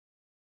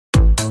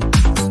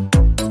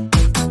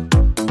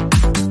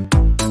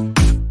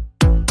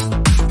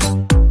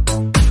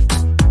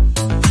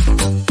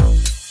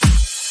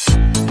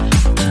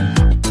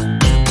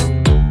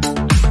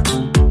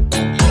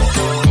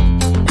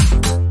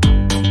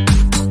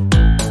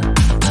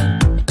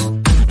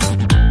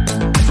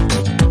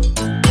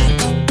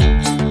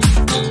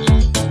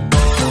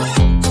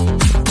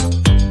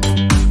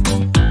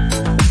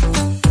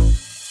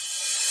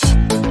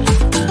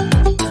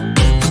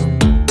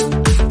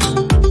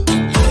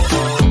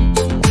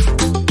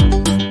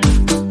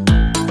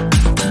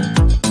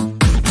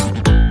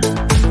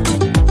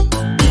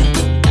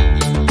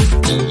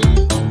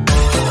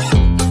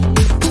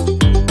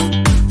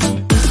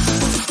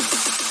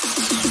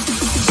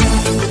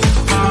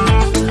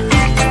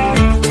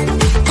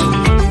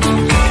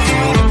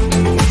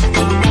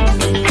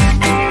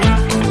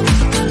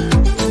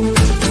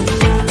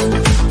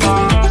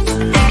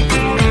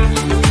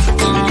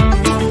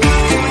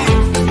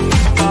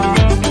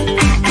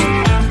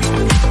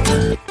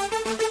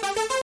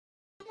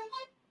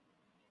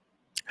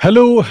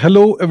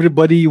Hello,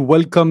 everybody.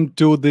 Welcome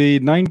to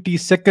the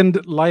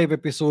 92nd live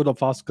episode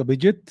of Ask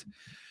Abhijit.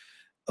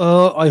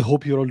 I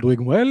hope you're all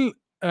doing well.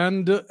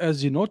 And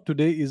as you know,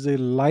 today is a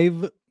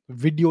live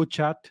video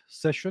chat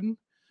session.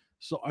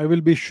 So I will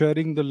be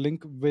sharing the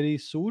link very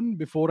soon.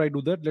 Before I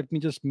do that, let me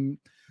just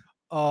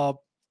uh,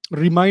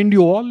 remind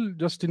you all,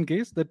 just in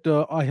case, that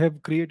I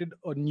have created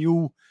a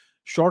new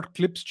short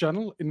clips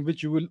channel in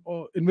which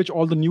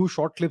all the new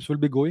short clips will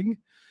be going.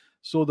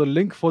 So the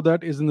link for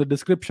that is in the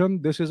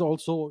description. This is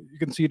also, you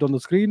can see it on the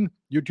screen,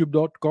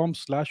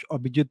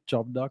 youtube.com/Abhijit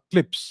Chavda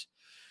clips.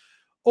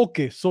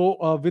 Okay,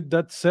 so with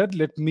that said,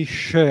 let me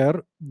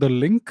share the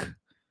link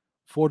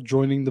for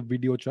joining the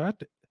video chat.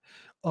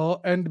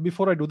 And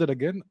before I do that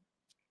again,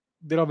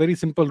 there are very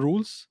simple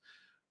rules.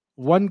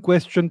 One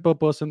question per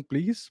person,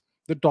 please.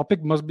 The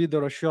topic must be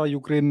the Russia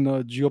Ukraine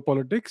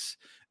geopolitics.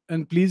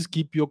 And please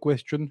keep your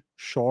question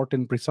short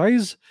and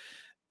precise.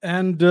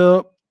 And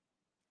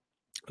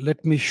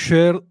let me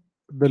share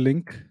the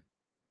link.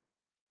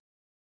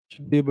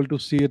 Should be able to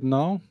see it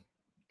now.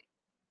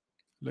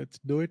 Let's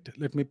do it.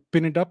 Let me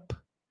pin it up.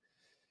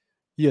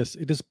 Yes,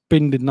 it is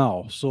pinned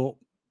now. So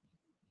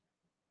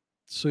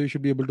you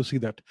should be able to see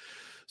that.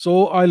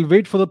 So I'll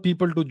wait for the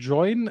people to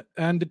join.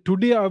 And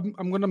today I'm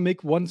going to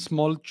make one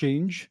small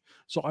change.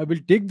 So I will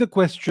take the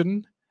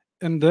question,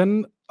 and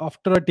then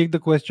after I take the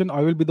question,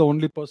 I will be the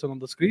only person on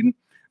the screen.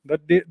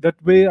 That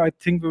way, I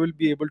think we will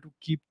be able to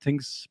keep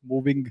things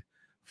moving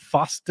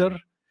faster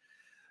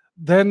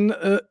than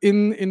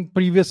in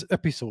previous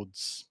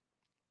episodes.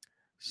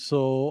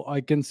 So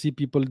I can see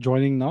people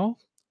joining now.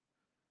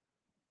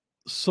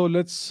 So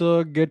let's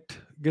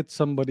get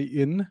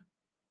somebody in.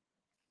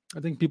 I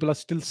think people are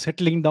still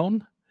settling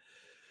down.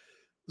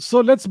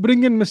 So let's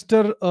bring in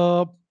Mr.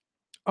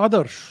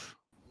 Adarsh.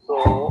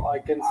 So I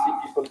can see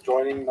people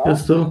joining now.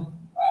 Yes, sir.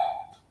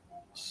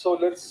 So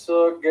let's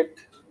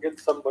get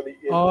somebody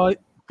in.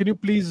 Can you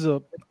please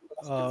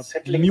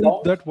Settling mute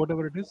down. that,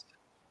 whatever it is?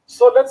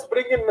 So let's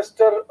bring in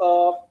Mr.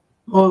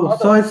 Oh,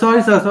 sorry,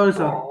 sir. Sorry, sir.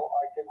 So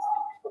I can see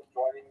people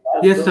joining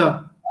now. Yes,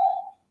 sir.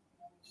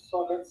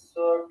 So let's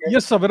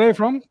Yes, sir. Where are you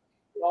from?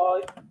 Uh,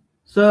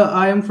 Sir,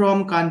 I am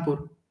from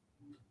Kanpur.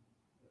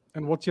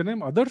 and what's your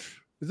name? Adarsh,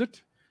 is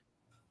it?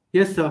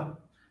 Yes, sir.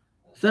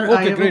 Sir, I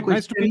Okay, have a great.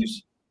 Nice to meet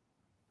question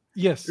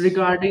you. Yes.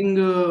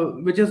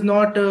 regarding which is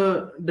not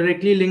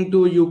directly linked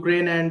to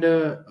Ukraine and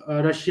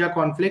Russia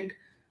conflict.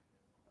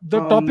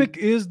 The topic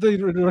is the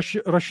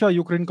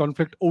Russia-Ukraine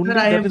conflict Sir, only. I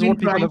That have is been what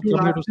people trying have to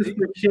come here ask to this see.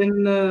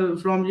 question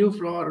from you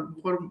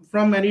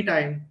from many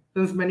time,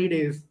 since many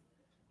days,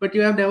 but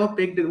you have never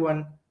picked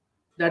one.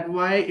 That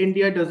why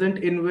India doesn't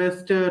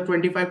invest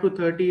 25 to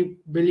 30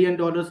 billion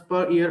dollars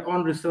per year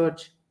on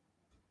research,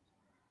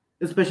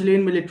 especially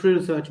in military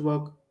research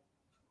work.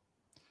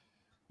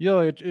 Yeah,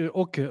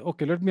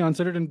 okay. Let me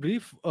answer it in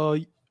brief.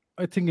 I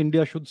think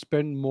India should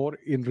spend more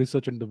in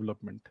research and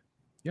development.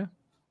 Yeah.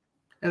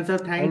 And sir,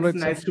 All thanks. right, sir.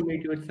 Nice to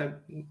meet you.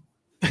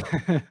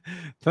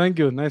 Thank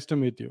you. Nice to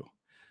meet you.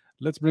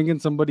 Let's bring in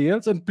somebody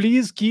else. And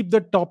please keep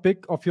the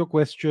topic of your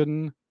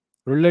question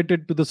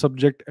related to the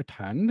subject at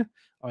hand.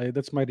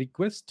 That's my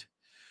request.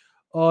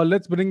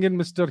 Let's bring in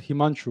Mr.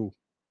 Himanshu.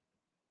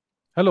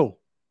 Hello.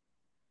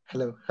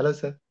 Hello,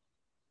 sir.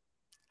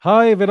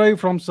 Hi, where are you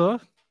from, sir?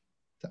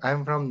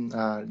 I'm from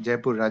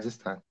Jaipur,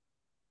 Rajasthan.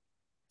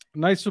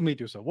 Nice to meet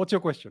you, sir. What's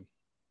your question?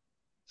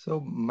 So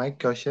my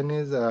question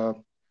is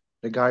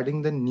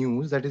regarding the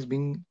news that is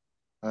being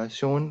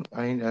shown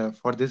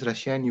for this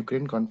Russia and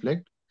Ukraine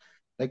conflict.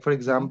 Like for Mhm.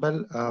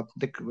 example,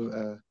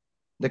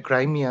 the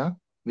Crimea,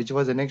 which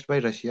was annexed by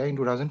Russia in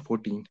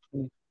 2014,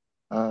 Mm.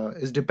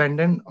 is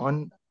dependent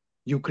on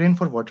Ukraine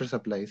for water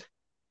supplies.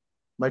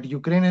 But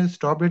Ukraine has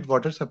stopped its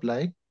water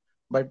supply.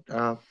 But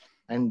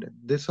and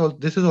this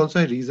is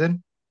also a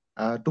reason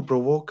to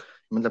provoke.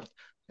 matlab,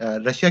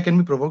 Russia can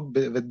be provoked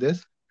with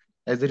this,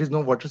 as there is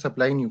no water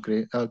supply in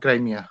Ukraine,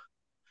 Crimea.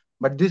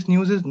 But this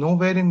news is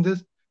nowhere in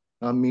this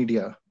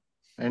media,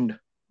 and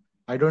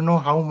I don't know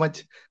how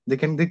much they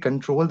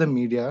control the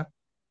media,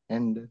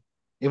 and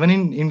even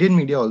in Indian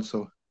media also.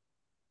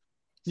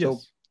 So,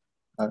 Yes.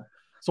 uh,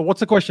 So, what's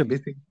the question?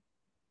 basic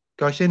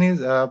question is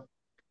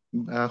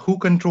who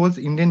controls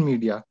Indian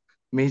media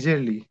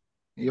majorly?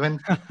 Even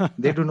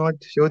they do not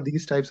show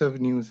these types of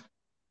news,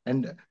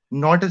 and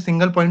not a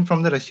single point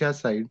from the Russia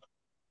side.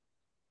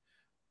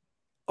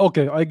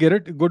 Okay, I get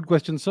it. Good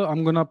question, sir.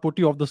 I'm gonna put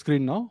you off the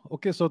screen now.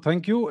 Okay, so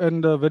thank you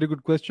and very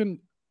good question.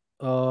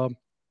 Uh,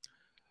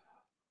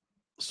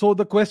 so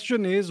the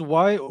question is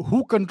why?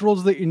 Who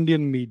controls the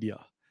Indian media?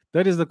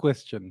 That is the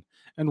question.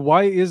 And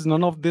why is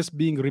none of this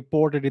being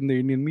reported in the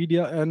Indian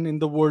media and in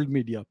the world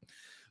media?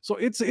 So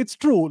it's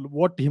true.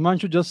 What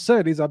Himanshu just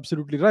said is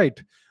absolutely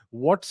right.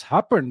 What's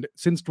happened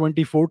since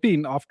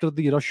 2014 after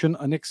the Russian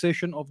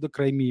annexation of the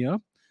Crimea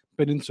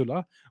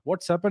Peninsula?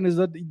 What's happened is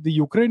that the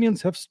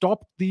Ukrainians have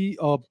stopped the.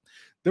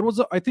 There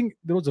was, I think,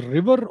 there was a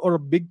river or a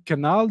big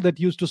canal that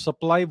used to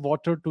supply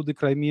water to the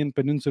Crimean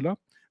Peninsula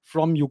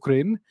from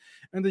Ukraine,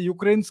 and the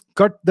Ukrainians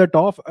cut that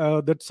off,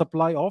 that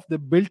supply off. They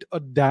built a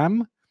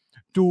dam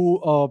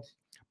to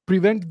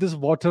prevent this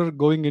water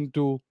going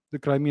into the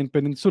Crimean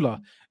Peninsula,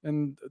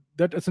 and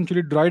that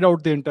essentially dried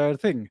out the entire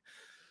thing.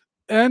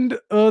 And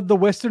the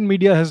Western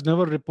media has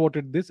never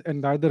reported this,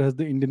 and neither has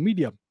the Indian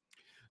media.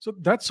 So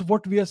that's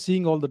what we are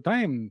seeing all the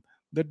time,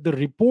 that the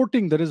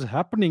reporting that is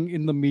happening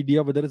in the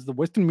media, whether it's the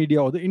Western media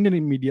or the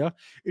Indian media,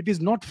 it is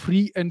not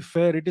free and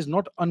fair. It is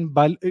not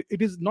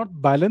it is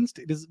not balanced.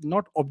 It is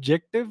not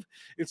objective.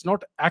 It's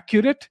not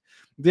accurate.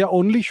 They are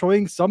only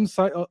showing some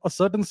side, a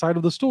certain side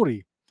of the story.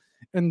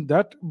 And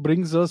that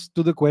brings us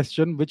to the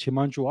question which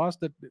Himanshu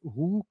asked, that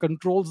who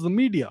controls the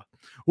media?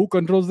 Who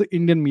controls the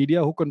Indian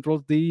media? Who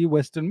controls the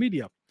Western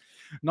media?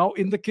 Now,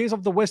 in the case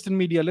of the Western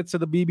media, let's say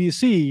the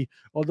BBC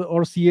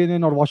or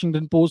CNN or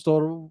Washington Post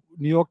or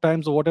New York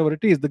Times or whatever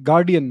it is, the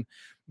Guardian,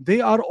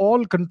 they are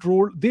all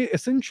controlled. They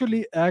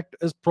essentially act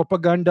as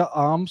propaganda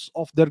arms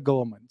of their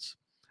governments.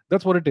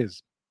 That's what it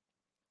is.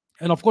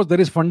 And of course, there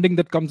is funding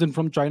that comes in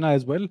from China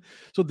as well.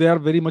 So they are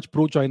very much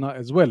pro China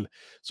as well.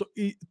 So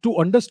to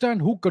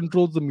understand who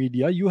controls the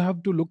media, you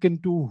have to look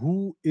into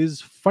who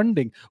is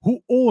funding, who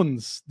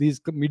owns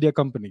these media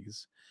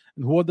companies,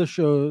 and who are the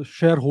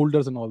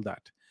shareholders and all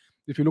that.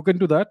 If you look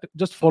into that,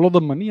 just follow the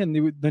money,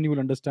 and then you will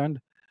understand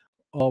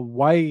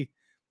why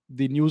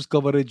the news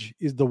coverage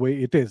is the way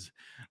it is.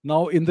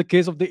 Now, in the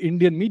case of the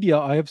Indian media,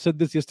 I have said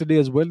this yesterday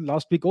as well,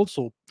 last week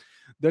also,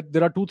 that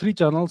there are two, three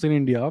channels in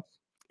India,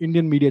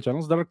 Indian media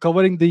channels, that are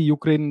covering the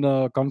Ukraine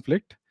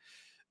conflict,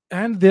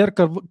 and they are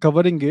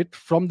covering it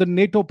from the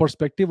NATO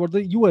perspective or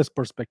the US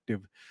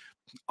perspective.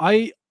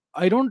 I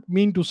I don't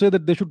mean to say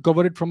that they should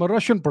cover it from a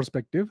Russian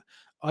perspective.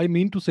 I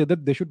mean to say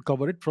that they should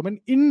cover it from an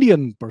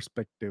Indian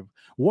perspective.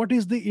 What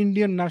is the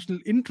Indian national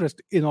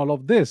interest in all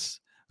of this?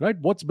 Right?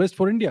 What's best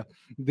for India?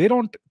 They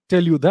don't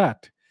tell you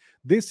that.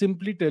 They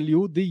simply tell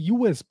you the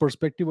US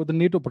perspective or the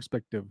NATO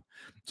perspective.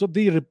 So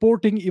the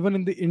reporting, even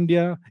in the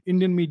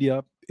Indian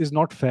media, is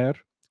not fair.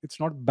 It's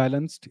not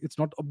balanced. It's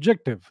not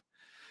objective.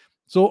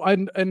 So I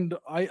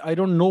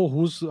don't know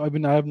who's, I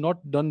mean, I have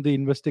not done the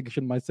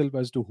investigation myself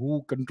as to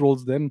who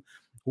controls them,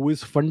 who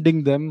is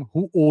funding them,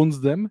 who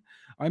owns them.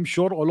 I'm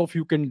sure all of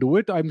you can do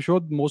it. I'm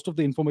sure most of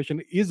the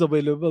information is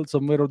available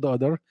somewhere or the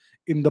other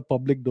in the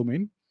public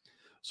domain.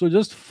 So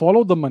just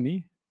follow the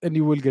money and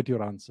you will get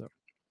your answer,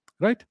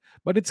 right?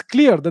 But it's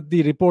clear that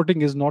the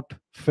reporting is not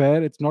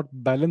fair, it's not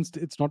balanced,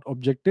 it's not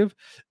objective,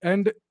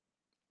 and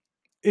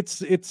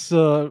it's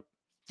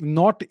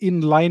not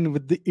in line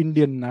with the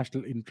Indian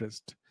national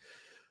interest.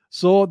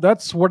 So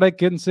that's what I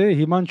can say.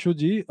 Himanshu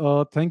ji,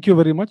 thank you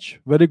very much.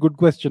 Very good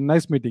question.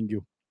 Nice meeting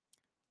you.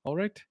 All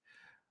right.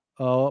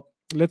 Uh,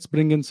 let's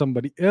bring in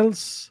somebody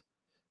else.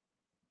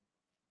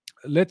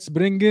 Let's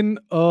bring in,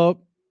 I'm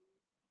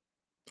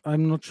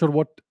not sure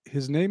what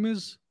his name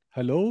is.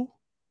 Hello.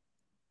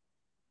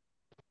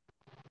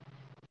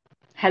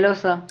 Hello,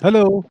 sir.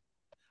 Hello.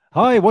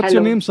 Hi, what's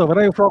your Hello. name, sir? Where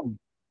are you from?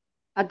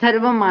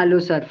 Atharva Malu,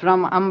 sir,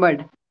 from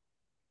Ambad,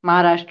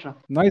 Maharashtra.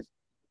 Nice.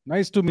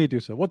 Nice to meet you,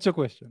 sir. What's your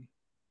question?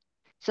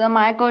 So,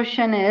 my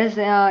question is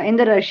in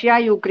the Russia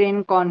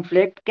Ukraine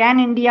conflict, can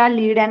India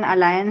lead an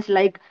alliance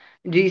like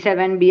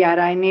G7,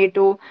 BRI,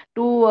 NATO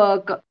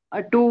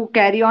to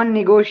carry on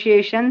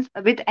negotiations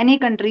with any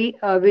country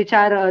which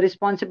are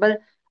responsible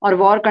or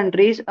war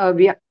countries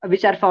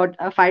which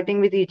are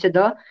fighting with each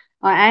other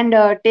and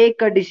take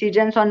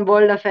decisions on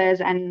world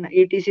affairs and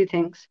etc.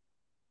 things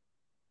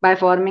by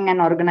forming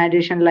an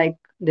organization like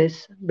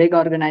this, big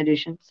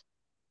organizations?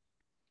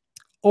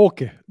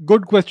 Okay,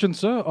 good question,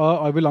 sir.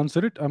 I will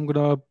answer it. I'm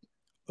gonna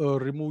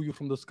remove you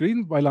from the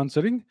screen while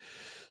answering.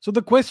 So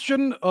the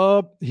question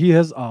he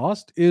has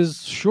asked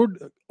is: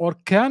 should or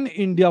can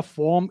India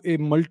form a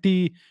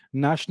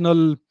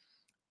multinational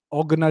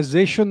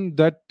organization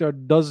that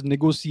does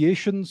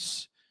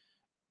negotiations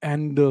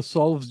and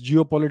solves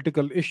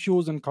geopolitical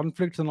issues and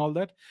conflicts and all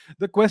that?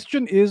 The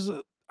question is: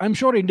 I'm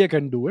sure India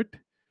can do it.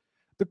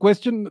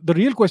 The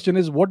real question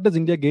is: what does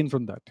India gain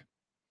from that?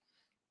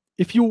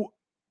 If you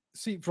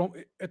see from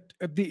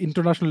at the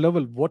international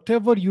level,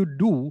 whatever you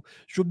do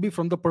should be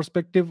from the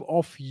perspective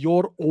of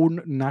your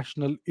own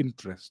national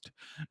interest.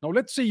 Now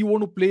let's say you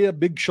want to play a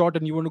big shot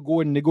and you want to go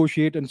and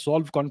negotiate and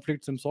solve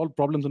conflicts and solve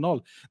problems and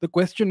all. The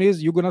question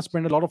is, you're going to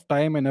spend a lot of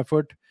time and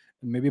effort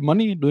and maybe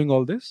money doing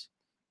all this.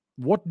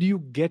 What do you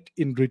get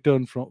in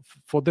return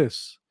for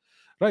this,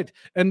 right?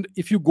 And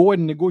if you go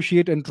and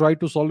negotiate and try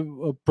to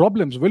solve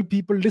problems, will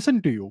people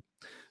listen to you?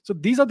 So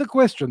these are the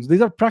questions.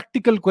 These are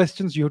practical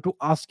questions you have to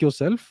ask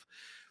yourself.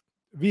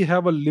 We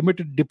have a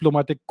limited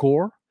diplomatic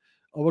corps.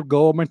 Our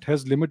government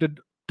has limited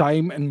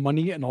time and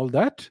money and all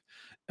that.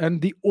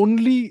 And the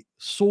only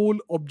sole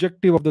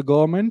objective of the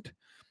government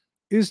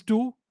is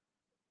to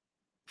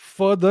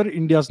further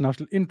India's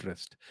national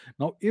interest.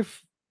 Now,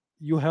 if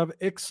you have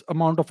X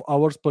amount of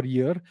hours per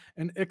year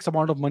and X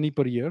amount of money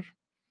per year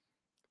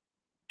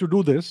to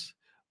do this,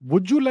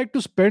 would you like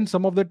to spend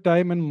some of that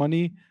time and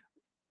money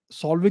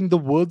solving the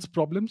world's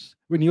problems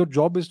when your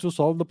job is to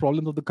solve the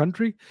problems of the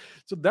country?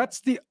 So that's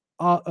the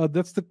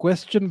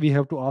question we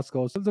have to ask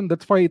ourselves, and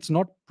that's why it's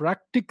not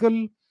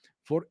practical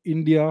for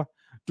India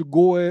to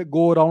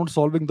go around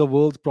solving the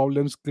world's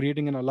problems,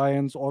 creating an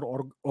alliance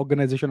or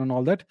organization and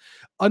all that,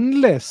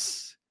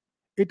 unless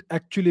it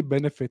actually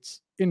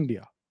benefits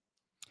India.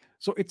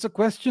 So it's a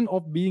question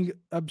of being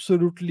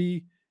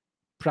absolutely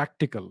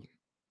practical.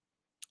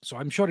 So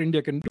I'm sure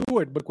India can do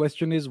it, but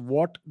question is,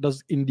 what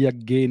does India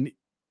gain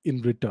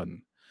in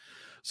return?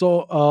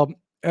 So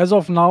as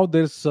of now,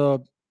 there's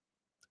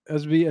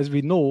as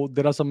we know,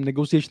 there are some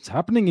negotiations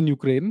happening in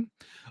Ukraine.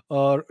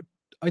 Uh,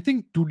 I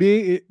think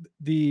today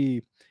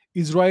the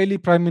Israeli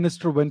Prime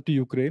Minister went to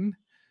Ukraine,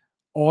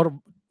 or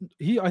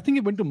I think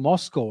he went to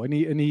Moscow, and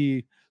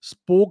he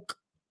spoke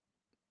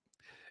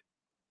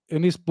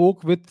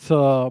spoke with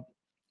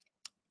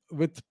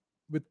with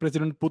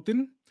President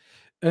Putin,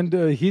 and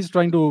he's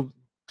trying to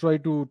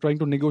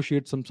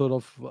negotiate some sort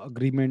of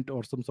agreement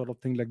or some sort of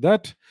thing like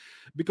that,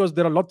 because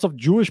there are lots of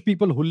Jewish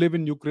people who live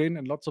in Ukraine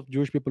and lots of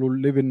Jewish people who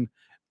live in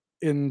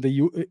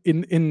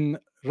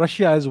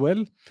Russia as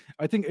well.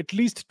 I think at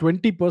least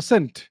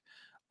 20%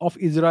 of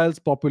Israel's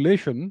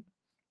population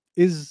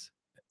is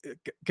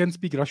can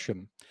speak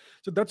Russian.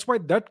 So that's why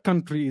that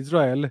country,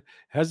 Israel,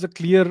 has a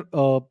clear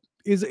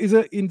is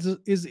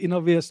in a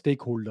way a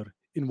stakeholder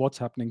in what's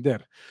happening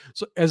there.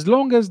 So as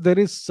long as there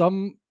is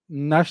some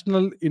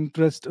national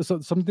interest, so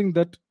something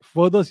that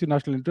furthers your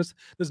national interest,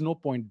 there's no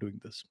point doing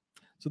this.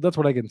 So that's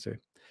what I can say.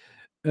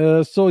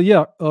 So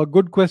yeah, a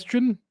good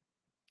question.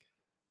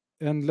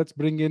 And let's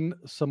bring in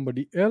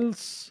somebody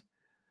else.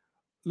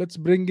 Let's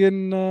bring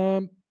in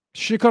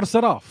Shikhar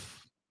Saraf.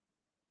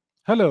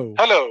 Hello.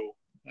 Hello.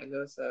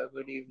 Hello, sir.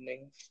 Good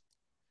evening.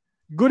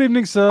 Good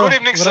evening, sir. Good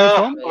evening, Where are you sir.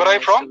 from? Where are you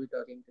from? To be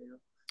talking to you.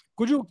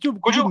 Could you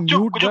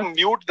mute Could you that?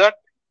 mute that?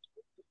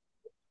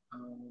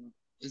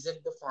 Is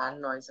it the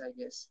fan noise? I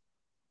guess.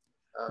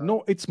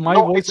 No, it's my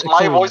No, voice it's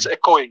my voice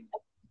echoing.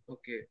 echoing.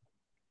 Okay.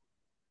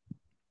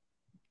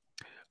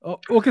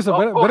 Okay, sir.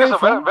 Where Okay, are you so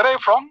from? where are you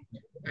from?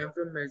 I'm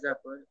from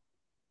Mirzapur,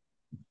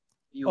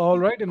 All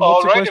UP. right. And All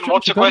what's your right. And question,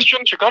 what's your Shikhar? question,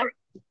 Shikhar?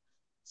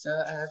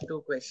 Sir, I have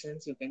two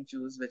questions. You can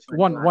choose which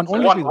one to One answer.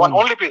 only, please. One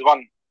One. only, please.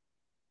 One.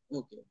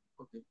 Okay.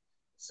 Okay.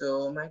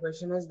 So my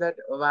question is that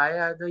why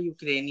are the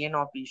Ukrainian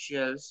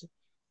officials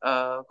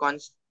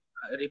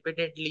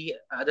repeatedly,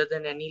 other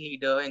than any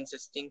leader,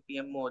 insisting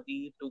PM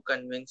Modi to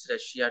convince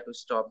Russia to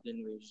stop the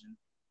invasion?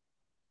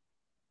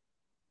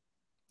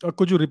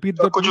 Could you repeat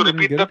that, Could you please? I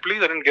didn't repeat get that, it. please?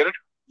 I didn't get it.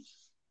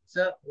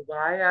 Sir,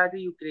 why are the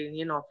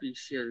Ukrainian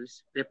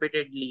officials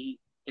repeatedly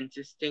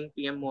insisting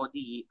PM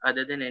Modi,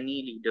 other than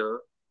any leader,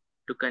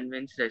 to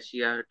convince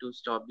Russia to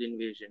stop the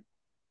invasion?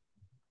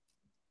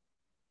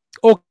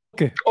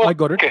 Okay, I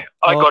got it. Okay,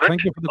 I got it.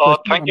 Thank you for the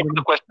question. Thank you for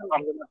the question.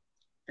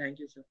 Thank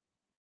you, sir.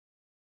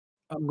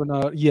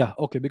 Yeah,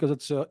 okay, because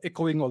it's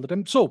echoing all the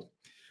time. So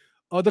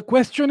the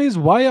question is,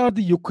 why are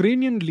the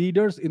Ukrainian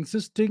leaders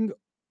insisting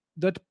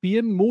that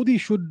PM Modi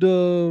should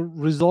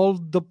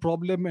resolve the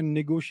problem and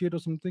negotiate or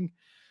something?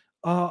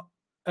 Uh,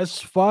 as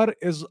far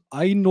as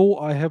I know,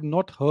 I have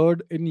not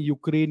heard any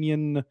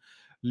Ukrainian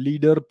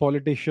leader,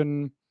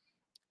 politician,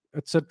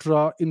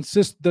 etc.,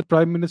 insist that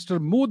Prime Minister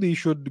Modi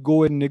should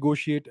go and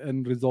negotiate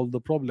and resolve the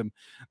problem.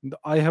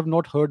 I have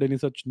not heard any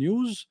such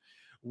news.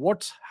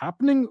 What's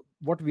happening,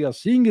 what we are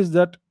seeing is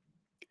that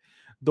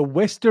the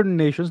Western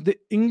nations, the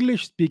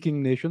English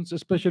speaking nations,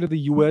 especially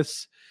the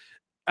US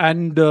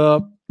and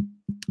the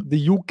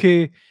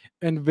UK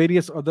and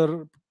various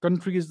other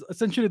countries,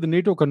 essentially the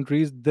NATO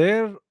countries,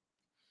 they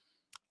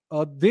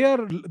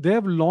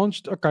have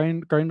launched a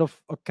kind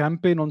of a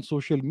campaign on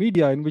social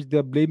media in which they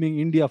are blaming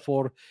India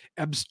for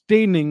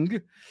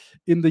abstaining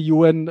in the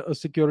UN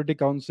Security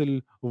Council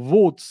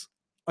votes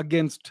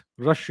against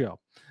Russia.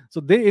 So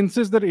they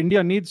insist that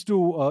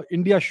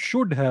India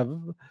should have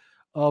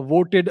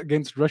voted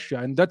against Russia,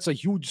 and that's a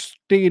huge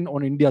stain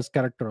on India's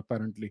character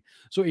apparently.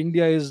 So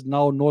India is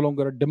now no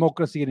longer a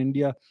democracy, and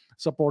India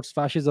supports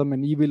fascism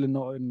and evil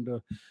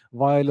and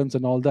violence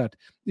and all that,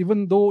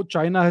 even though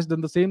China has done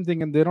the same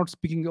thing and they're not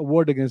speaking a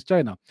word against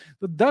China.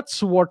 So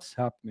that's what's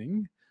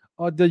happening.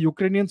 The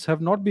Ukrainians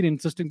have not been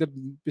insisting that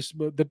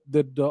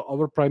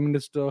our Prime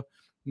Minister,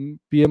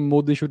 PM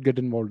Modi, should get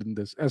involved in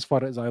this. As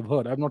far as I've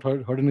heard, I've not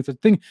heard any such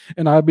thing,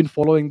 and I've been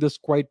following this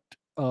quite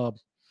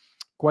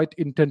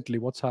intently.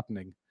 What's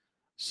happening?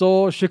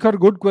 So Shikhar,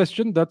 good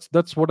question.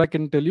 That's what I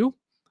can tell you.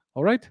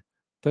 All right.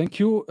 Thank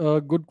you.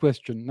 Good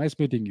question. Nice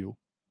meeting you.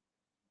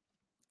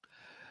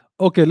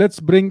 Okay, let's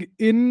bring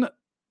in.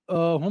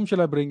 Whom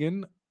shall I bring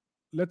in?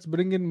 Let's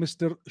bring in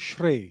Mr.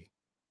 Shrey.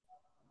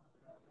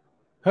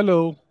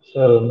 Hello.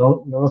 Sir,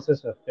 no, namaste,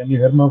 sir. Can you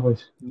hear my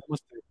voice?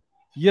 Namaste.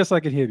 Yes, I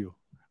can hear you.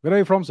 Where are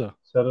you from, sir?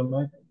 Sir,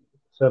 I'm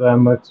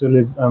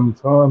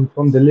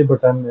from Delhi,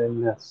 but I'm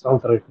in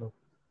South right now.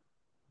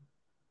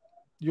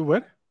 You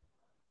where?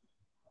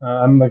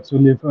 I'm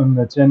actually from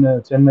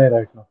Chennai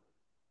right now.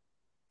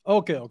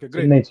 Okay,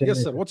 great. Chennai, Yes,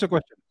 sir. sir. What's your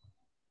question?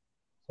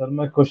 Sir,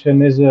 my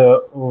question is,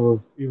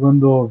 even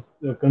though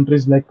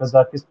countries like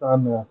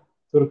Kazakhstan,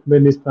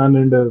 Turkmenistan,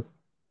 and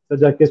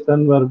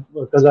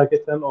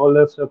Kazakhstan all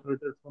are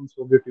separated from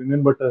Soviet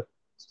Union, but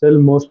still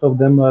most of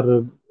them are,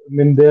 I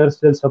mean, they are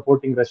still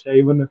supporting Russia.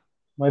 Even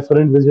my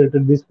friend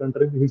visited this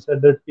country. He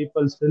said that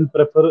people still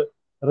prefer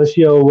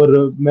Russia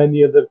over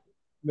many other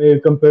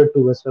compared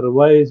to Western.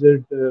 Why is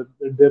it that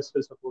they're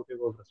still supportive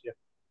of Russia?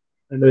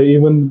 And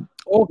even in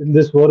Okay,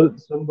 this war,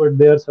 somewhat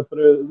they are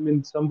I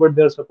mean, somewhat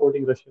they are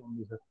supporting Russia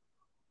only, sir.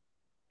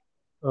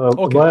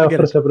 okay, Why I get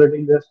after it.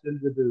 separating they are still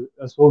with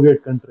a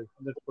Soviet country?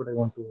 That's what I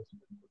want to ask.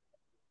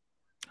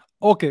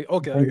 Okay,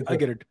 okay, Thank you, I sir.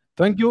 get it.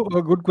 Thank you.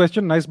 A good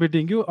question. Nice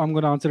meeting you. I'm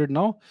going to answer it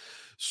now.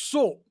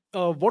 So,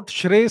 what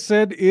Shrey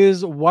said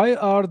is, why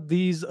are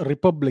these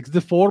republics,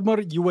 the former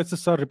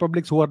USSR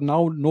republics who are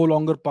now no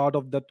longer part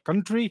of that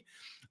country,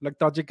 like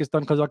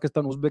Tajikistan,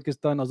 Kazakhstan,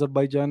 Uzbekistan,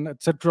 Azerbaijan,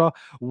 etc.,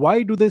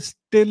 why do they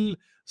still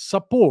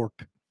support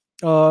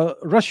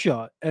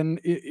Russia and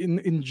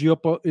in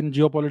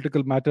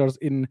geopolitical matters,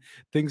 in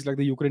things like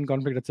the Ukraine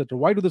conflict, etc.?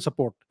 Why do they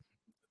support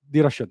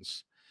the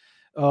Russians?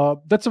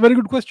 That's a very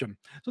good question.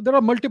 So there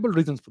are multiple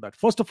reasons for that.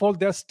 First of all,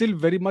 they are still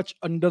very much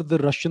under the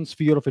Russian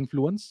sphere of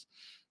influence.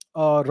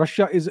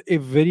 Russia is a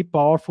very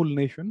powerful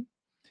nation,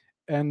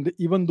 and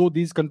even though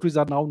these countries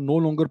are now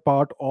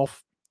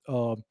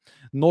uh,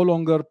 no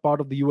longer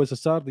part of the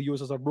USSR, the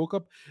USSR broke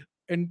up,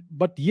 and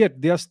but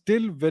yet they are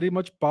still very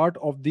much part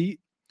of the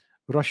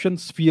Russian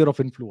sphere of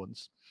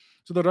influence.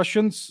 So the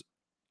Russians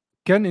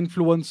can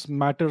influence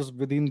matters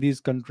within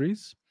these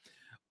countries.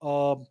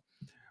 Uh,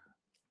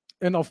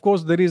 and of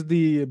course, there is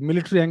the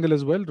military angle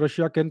as well.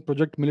 Russia can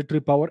project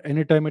military power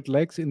anytime it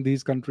likes in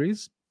these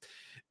countries.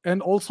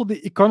 And also,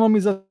 the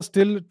economies are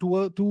still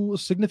to a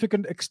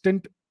significant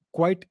extent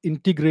quite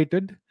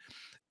integrated.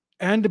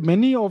 And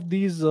many of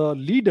these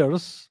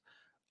leaders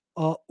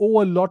owe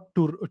a lot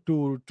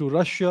to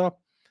Russia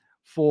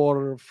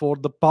for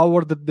the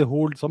power that they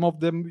hold. Some of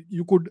them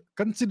you could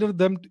consider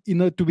them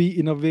to be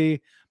in a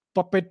way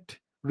puppet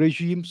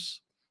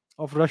regimes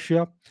of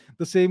Russia.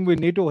 The same way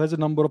NATO has a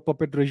number of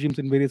puppet regimes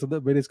in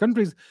various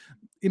countries.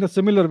 In a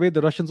similar way,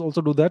 the Russians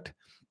also do that.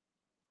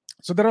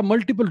 So there are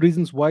multiple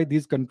reasons why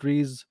these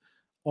countries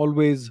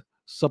always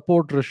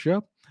support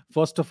Russia.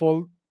 First of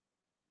all,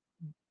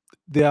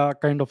 they are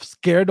kind of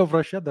scared of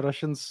Russia. The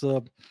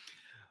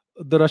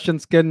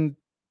Russians can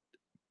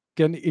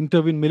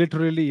intervene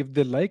militarily if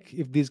they like,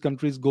 if these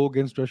countries go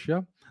against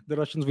Russia. The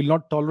Russians will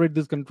not tolerate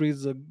these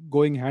countries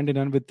going hand in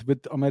hand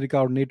with America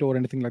or NATO or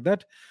anything like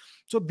that.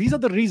 So these are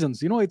the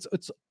reasons.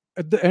 It's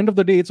at the end of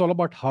the day, it's all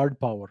about hard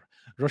power.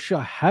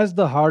 Russia has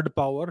the hard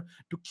power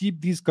to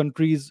keep these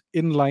countries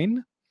in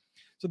line.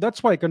 So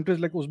that's why countries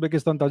like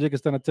Uzbekistan,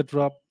 Tajikistan,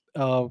 etc.,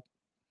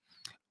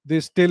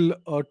 they still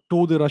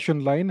toe the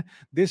Russian line.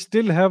 They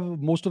still have,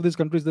 most of these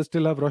countries, they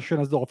still have Russian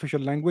as the official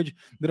language.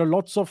 There are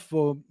lots of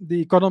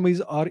the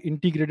economies are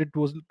integrated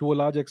to a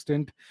large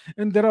extent,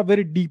 and there are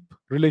very deep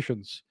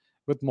relations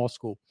with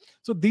Moscow.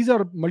 So these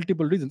are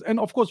multiple reasons. And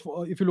of course,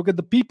 if you look at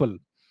the people,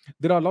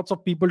 there are lots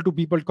of people to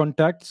people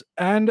contacts,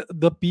 and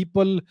the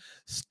people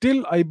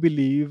still, I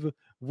believe,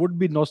 would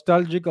be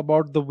nostalgic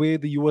about the way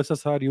the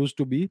USSR used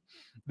to be,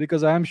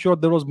 because I am sure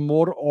there was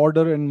more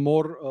order and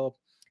more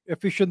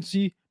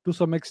efficiency to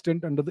some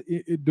extent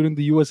during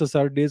the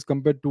USSR days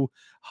compared to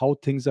how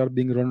things are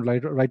being run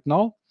right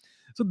now.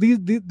 So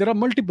there are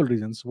multiple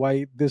reasons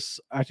why this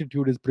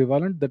attitude is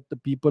prevalent, that the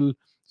people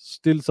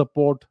still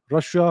support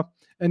Russia,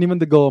 and even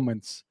the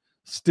governments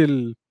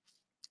still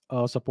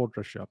support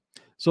Russia.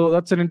 So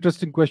that's an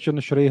interesting question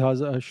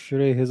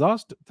Shrey has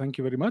asked. Thank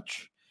you very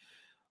much.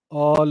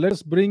 Let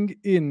us bring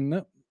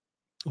in,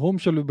 whom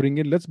shall we bring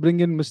in? Let's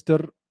bring in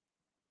Mr.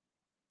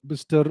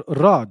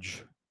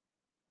 Raj.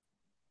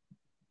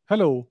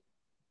 Hello.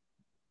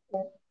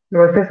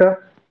 Namaste,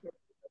 sir.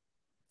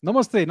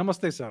 Namaste,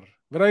 namaste, sir.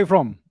 Where are you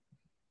from?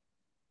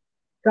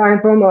 So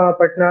I'm from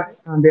Patna,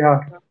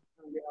 Bihar.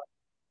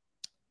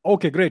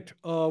 Okay, great.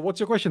 What's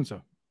your question, sir?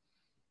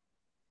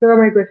 So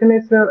my question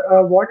is,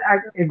 what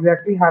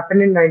exactly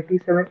happened in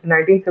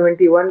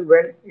 1971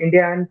 when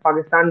India and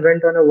Pakistan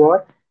went on a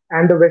war,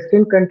 and the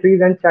Western countries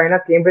and China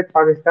came with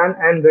Pakistan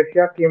and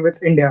Russia came with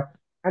India?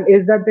 And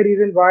is that the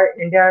reason why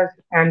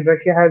and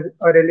Russia has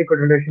a really good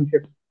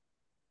relationship?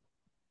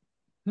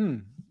 Hmm.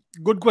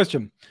 Good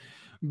question.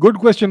 Good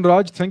question,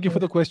 Raj. Thank you for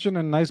the question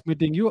and nice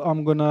meeting you.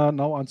 I'm gonna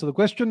now answer the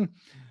question.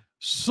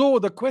 So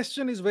the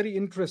question is very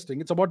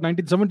interesting. It's about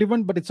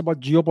 1971, but it's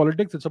about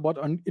geopolitics. It's about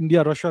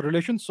India-Russia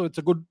relations. So it's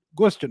a good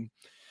question.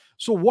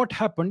 So what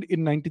happened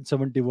in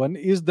 1971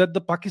 is that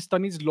the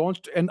Pakistanis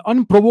launched an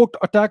unprovoked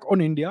attack on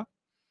India,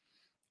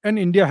 and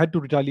India had to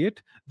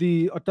retaliate.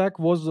 The attack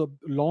was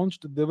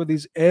launched. There were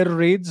these air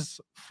raids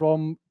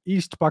from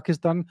East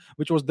Pakistan,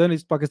 which was then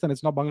East Pakistan.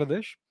 It's now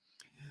Bangladesh.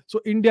 So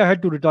India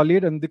had to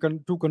retaliate, and the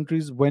two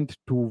countries went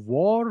to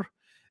war,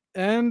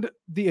 and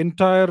the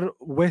entire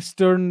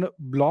Western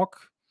bloc,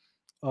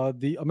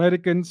 the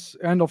Americans,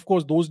 and of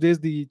course those days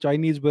the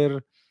Chinese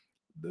were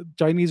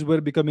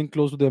becoming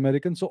close to the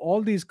Americans. So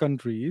all these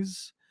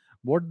countries,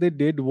 what they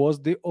did was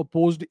they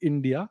opposed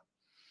India,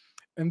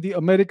 and the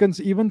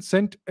Americans even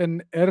sent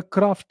an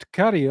aircraft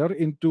carrier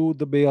into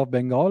the Bay of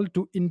Bengal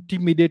to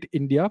intimidate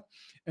India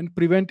and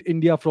prevent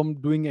India from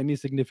doing any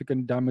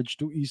significant damage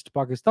to East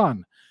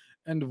Pakistan.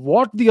 And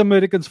what the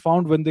Americans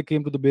found when they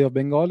came to the Bay of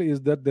Bengal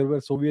is that there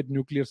were Soviet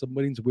nuclear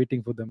submarines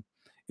waiting for them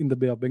in the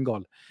Bay of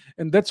Bengal.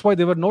 And that's why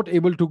they were not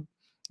able to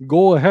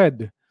go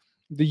ahead.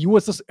 The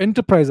USS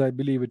Enterprise, I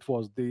believe it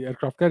was, the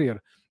aircraft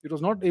carrier, it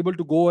was not able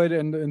to go ahead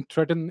and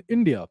threaten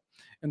India.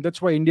 And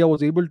that's why India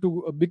was able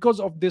to, because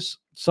of this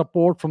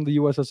support from the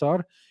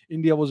USSR,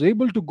 India was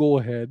able to go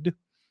ahead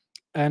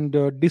and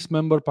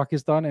dismember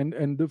Pakistan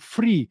and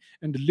free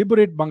and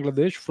liberate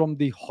Bangladesh from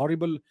the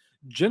horrible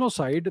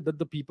genocide that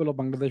the people of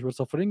Bangladesh were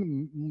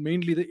suffering,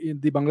 mainly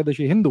the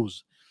Bangladeshi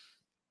Hindus.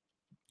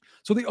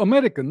 So the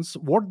Americans,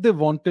 what they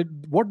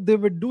wanted, what they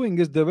were doing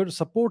is they were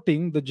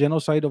supporting the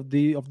genocide of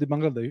the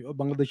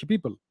Bangladeshi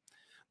people.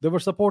 They were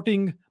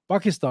supporting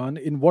Pakistan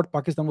in what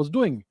Pakistan was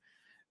doing,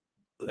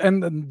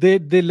 and they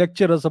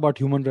lecture us about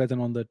human rights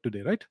and all that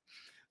today, right?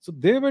 So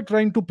they were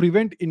trying to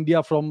prevent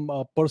India from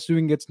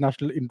pursuing its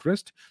national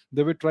interest.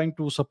 They were trying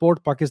to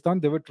support Pakistan.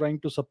 They were trying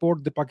to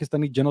support the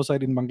Pakistani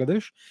genocide in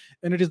Bangladesh,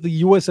 and it is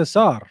the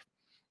USSR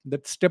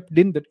that stepped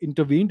in, that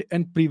intervened,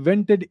 and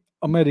prevented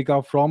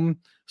America from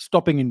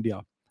stopping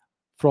India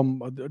from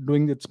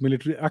doing its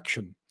military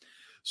action.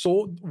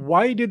 So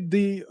why did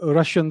the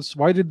Russians,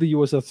 why did the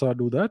USSR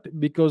do that?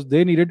 Because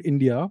they needed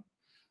India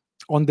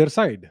on their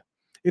side.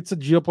 It's a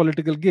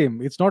geopolitical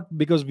game. It's not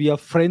because we are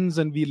friends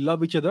and we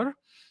love each other.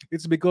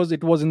 It's because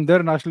it was in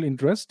their national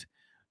interest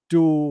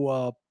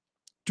to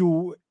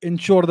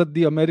ensure that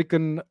the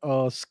American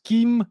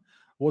scheme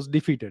was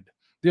defeated.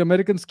 The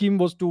American scheme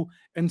was to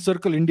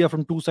encircle India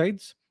from two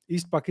sides,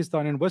 East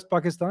Pakistan and West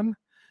Pakistan,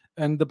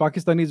 and the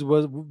Pakistanis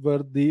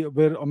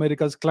were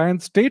America's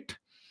client state,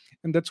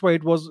 and that's why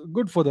it was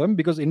good for them,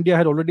 because India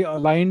had already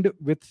aligned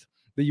with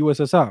the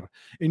USSR.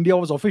 India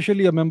was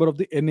officially a member of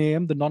the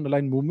NAM, the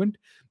Non-Aligned Movement,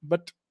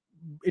 but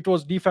it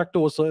was de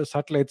facto a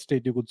satellite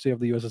state, you could say,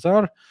 of the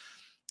USSR.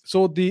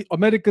 So the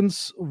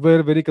Americans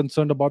were very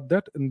concerned about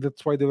that, and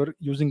that's why they were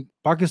using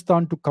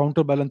Pakistan to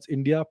counterbalance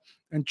India,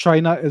 and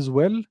China as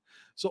well.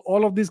 So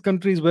all of these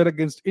countries were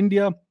against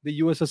India.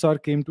 The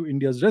USSR came to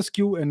India's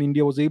rescue, and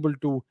India was able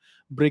to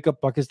break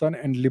up Pakistan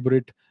and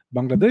liberate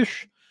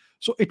Bangladesh.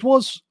 So it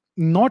was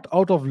not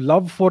out of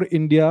love for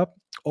India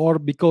or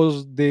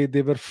because they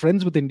were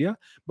friends with India,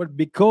 but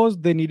because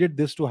they needed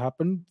this to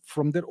happen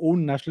from their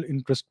own national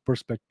interest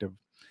perspective.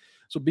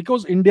 So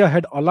because India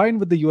had aligned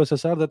with the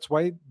USSR, that's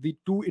why the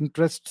two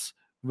interests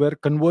were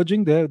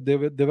converging. They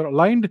were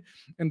aligned,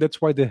 and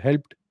that's why they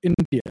helped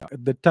India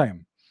at that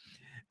time.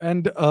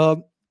 And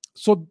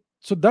so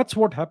that's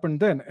what happened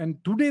then.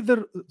 And today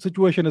the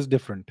situation is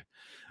different.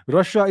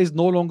 Russia is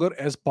no longer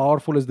as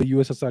powerful as the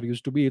USSR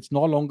used to be. It's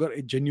no longer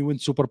a genuine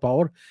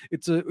superpower.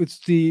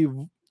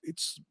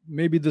 It's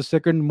maybe the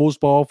second most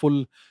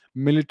powerful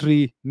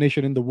military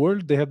nation in the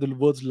world. They have the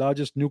world's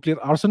largest nuclear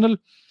arsenal.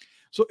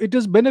 So it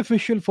is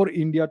beneficial for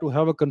India to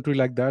have a country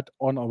like that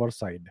on our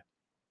side.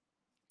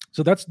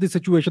 So that's the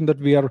situation that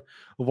we are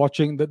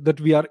watching, that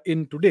we are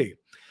in today.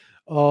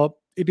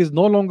 It is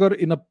no longer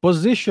in a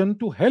position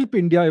to help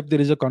India if there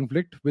is a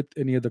conflict with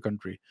any other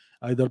country,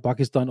 either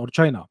Pakistan or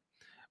China.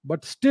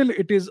 But still,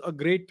 it is a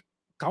great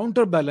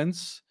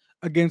counterbalance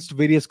against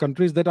various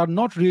countries that are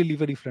not really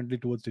very friendly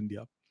towards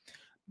India.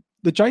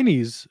 The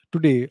Chinese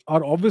today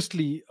are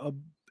obviously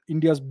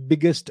India's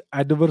biggest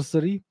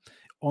adversary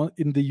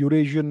in the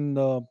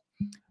Eurasian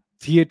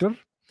theater.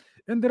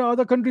 And there are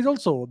other countries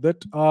also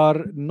that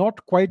are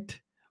not quite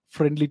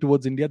friendly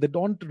towards India. They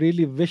don't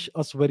really wish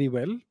us very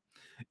well,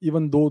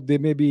 even though they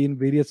may be in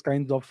various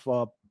kinds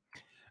of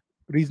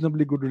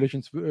reasonably good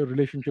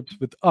relationships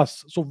with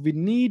us. So we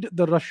need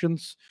the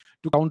Russians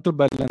to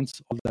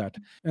counterbalance all that.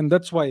 And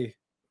that's why.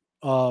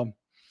 Uh,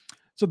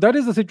 so that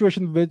is the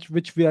situation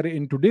which we are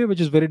in today,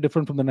 which is very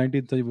different from the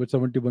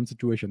 1971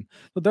 situation.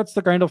 So that's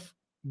the kind of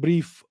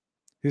brief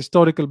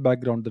historical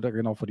background that I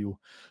can offer you.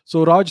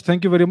 So Raj,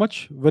 thank you very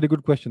much. Very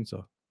good question,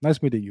 sir.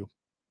 Nice meeting you.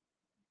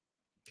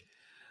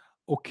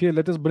 Okay,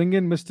 let us bring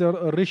in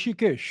Mr.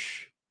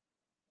 Rishikesh.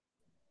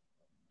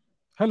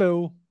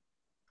 Hello.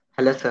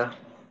 Hello, sir.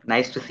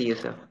 Nice to see you,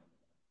 sir.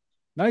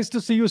 Nice to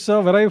see you,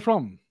 sir. Where are you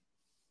from?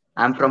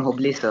 I'm from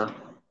Hubli, sir,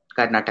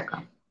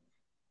 Karnataka.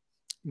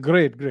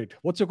 Great, great.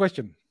 What's your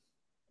question?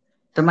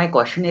 So my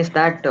question is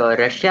that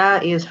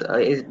Russia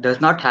does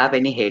not have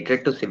any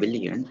hatred to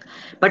civilians,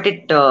 but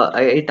it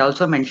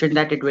also mentioned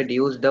that it would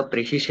use the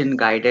precision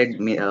guided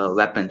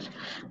weapons.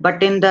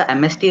 But in the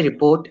MST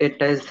report,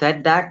 it is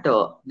said that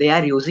they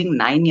are using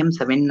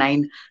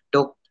 9M79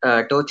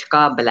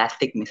 Tochka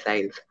ballistic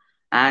missiles,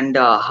 and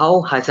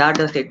how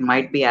hazardous it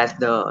might be, as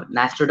the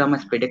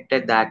Nostradamus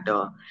predicted that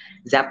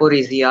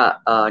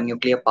Zaporizhia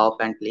nuclear power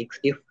plant leaks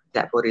if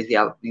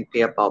Zaporizhia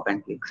nuclear power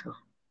plant leaks.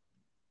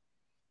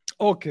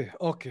 Okay,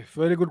 okay.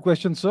 Very good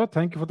question, sir.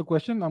 Thank you for the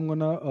question. I'm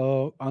going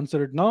to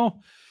answer it now.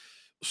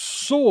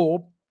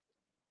 So,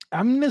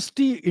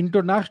 Amnesty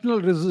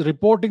International is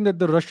reporting that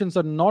the Russians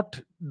are not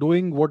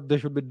doing what they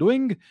should be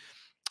doing.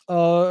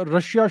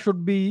 Russia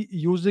should be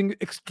using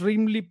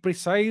extremely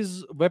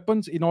precise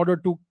weapons in order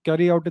to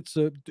carry out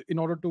in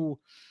order to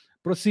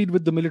proceed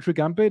with the military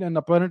campaign. And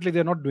apparently,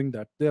 they're not doing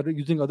that. They're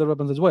using other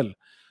weapons as well.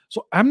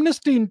 So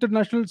Amnesty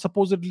International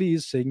supposedly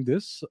is saying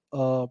this.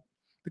 The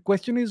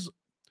question is,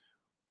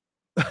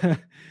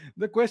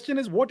 the question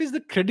is, what is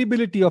the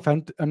credibility of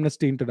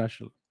Amnesty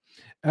International?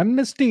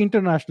 Amnesty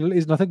International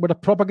is nothing but a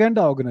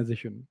propaganda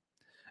organization.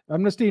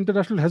 Amnesty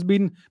International has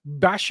been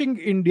bashing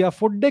India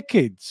for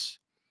decades,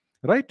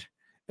 right?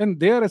 And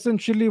they are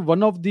essentially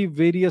one of the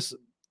various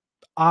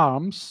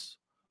arms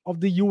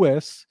of the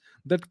US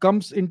that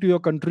comes into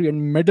your country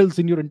and meddles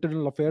in your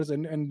internal affairs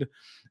and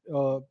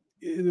uh,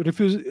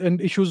 refuse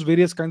and issues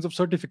various kinds of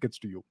certificates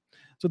to you.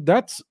 So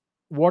that's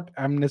what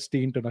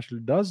Amnesty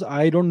International does.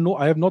 I don't know.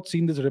 I have not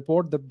seen this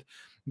report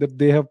that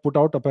they have put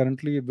out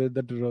apparently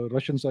that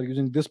Russians are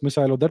using this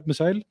missile or that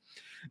missile.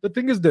 The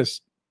thing is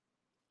this: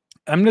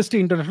 Amnesty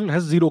International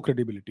has zero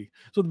credibility.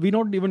 So we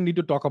don't even need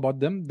to talk about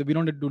them. We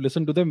don't need to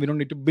listen to them. We don't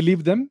need to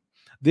believe them.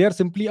 They are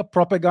simply a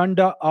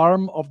propaganda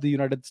arm of the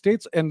United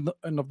States and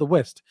of the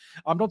West.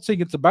 I'm not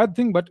saying it's a bad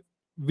thing, but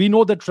we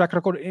know the track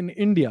record in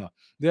India.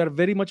 They are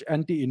very much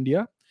anti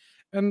India.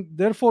 And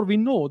therefore, we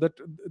know that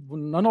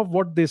none of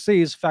what they say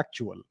is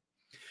factual.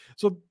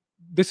 So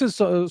this is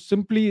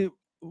simply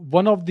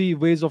one of the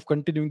ways of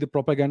continuing the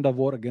propaganda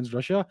war against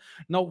Russia.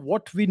 Now,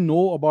 what we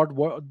know about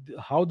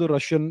how the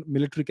Russian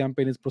military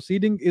campaign is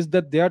proceeding is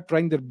that they are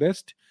trying their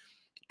best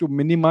to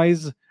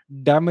minimize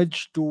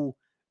damage to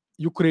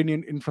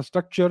Ukrainian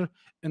infrastructure,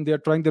 and they are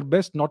trying their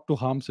best not to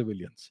harm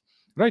civilians.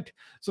 Right.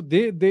 So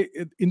they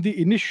in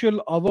the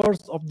initial hours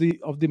of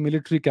the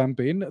military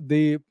campaign,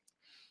 they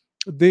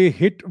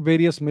hit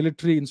various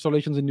military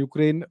installations in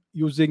Ukraine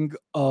using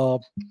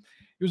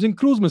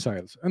cruise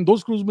missiles, and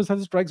those cruise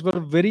missile strikes were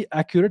very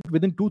accurate.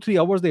 Within 2-3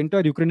 hours, the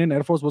entire Ukrainian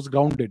air force was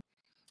grounded.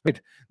 Right,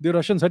 the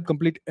Russians had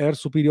complete air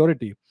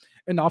superiority,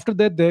 and after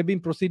that, they have been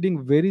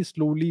proceeding very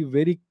slowly,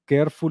 very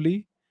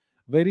carefully,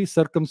 very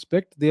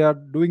circumspect. They are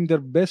doing their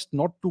best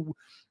not to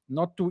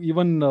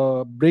even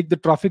break the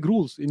traffic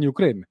rules in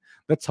Ukraine.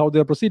 That's how they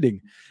are proceeding.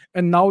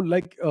 And now,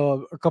 like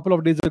a couple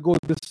of days ago,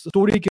 this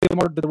story came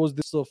out. There was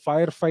this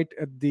firefight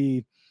at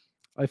the,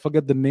 I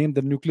forget the name,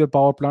 the nuclear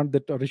power plant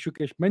that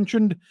Rishikesh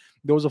mentioned.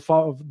 There was a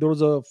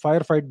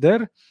firefight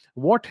there.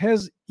 What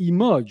has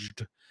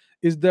emerged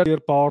is that their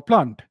power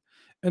plant,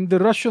 and the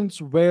Russians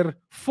were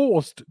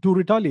forced to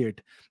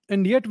retaliate.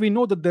 And yet we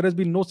know that there has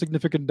been no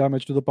significant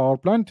damage to the power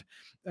plant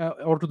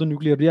or to the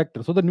nuclear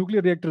reactor. So the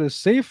nuclear reactor is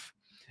safe.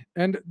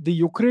 And the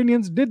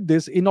Ukrainians did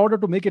this in order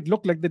to make it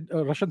look like the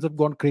Russians have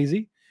gone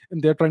crazy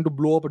and they're trying to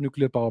blow up a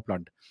nuclear power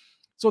plant.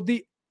 So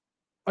the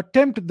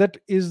attempt that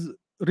is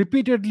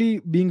repeatedly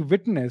being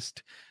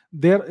witnessed,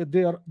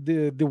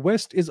 the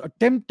West is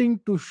attempting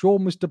to show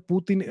Mr.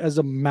 Putin as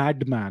a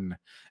madman,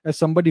 as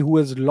somebody who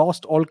has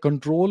lost all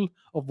control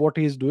of what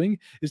he is doing,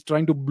 is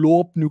trying to blow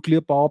up nuclear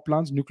power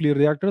plants, nuclear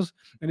reactors,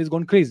 and is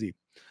gone crazy.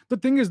 The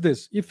thing is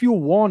this: if you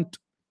want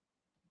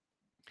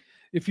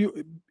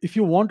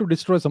to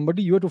destroy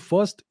somebody, you have to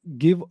first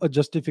give a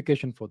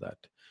justification for that.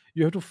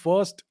 You have to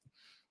first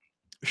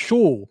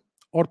show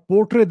or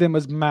portray them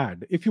as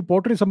mad. If you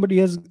portray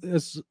somebody as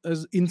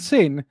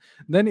insane,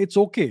 then it's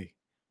okay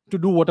to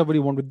do whatever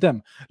you want with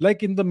them.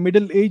 Like in the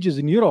Middle Ages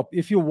in Europe,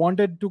 if you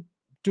wanted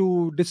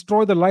to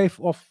destroy the life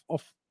of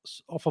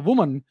a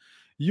woman,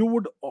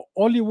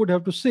 all you would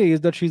have to say is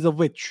that she's a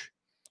witch,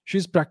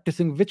 she's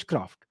practicing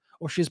witchcraft,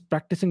 or she's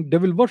practicing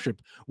devil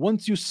worship.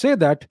 Once you say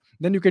that,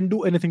 then you can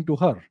do anything to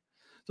her.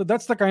 So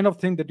that's the kind of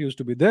thing that used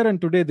to be there. And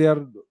today they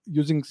are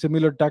using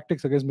similar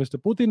tactics against Mr.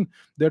 Putin.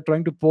 They're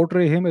trying to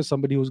portray him as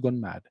somebody who's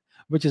gone mad,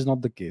 which is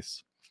not the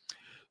case.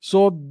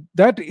 So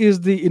that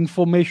is the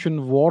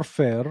information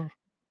warfare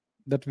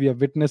that we are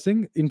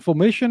witnessing.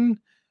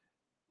 Information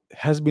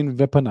has been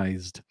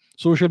weaponized.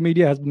 Social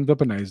media has been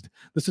weaponized.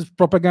 This is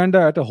propaganda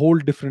at a whole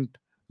different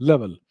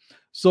level.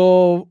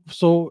 So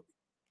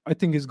I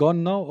think he's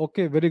gone now.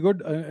 Okay, very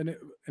good.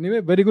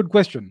 Anyway, very good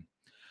question.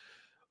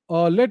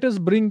 Let us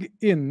bring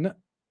in.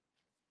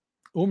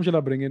 Whom shall I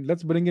bring in?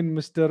 Let's bring in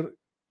Mr.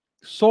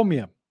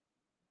 Somya.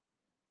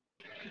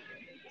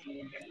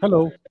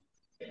 Hello.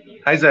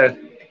 Hi, sir.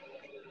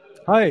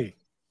 Hi.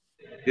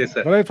 Yes,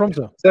 sir. Where are you from,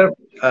 sir? Sir,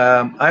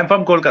 I'm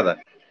from Kolkata.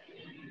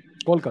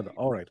 Kolkata.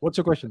 All right. What's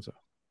your question, sir?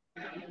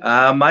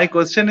 My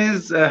question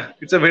is,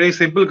 it's a very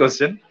simple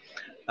question.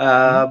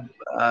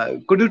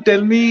 Could you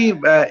tell me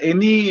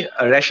any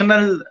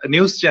rational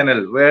news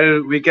channel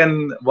where we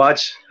can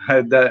watch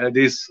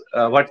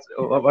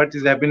what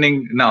is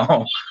happening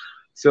now,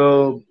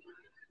 so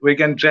we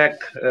can track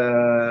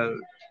the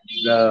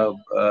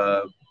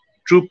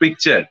true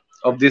picture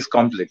of this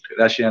conflict,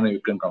 Russia and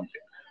Ukraine conflict?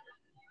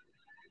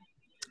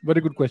 Very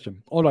good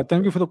question. All right.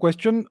 Thank you for the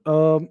question.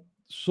 So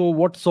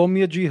what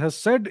Soumya ji has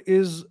said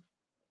is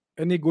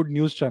any good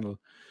news channel.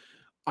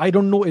 I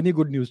don't know any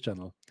good news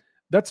channel.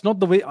 That's not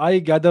the way I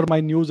gather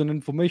my news and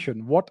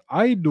information. What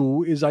I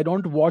do is I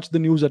don't watch the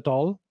news at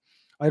all.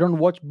 I don't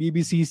watch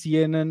BBC,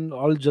 CNN,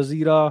 Al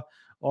Jazeera,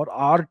 or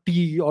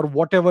RT, or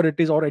whatever it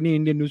is, or any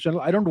Indian news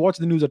channel. I don't watch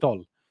the news at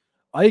all.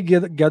 I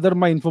gather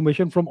my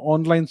information from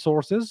online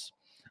sources.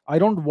 I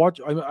don't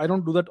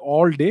do that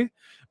all day.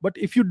 But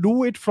if you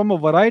do it from a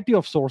variety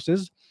of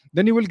sources,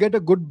 then you will get a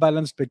good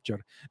balanced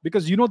picture.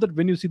 Because you know that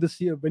when you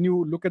see when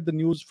you look at the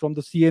news from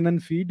the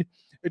CNN feed,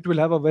 it will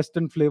have a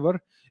Western flavor.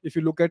 If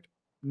you look at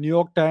New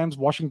York Times,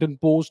 Washington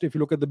Post, if you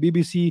look at the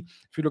BBC,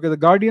 if you look at the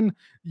Guardian,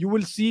 you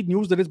will see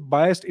news that is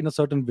biased in a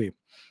certain way.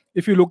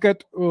 If you look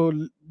at,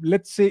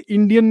 let's say,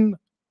 Indian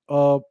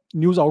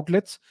news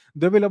outlets,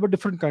 they will have a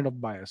different kind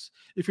of bias.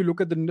 If you look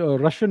at the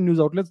Russian news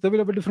outlets, they will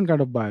have a different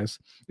kind of bias.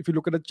 If you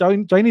look at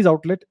a Chinese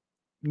outlet,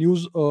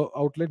 news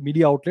outlet,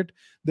 media outlet,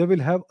 they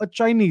will have a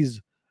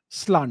Chinese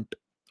slant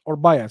or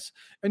bias.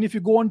 And if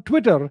you go on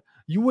Twitter,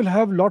 you will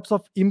have lots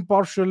of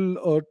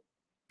impartial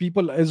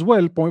people as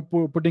well,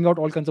 putting out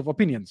all kinds of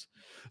opinions.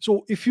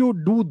 So if you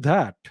do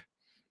that,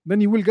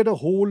 then you will get a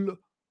whole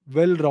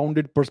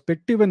well-rounded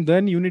perspective, and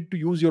then you need to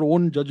use your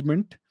own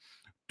judgment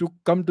to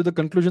come to the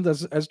conclusions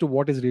as to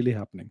what is really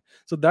happening.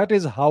 So that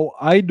is how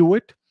I do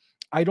it.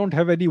 I don't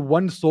have any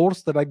one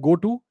source that I go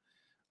to.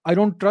 I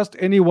don't trust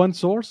any one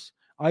source.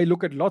 I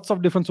look at lots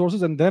of different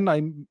sources, and then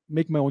I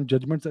make my own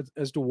judgments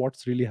as to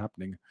what's really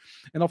happening.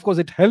 And of course,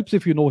 it helps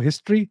if you know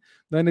history,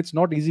 then it's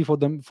not easy for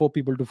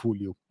people to fool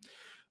you.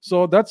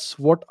 So that's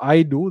what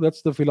I do.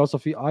 That's the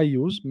philosophy I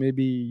use.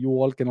 Maybe you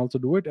all can also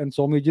do it. And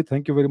Somiji,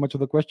 thank you very much for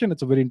the question.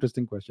 It's a very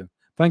interesting question.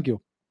 Thank you.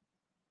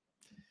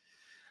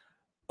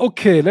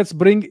 Okay, let's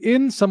bring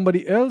in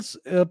somebody else.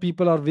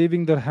 People are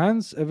waving their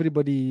hands.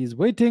 Everybody is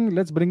waiting.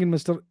 Let's bring in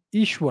Mr.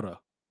 Ishwara.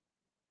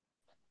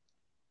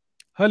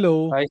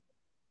 Hello. Hi,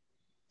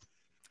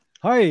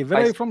 Hi, where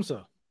hi. are you from,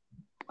 sir?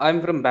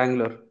 I'm from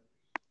Bangalore.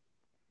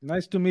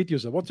 Nice to meet you,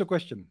 sir. What's your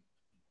question?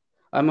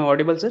 Am I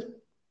audible, sir?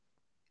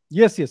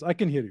 Yes, yes, I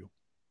can hear you.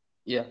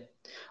 Yeah.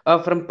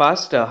 From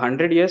past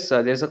 100 years,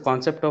 there's a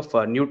concept of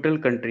neutral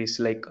countries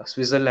like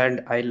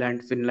Switzerland,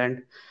 Ireland,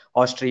 Finland,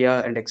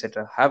 Austria, and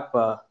etc. Have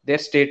their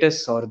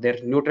status or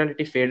their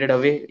neutrality faded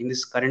away in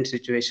this current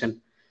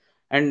situation?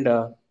 And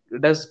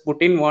does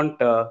Putin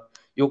want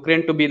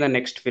Ukraine to be the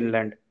next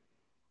Finland?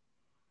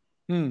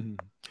 Hmm.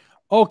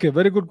 Okay,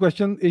 very good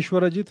question,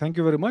 Ishwaraji. Thank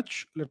you very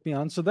much. Let me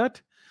answer that.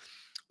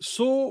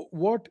 So,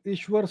 what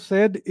Ishwar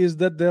said is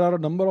that there are a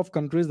number of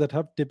countries that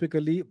have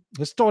typically,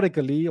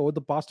 historically, over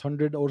the past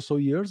 100 or so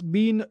years,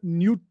 been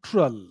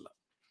neutral.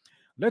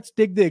 Let's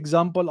take the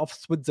example of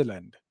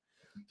Switzerland.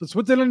 So,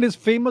 Switzerland is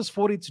famous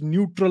for its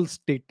neutral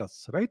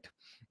status, right?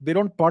 They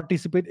don't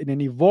participate in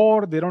any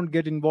war, they don't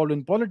get involved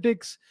in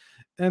politics,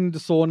 and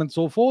so on and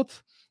so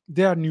forth.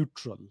 They are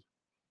neutral.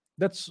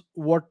 That's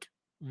what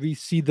we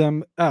see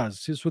them as.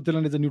 See,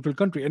 Switzerland is a neutral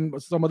country,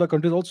 and some other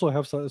countries also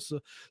have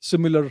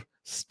similar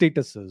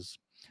statuses.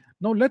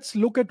 Now, let's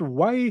look at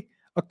why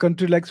a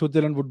country like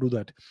Switzerland would do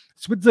that.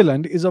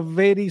 Switzerland is a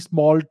very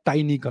small,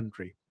 tiny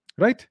country,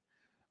 right?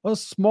 A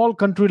small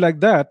country like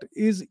that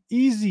is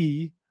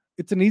easy.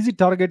 It's an easy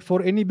target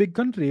for any big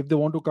country if they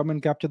want to come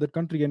and capture that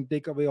country and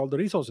take away all the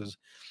resources.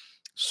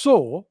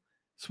 So,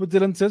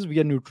 Switzerland says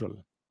we are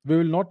neutral. We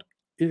will not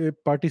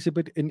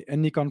participate in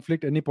any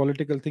conflict, any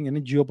political thing,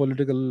 any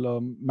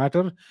geopolitical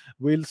matter.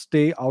 We'll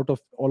stay out of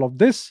all of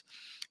this.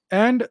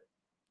 And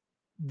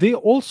the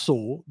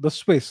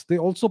Swiss, they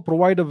also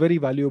provide a very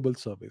valuable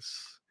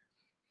service.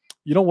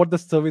 You know what the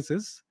service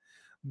is?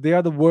 They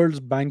are the world's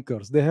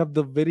bankers. They have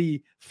the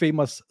very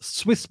famous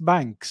Swiss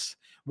banks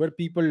where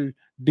people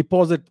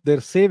deposit their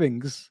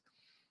savings.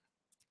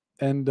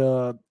 And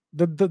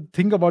the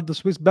thing about the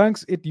Swiss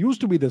banks, it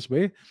used to be this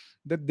way,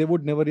 that they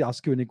would never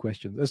ask you any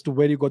questions as to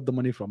where you got the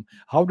money from.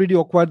 How did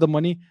you acquire the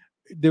money?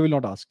 They will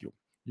not ask you.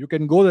 You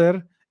can go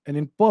there and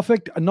in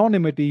perfect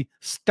anonymity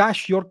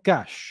stash your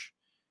cash.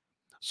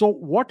 So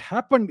what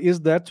happened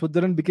is that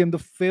Switzerland became the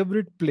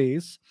favorite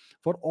place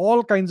for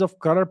all kinds of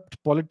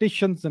corrupt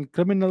politicians and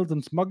criminals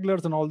and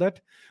smugglers and all that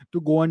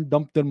to go and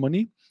dump their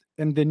money.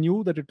 And they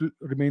knew that it will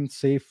remain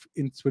safe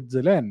in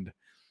Switzerland.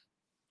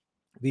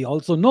 We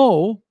also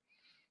know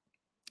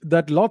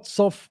that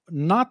lots of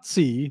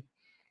Nazi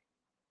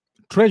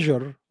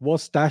treasure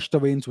was stashed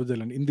away in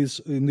Switzerland in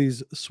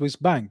these Swiss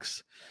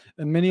banks,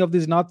 and many of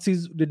these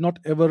Nazis did not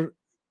ever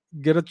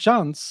get a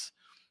chance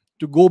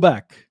to go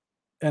back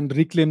and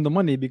reclaim the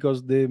money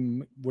because they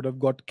would have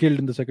got killed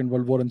in the Second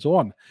World War and so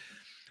on.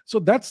 So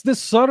that's the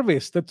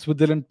service that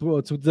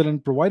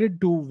Switzerland provided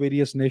to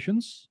various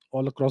nations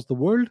all across the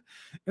world,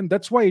 and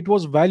that's why it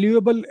was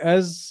valuable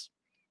as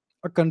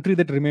a country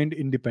that remained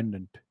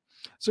independent.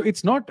 So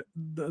it's not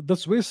the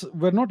Swiss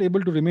were not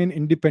able to remain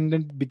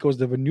independent because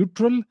they were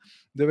neutral.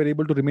 They were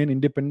able to remain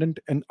independent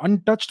and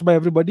untouched by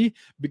everybody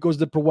because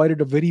they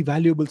provided a very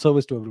valuable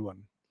service to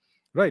everyone,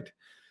 right?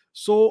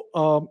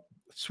 So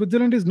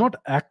Switzerland is not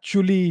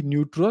actually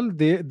neutral.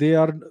 They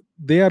are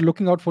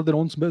looking out for their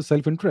own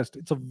self-interest.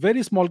 It's a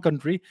very small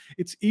country.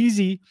 It's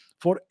easy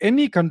for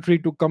any country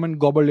to come and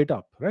gobble it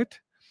up, right?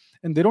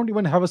 And they don't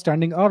even have a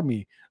standing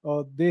army.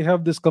 They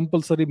have this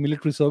compulsory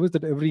military service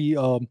that every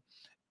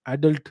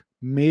adult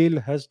male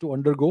has to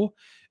undergo,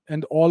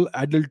 and all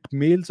adult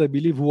males, I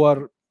believe, who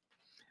are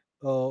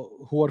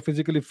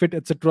physically fit,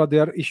 etc., they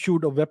are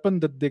issued a weapon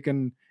that they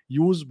can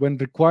use when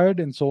required,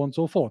 and so on and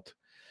so forth.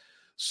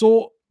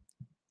 So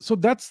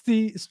that's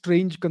the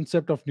strange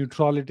concept of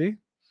neutrality.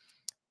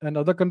 and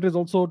other countries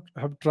also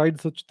have tried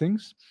such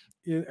things.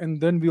 And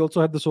then we also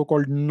had the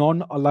so-called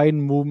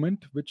non-aligned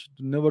movement, which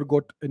never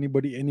got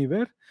anybody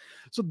anywhere.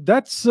 So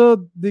that's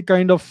the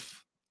kind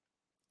of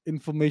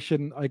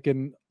information I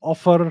can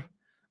offer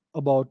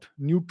about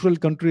neutral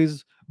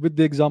countries with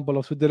the example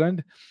of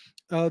Switzerland.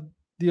 Uh,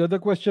 the other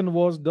question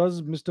was,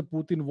 does Mr.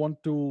 Putin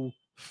want to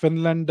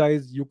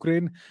Finlandize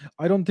Ukraine?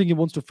 I don't think he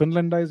wants to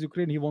Finlandize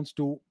Ukraine. He wants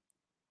to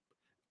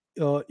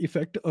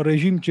effect a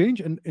regime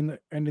change and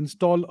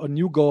install a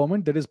new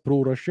government that is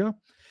pro-Russia,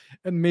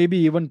 and maybe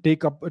even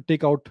take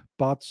out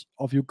parts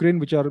of Ukraine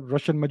which are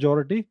Russian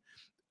majority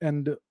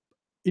and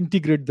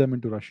integrate them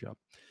into Russia.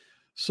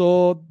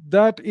 So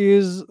that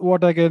is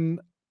what I can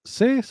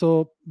say.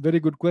 So very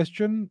good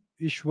question,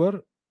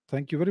 Ishwar.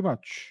 Thank you very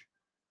much.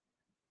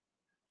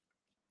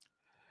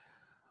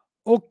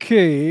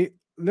 Okay,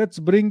 let's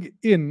bring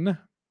in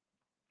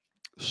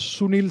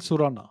Sunil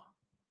Surana.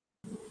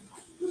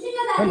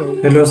 Hello.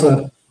 Hello,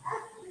 sir.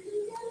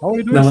 How are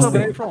you doing, sir? Namaste.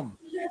 Where are you from?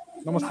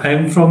 Namaste. I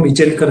am from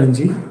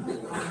Ichelkaranji.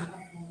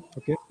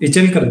 Okay.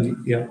 Ichelkaranji,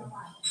 yeah.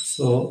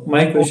 So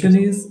my Okay, question sir.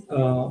 is,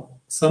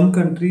 some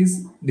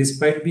countries,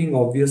 despite being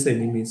obvious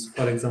enemies,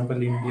 for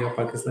example, India,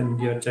 Pakistan,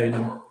 India,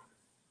 China,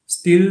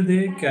 still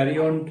they carry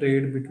on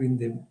trade between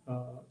them.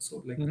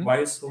 So, like, Mhm.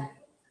 why so?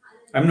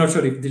 I'm not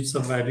sure if this is a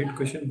valid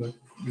question, but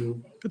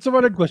you, It's a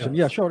valid question.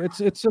 yeah. Yeah, sure.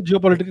 It's a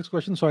geopolitics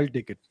question, so I'll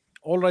take it.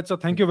 All right, sir.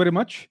 Thank you very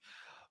much.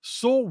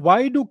 So,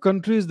 why do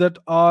countries that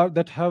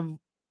have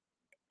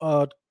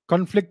a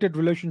conflicted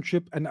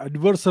relationship, an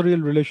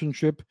adversarial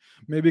relationship,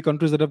 maybe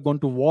countries that have gone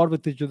to war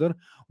with each other,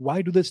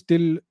 why do they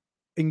still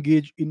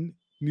engage in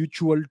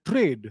mutual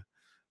trade?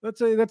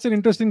 That's an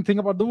interesting thing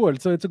about the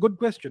world. So it's a good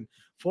question.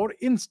 For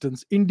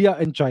instance, India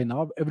and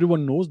China,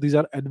 everyone knows these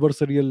are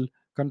adversarial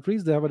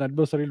countries. They have an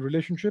adversarial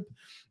relationship.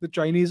 The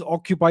Chinese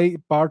occupy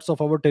parts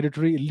of our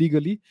territory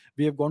illegally.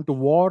 We have gone to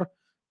war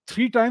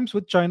three times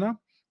with China.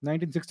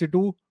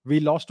 1962, we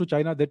lost to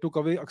China. They took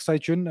away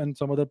Aksai Chin and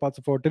some other parts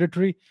of our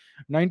territory.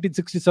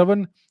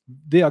 1967,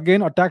 they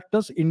again attacked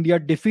us. India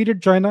defeated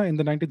China in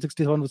the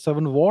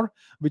 1967 war,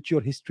 which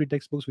your history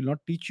textbooks will not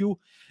teach you.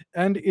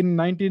 And in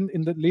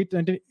the late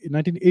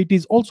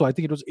 1980s, also, I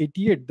think it was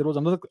 88, there was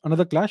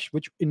another clash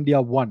which India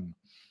won.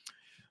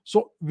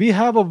 So we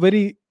have a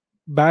very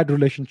bad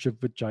relationship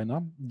with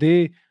China.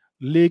 They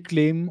lay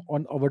claim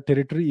on our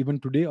territory even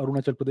today,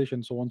 Arunachal Pradesh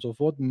and so on and so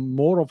forth,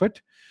 more of it.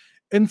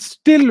 And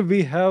still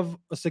we have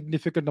a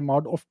significant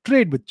amount of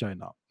trade with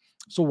China.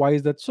 So why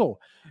is that so?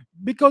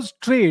 Because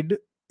trade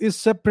is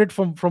separate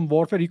from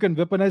warfare. You can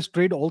weaponize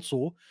trade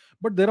also,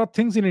 but there are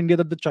things in India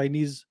that the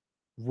Chinese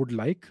would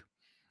like.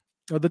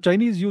 The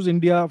Chinese use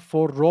India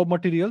for raw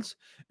materials,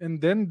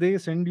 and then they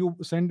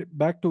send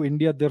back to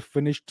India their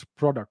finished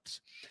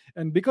products.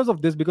 And because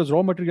of this, because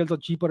raw materials are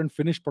cheaper and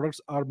finished products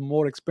are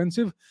more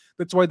expensive,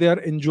 that's why they are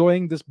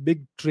enjoying this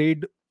big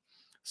trade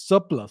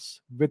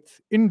surplus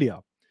with India.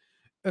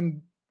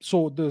 And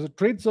so the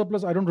trade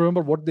surplus, I don't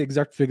remember what the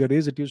exact figure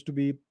is. It used to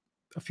be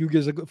a few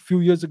years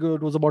ago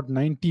it was about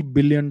 $90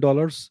 billion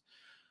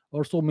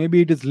or so.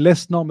 Maybe it is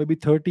less now, maybe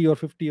 30 or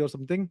 50 or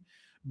something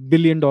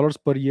 $billion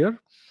per year.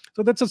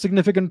 So that's a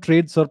significant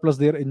trade surplus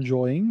they're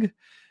enjoying.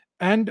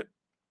 And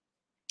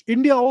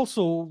India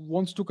also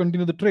wants to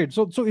continue the trade.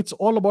 So it's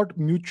all about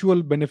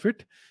mutual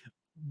benefit.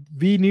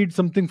 We need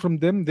something from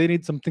them, they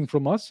need something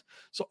from us.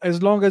 So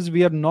as long as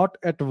we are not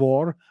at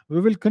war, we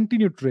will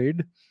continue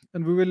trade,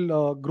 and we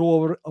will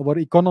grow our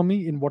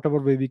economy in whatever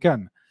way we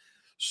can.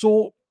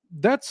 So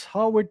that's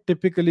how it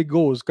typically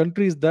goes.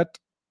 Countries that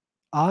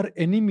are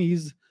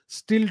enemies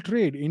still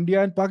trade.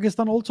 India and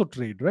Pakistan also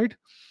trade, right?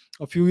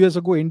 A few years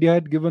ago, India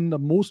had given the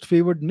most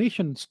favored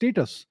nation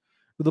status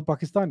to the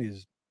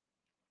Pakistanis.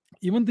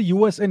 Even the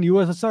US and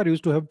USSR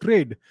used to have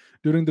trade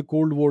during the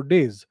Cold War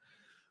days.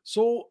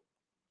 So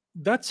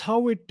that's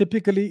how it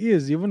typically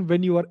is. Even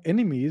when you are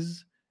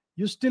enemies,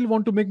 you still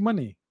want to make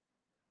money.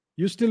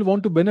 You still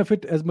want to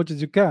benefit as much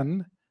as you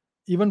can,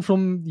 even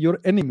from your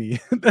enemy.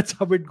 That's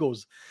how it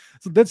goes.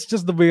 So that's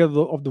just the way of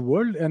the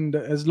world. And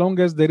as long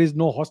as there is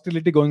no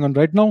hostility going on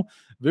right now,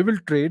 we will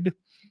trade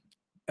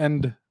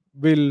and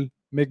will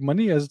make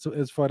money as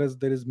far as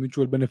there is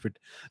mutual benefit.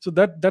 So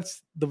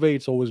that's the way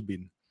it's always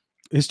been,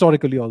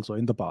 historically also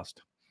in the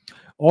past.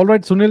 All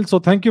right, Sunil. So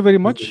thank you very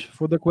much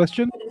for the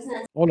question.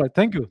 All right,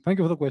 thank you. Thank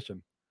you for the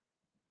question.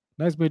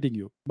 Nice meeting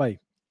you. Bye.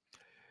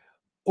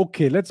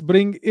 Okay, let's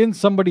bring in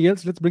somebody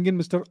else. Let's bring in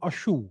Mr.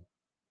 Ashu.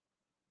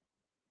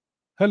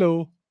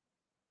 Hello.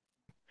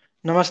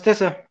 Namaste,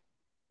 sir.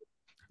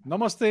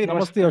 Namaste. Namaste,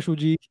 Namaste.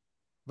 Ashuji.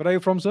 Where are you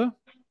from, sir?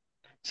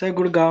 Sir,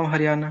 Gurgaon,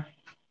 Haryana.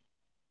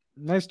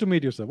 Nice to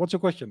meet you, sir. What's your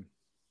question?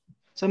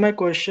 So my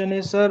question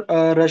is, sir,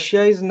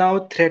 Russia is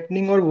now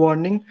threatening or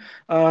warning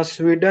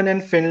Sweden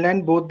and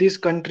Finland. Both these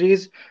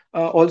countries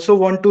also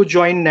want to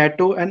join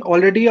NATO and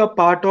already a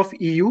part of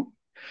EU.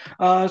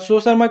 So,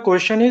 sir, my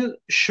question is,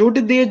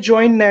 should they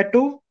join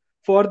NATO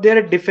for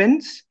their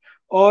defense,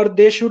 or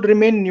they should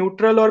remain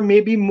neutral or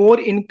maybe more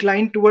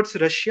inclined towards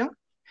Russia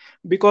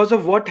because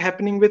of what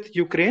happening with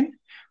Ukraine,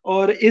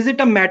 or is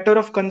it a matter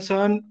of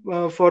concern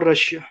for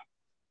Russia?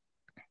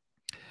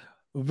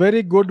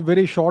 Very good,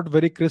 very short,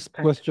 very crisp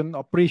Thank you. question.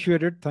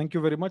 Appreciate it. Thank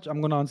you very much.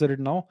 I'm going to answer it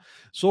now.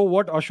 So,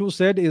 what Ashu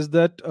said is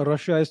that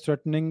Russia is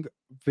threatening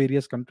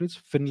various countries,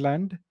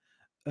 Finland,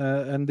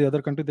 and the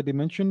other country that he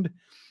mentioned,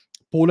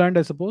 Poland,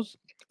 I suppose.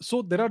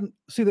 So, there are,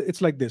 see,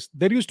 it's like this.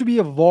 There used to be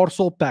a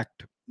Warsaw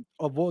Pact.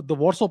 The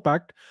Warsaw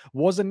Pact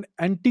was an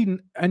anti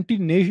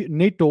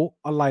NATO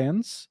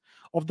alliance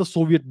of the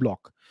Soviet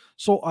bloc.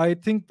 So, I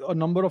think a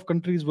number of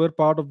countries were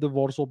part of the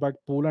Warsaw Pact.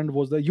 Poland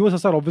was there,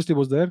 USSR obviously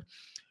was there,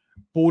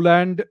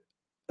 Poland,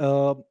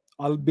 uh,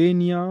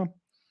 Albania,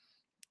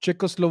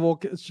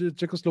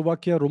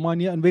 Czechoslovakia,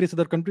 Romania, and various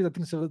other countries. I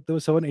think there were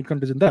 7, 8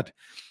 countries in that.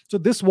 So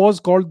this was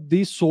called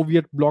the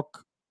Soviet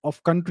bloc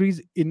of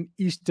countries in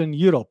Eastern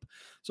Europe.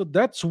 So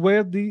that's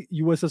where the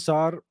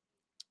USSR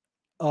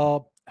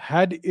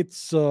had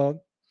its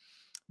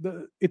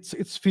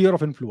sphere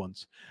of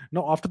influence.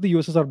 Now, after the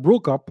USSR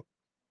broke up,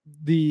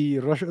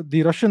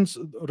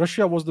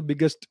 Russia was the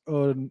biggest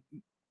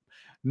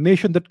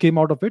nation that came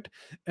out of it,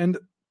 and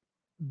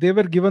they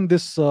were given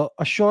this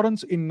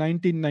assurance in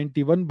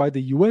 1991 by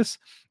the US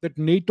that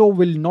NATO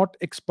will not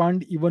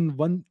expand even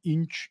 1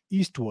 inch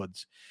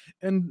eastwards,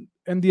 and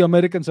the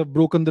Americans have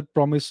broken that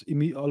promise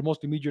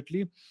almost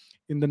immediately.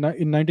 In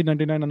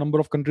 1999, a number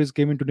of countries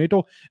came into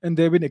NATO, and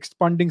they've been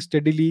expanding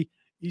steadily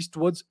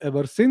eastwards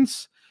ever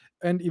since.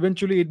 And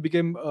eventually, it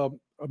became a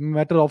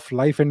matter of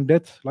life or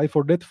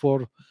death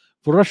for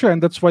Russia,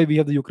 and that's why we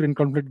have the Ukraine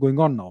conflict going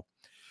on now.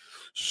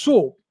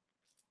 So,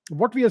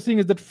 what we are seeing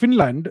is that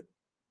Finland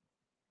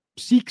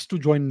seeks to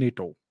join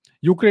NATO.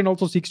 Ukraine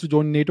also seeks to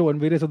join NATO, and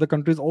various other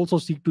countries also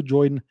seek to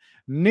join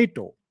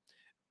NATO.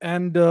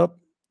 And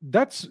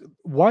that's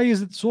why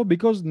is it so?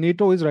 Because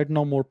NATO is right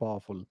now more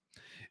powerful.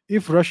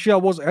 If Russia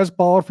was as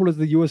powerful as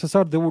the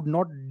USSR, they would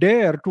not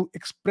dare to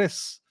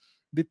express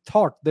the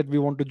thought that we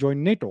want to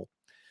join NATO.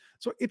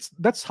 So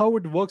that's how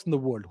it works in the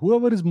world.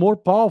 Whoever is more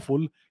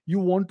powerful, you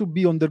want to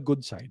be on their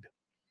good side.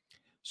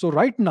 So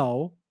right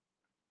now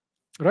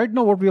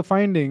what we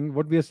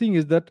are seeing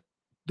is that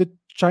the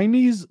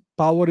Chinese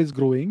power is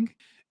growing,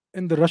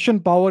 and the Russian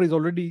power is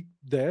already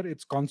there,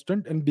 it's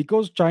constant. And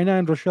because China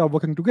and Russia are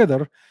working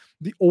together,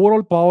 the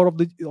overall power of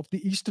the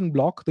Eastern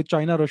bloc, the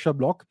China Russia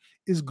bloc,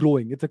 is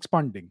growing, it's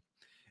expanding.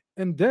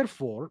 And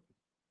therefore,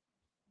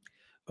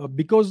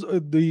 because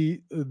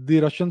the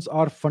Russians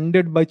are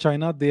funded by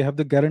China, they have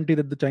the guarantee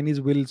that the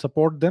Chinese will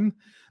support them.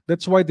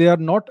 That's why they are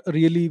not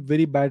really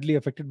very badly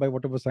affected by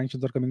whatever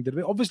sanctions are coming their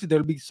way. Obviously, there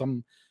will be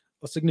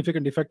a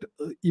significant effect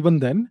even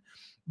then,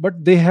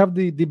 but they have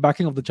the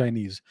backing of the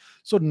Chinese.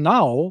 So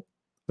now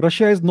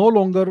Russia is no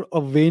longer a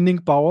waning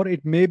power.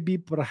 It may be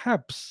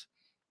perhaps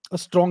a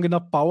strong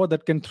enough power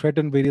that can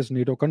threaten various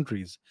NATO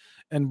countries,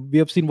 and we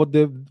have seen what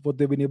they've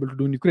been able to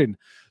do in Ukraine.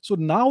 So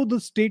now the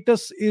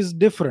status is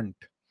different.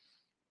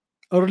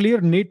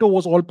 Earlier, NATO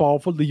was all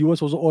powerful, the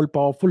US was all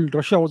powerful,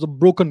 Russia was a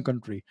broken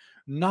country.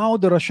 Now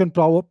the Russian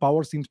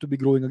power seems to be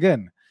growing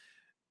again.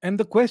 And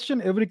the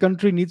question every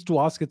country needs to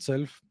ask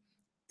itself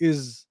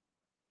is,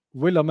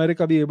 will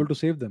America be able to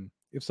save them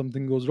if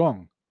something goes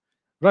wrong?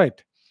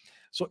 Right.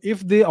 So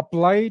if they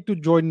apply to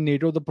join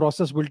NATO, the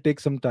process will take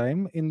some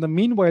time. In the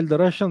meanwhile, the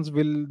Russians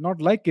will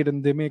not like it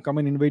and they may come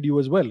and invade you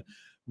as well.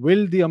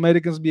 Will the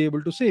Americans be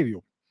able to save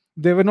you?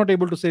 They were not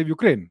able to save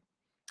Ukraine.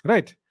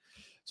 Right.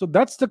 So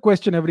that's the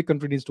question every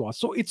country needs to ask.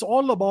 So it's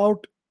all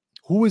about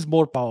who is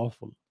more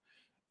powerful.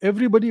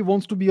 Everybody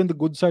wants to be on the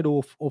good side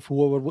of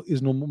whoever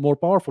is more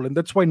powerful. And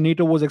that's why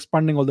NATO was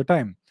expanding all the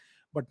time.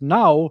 But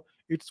now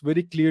it's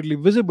very clearly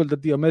visible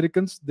that the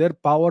Americans, their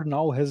power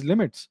now has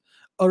limits.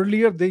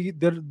 Earlier,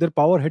 their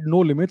power had no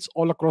limits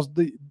all across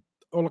the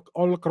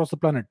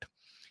planet.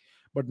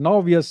 But now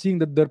we are seeing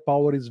that their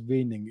power is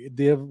waning.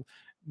 They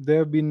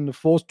have been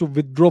forced to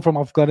withdraw from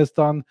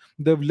Afghanistan.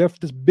 They've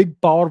left this big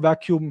power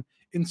vacuum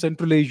in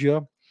Central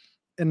Asia,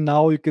 and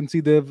now you can see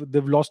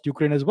they've lost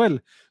Ukraine as well.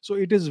 So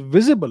it is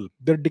visible.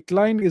 Their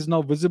decline is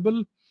now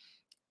visible,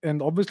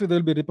 and obviously there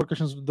will be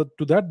repercussions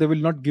to that. They will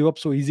not give up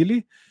so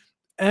easily,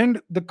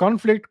 and the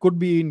conflict could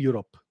be in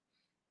Europe.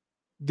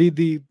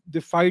 The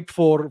fight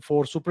for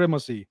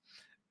supremacy.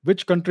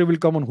 Which country will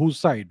come on whose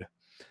side?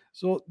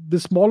 So the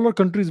smaller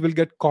countries will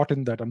get caught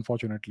in that.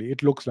 Unfortunately,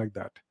 it looks like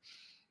that.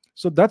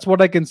 So that's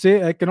what I can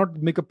say. I cannot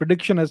make a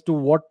prediction as to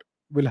what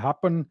will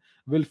happen.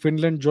 Will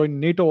Finland join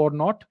NATO or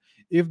not?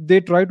 If they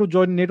try to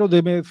join NATO,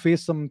 they may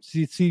face some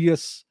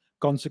serious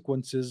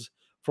consequences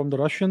from the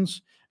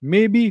Russians.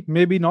 Maybe,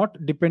 maybe not,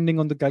 depending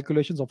on the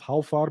calculations of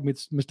how far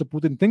Mr.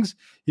 Putin thinks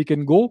he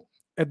can go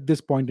at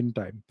this point in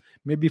time.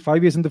 Maybe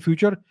 5 years in the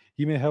future,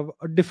 he may have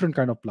a different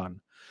kind of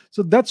plan.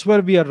 So that's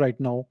where we are right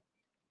now.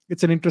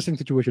 It's an interesting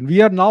situation.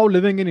 We are now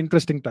living in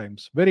interesting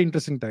times, very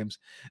interesting times,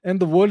 and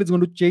the world is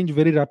going to change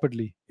very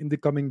rapidly in the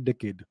coming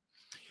decade.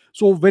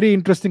 So, very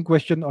interesting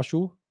question,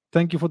 Ashu.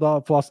 Thank you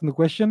for asking the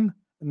question.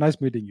 Nice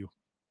meeting you.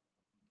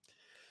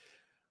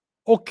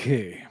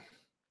 Okay,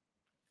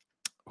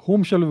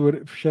 whom shall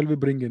we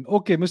bring in?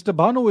 Okay, Mr.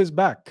 Bhanu is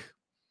back.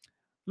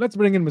 Let's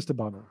bring in Mr.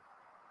 Bhanu.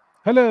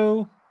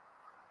 Hello.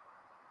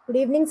 Good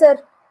evening, sir.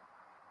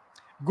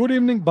 Good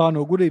evening,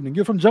 Bhanu. Good evening.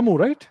 You're from Jammu,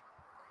 right?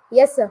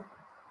 Yes, sir.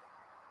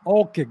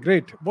 Okay,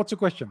 great. What's your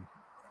question?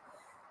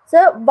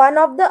 So, one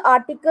of the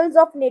articles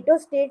of NATO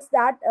states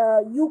that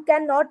you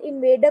cannot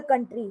invade a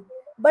country,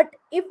 but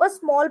if a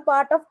small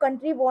part of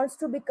country wants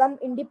to become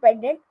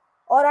independent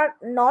or are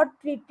not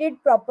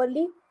treated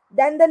properly,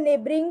 then the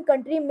neighboring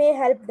country may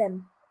help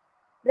them.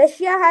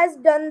 Russia has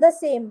done the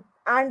same,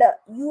 and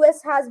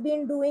US has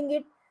been doing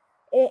it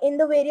in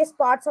the various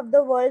parts of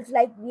the world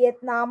like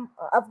Vietnam,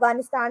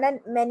 Afghanistan, and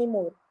many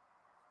more.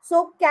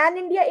 So, can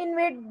India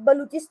invade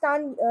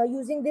Balochistan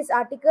using this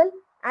article?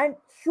 And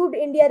should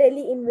India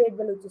really invade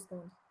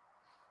Balochistan?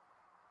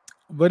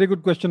 Very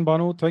good question,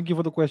 Banu. Thank you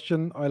for the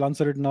question. I'll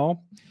answer it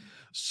now.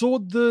 So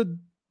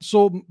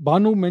so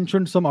Banu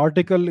mentioned some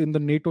article in the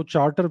NATO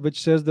charter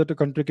which says that a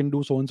country can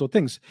do so and so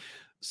things.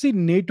 See,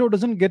 NATO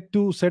doesn't get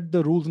to set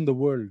the rules in the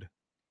world,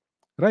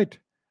 right?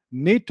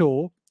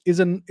 NATO is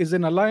an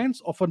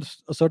alliance of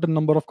a certain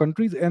number of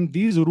countries, and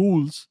these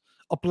rules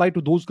apply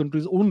to those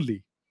countries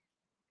only,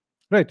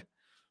 right?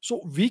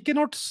 So we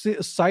cannot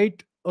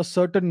cite a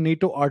certain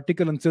NATO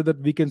article and say that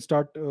we can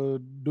start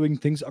doing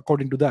things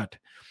according to that,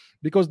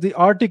 because the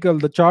article,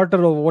 the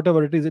charter, or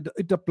whatever it is,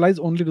 it applies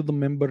only to the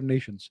member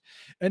nations.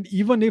 And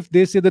even if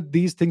they say that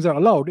these things are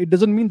allowed, it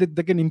doesn't mean that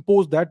they can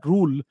impose that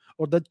rule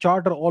or that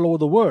charter all over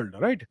the world,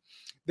 right?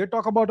 They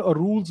talk about a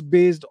rules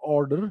based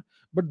order,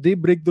 but they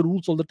break the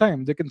rules all the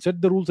time. They can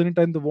set the rules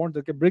anytime they want,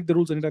 they can break the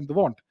rules anytime they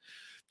want.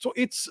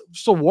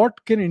 So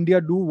what can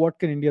India do, what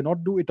can India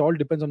not do? It all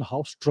depends on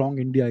how strong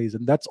India is,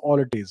 and that's all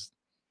it is,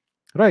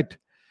 right?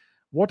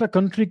 What a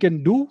country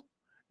can do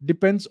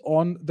depends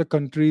on the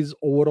country's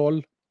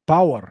overall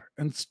power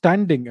and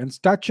standing and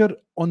stature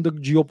on the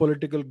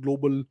geopolitical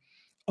global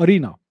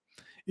arena.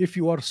 If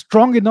you are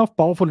strong enough,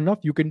 powerful enough,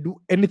 you can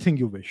do anything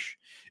you wish.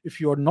 If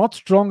you are not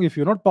strong, if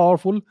you're not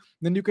powerful,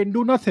 then you can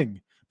do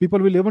nothing. People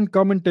will even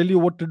come and tell you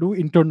what to do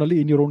internally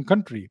in your own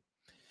country.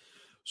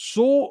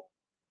 So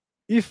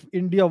if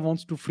India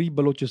wants to free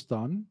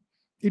Balochistan,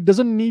 it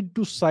doesn't need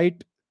to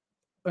cite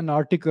an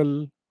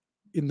article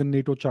in the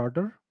NATO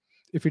charter.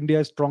 If India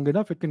is strong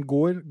enough, it can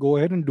go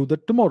ahead and do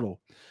that tomorrow.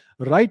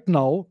 Right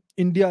now,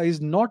 India is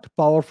not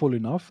powerful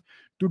enough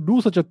to do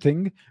such a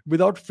thing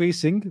without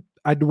facing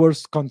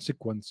adverse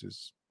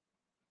consequences.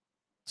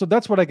 So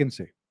that's what I can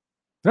say,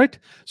 right?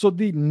 So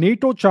the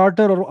NATO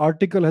charter or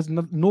article has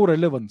no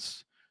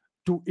relevance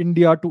to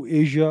India, to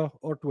Asia,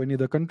 or to any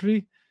other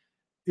country.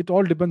 It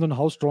all depends on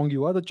how strong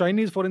you are. The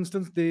Chinese, for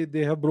instance,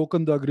 they have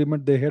broken the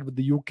agreement they had with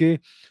the UK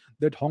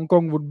that Hong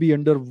Kong would be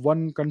under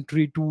one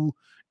country, two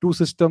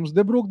systems.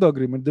 They broke the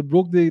agreement. They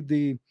broke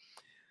the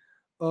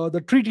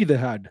treaty they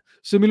had.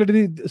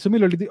 Similarly,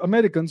 the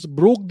Americans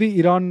broke the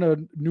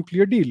Iran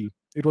nuclear deal.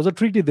 It was a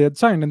treaty they had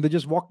signed, and they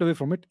just walked away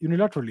from it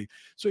unilaterally.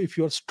 So if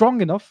you are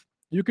strong enough,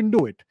 you can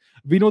do it.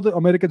 We know the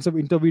Americans have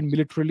intervened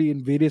militarily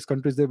in various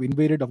countries. They've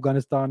invaded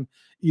Afghanistan,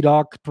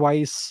 Iraq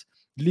twice,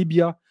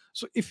 Libya.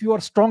 So if you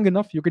are strong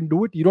enough, you can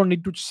do it. You don't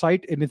need to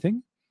cite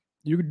anything.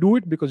 You do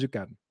it because you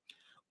can.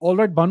 All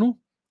right, Banu.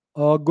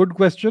 Good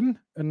question,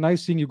 and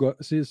nice seeing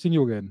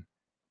you again.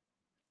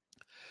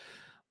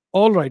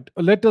 All right,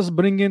 let us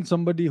bring in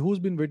somebody who's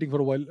been waiting for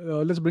a while.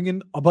 Let's bring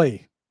in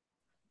Abhay.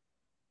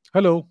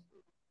 Hello.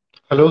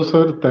 Hello,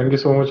 sir. Thank you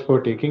so much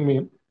for taking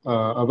me.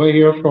 Abhay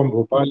here from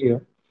Bhopal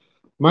here.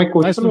 My Nice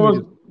question to meet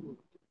was,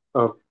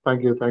 you.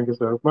 thank you,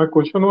 sir. My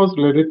question was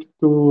related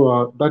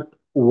to that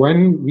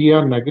when we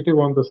are negative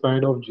on the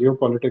side of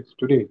geopolitics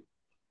today,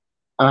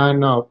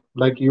 and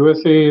like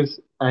USA is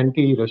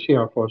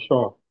anti-Russia for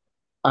sure,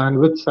 and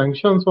with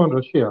sanctions on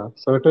Russia,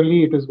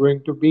 certainly it is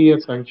going to be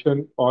a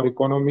sanction or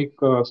economic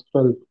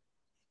strength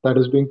that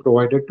is being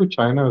provided to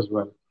China as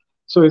well.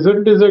 So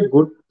isn't this a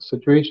good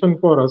situation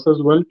for us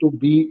as well to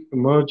be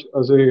emerge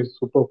as a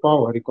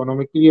superpower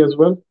economically as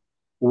well?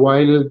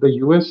 While the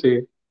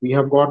USA, we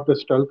have got the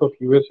stealth of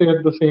USA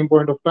at the same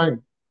point of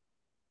time,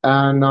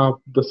 and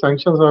the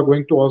sanctions are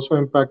going to also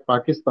impact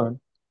Pakistan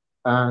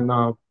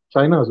and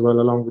China as well,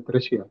 along with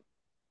Russia.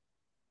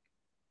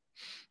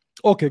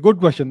 Okay, good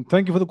question.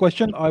 Thank you for the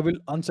question. I will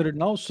answer it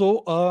now.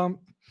 So,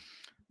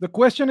 the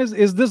question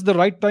is this the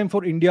right time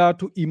for India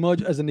to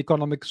emerge as an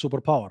economic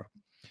superpower?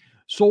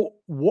 So,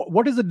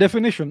 what is the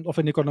definition of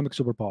an economic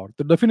superpower?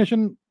 The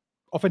definition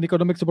of an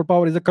economic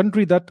superpower is a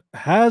country that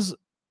has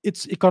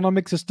its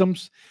economic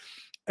systems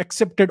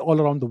accepted all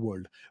around the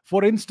world.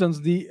 For instance,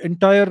 the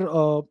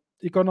entire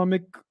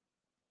economic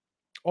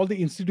all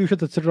the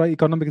institutions, etc.,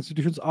 economic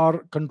institutions are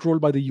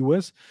controlled by the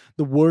US,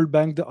 the World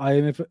Bank, the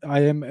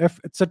IMF,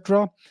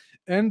 etc.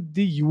 And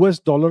the US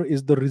dollar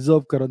is the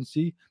reserve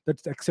currency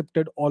that's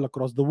accepted all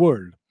across the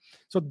world.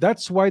 So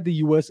that's why the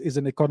US is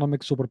an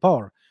economic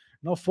superpower.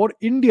 Now, for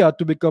India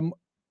to become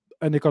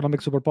an economic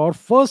superpower,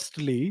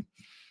 firstly,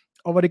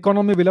 our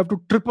economy will have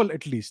to triple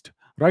at least.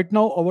 Right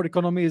now, our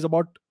economy is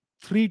about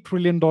 $3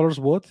 trillion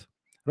worth,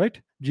 right?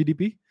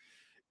 GDP.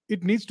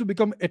 It needs to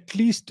become at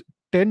least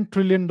 $10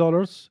 trillion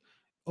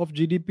of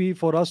GDP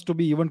for us to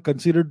be even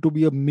considered to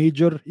be a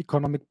major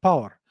economic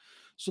power.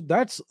 So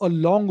that's a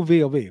long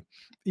way away.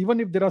 Even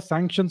if there are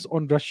sanctions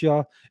on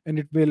Russia and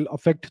it will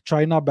affect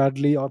China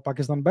badly or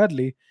Pakistan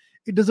badly,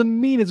 it doesn't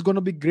mean it's going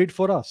to be great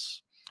for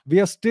us. We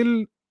are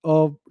still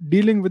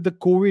dealing with the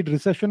COVID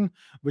recession,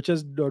 which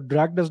has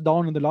dragged us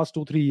down in the last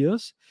 2 3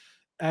 years.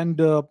 And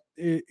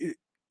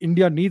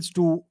India needs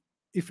to,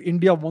 if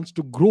India wants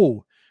to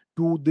grow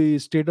to the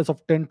status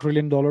of $10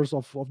 trillion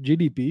of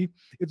GDP,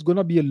 it's going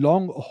to be a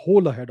long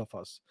haul ahead of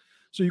us.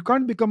 So you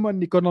can't become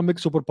an economic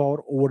superpower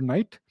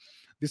overnight.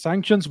 The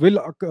sanctions will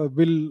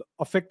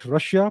affect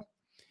Russia,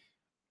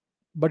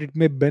 but it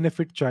may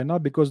benefit China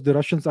because the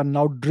Russians are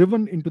now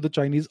driven into the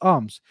Chinese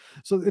arms.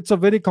 So it's a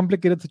very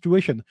complicated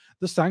situation.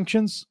 The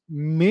sanctions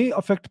may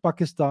affect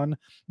Pakistan,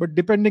 but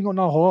depending on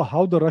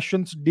how the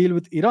Russians deal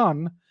with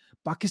Iran,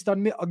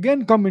 Pakistan may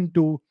again come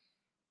into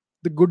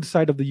the good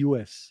side of the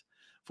US.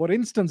 For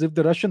instance, if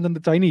the Russians and the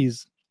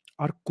Chinese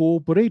are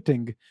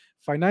cooperating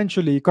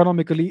financially,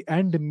 economically,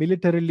 and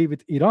militarily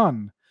with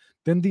Iran,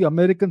 then the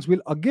Americans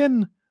will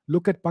again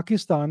look at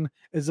Pakistan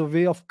as a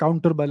way of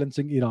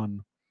counterbalancing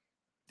Iran,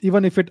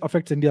 even if it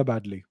affects India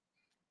badly.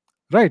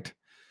 Right?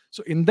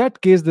 So in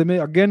that case, they may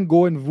again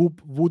go and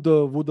woo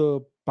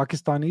the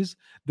Pakistanis.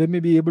 They may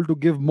be able to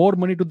give more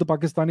money to the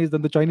Pakistanis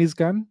than the Chinese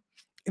can.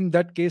 In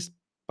that case,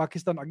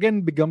 Pakistan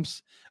again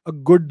becomes a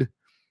good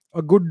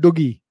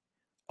doggy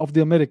of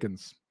the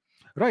Americans.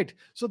 Right.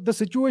 So the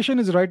situation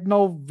is right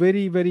now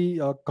very, very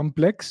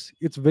complex.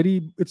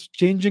 It's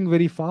changing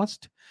very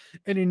fast,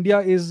 and India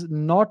is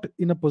not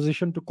in a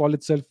position to call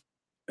itself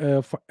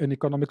an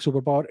economic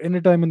superpower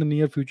anytime in the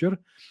near future.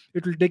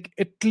 It will take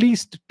at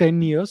least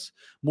 10 years,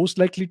 most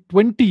likely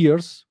 20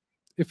 years,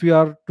 if we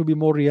are to be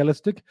more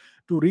realistic,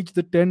 to reach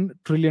the $10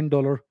 trillion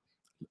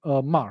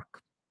mark.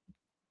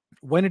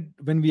 When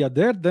we are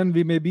there, then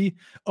we may be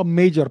a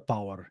major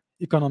power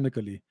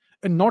economically,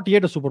 and not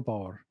yet a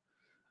superpower.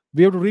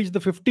 We have to reach the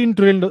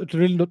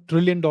 $15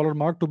 trillion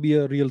mark to be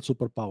a real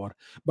superpower.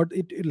 But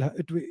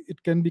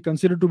it can be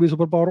considered to be a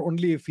superpower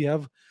only if we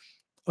have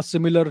a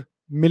similar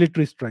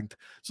military strength.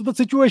 So the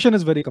situation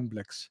is very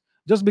complex.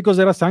 Just because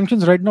there are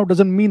sanctions right now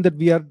doesn't mean that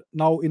we are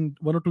now in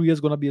 1 or 2 years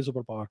going to be a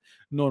superpower.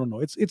 No, no, no.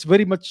 It's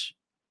very much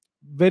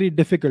very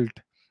difficult.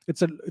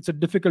 It's a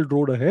difficult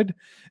road ahead,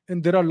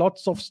 and there are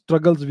lots of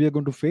struggles we are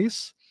going to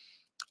face.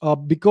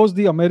 Because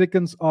the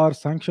Americans are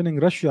sanctioning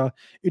Russia,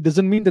 it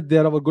doesn't mean that they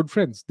are our good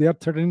friends. They are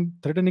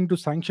threatening to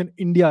sanction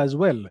India as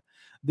well.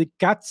 The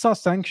CATSA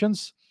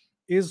sanctions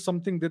is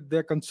something that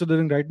they're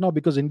considering right now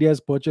because India is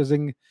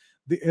purchasing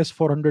the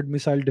S-400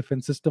 missile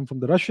defense system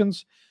from the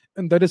Russians,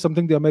 and that is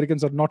something the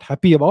Americans are not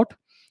happy about.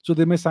 So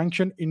they may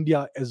sanction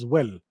India as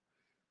well.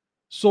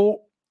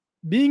 So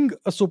being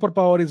a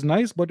superpower is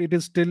nice, but it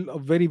is still a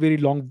very, very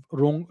long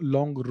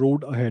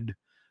road ahead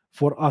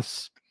for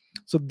us.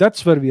 So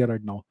that's where we are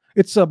right now.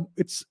 It's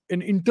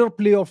an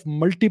interplay of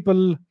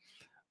multiple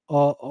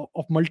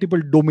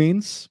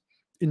domains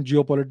in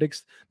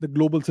geopolitics: the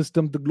global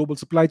system, the global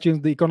supply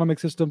chains, the economic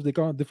systems,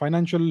 the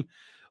financial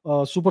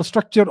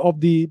superstructure of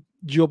the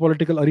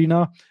geopolitical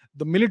arena.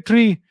 The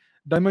military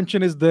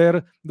dimension is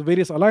there. The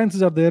various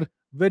alliances are there.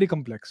 Very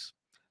complex.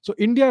 So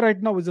India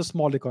right now is a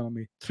small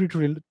economy,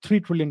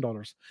 $3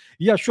 trillion.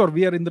 Yeah, sure,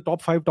 we are in the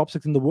top 5, top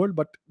 6 in the world,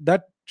 but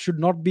that should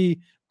not be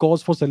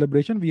cause for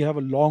celebration. We have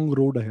a long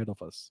road ahead of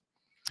us.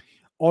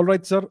 All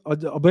right, sir.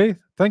 Abhay,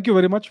 thank you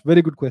very much.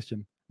 Very good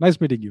question. Nice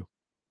meeting you.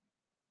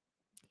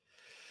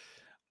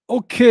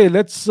 Okay,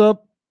 let's.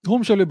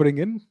 Whom shall we bring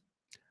in?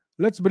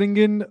 Let's bring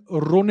in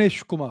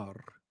Ronesh Kumar.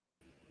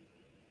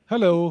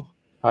 Hello.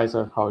 Hi,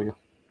 sir. How are you?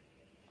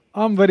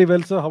 I'm very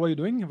well, sir. How are you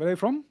doing? Where are you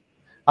from?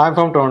 I'm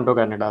from Toronto,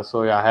 Canada.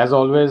 So yeah, as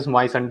always,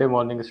 my Sunday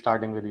morning is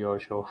starting with your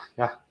show.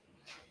 Yeah.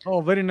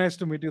 Oh, very nice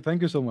to meet you.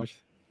 Thank you so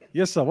much.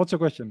 Yes, sir. What's your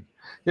question?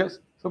 Yes.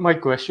 So my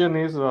question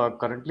is,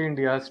 currently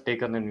India has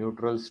taken a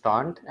neutral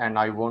stand, and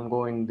I won't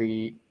go in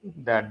the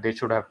that they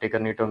should have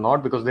taken it or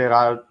not, because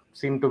there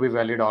seem to be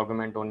valid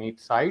argument on each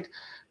side.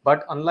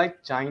 But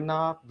unlike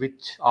China,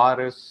 which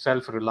are a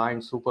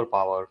self-reliant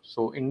superpower,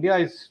 so India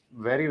is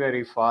very,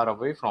 very far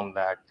away from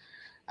that.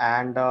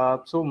 And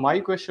so my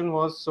question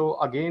was, so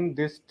again,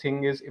 this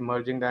thing is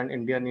emerging that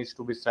India needs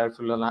to be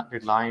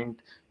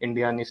self-reliant.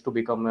 India needs to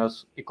become an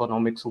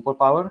economic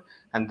superpower.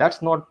 And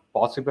that's not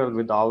possible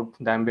without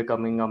them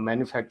becoming a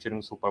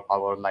manufacturing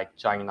superpower like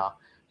China.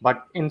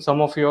 But in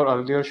some of your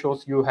earlier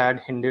shows, you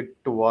had hinted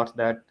towards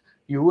that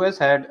US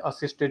had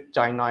assisted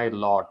China a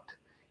lot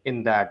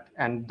in that,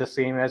 and the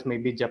same as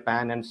maybe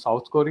Japan and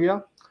South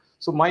Korea.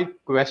 So my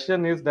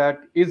question is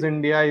that is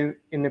India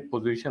in a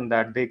position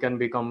that they can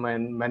become a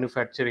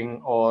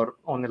manufacturing or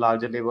on a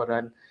larger level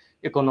an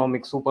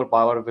economic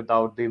superpower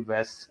without the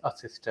West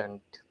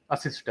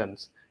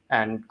assistance,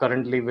 and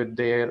currently with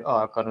their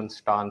current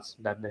stance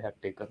that they have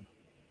taken?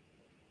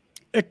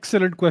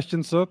 Excellent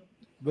question, sir.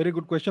 Very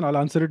good question. I'll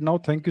answer it now.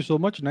 Thank you so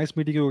much. Nice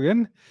meeting you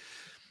again.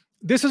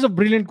 This is a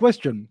brilliant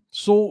question.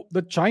 So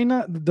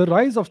the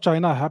rise of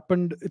China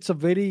happened. It's a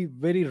very,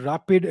 very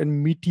rapid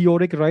and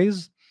meteoric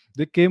rise.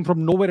 They came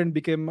from nowhere and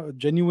became a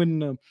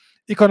genuine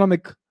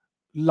economic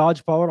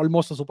large power,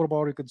 almost a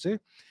superpower, you could say.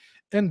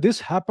 And this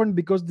happened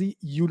because the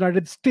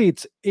United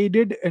States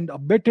aided and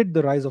abetted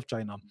the rise of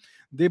China.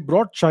 They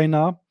brought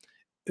China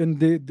and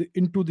they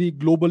into the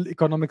global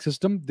economic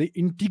system. They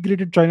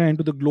integrated China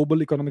into the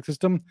global economic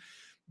system.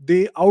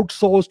 They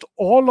outsourced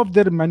all of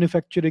their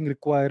manufacturing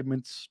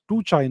requirements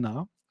to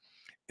China,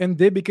 and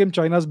they became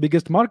China's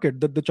biggest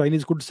market that the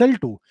Chinese could sell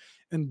to.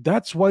 And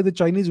that's why the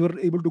Chinese were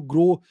able to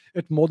grow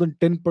at more than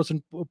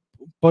 10%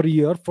 per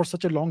year for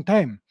such a long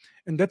time.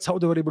 And that's how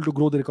they were able to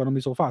grow their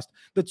economy so fast.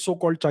 That so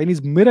called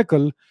Chinese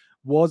miracle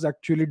was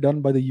actually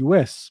done by the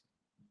US.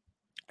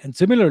 And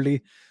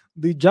similarly,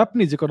 the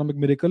Japanese economic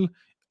miracle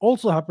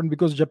also happened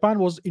because Japan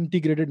was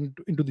integrated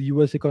into the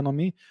US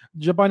economy.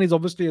 Japan is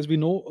obviously, as we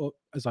know,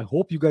 as I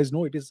hope you guys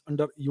know, it is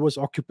under US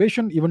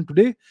occupation even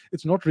today.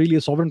 It's not really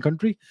a sovereign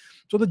country.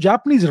 So the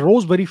Japanese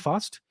rose very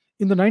fast.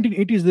 In the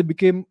 1980s, they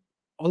became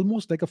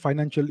almost like a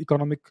financial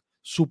economic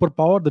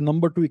superpower, the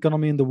number two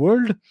economy in the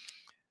world.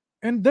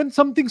 And then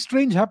something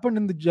strange happened,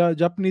 and the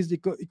Japanese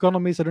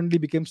economy suddenly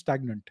became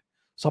stagnant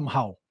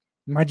somehow,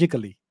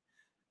 magically,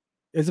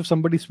 as if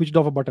somebody switched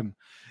off a button.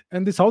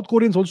 And the South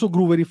Koreans also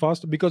grew very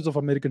fast because of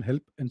American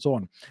help and so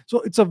on. So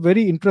it's a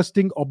very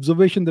interesting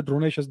observation that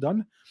Ronesh has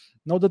done.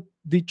 Now,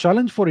 the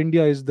challenge for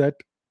India is that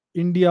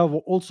India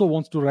also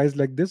wants to rise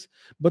like this,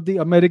 but the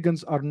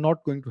Americans are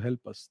not going to help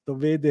us the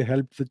way they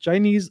helped the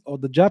Chinese or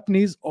the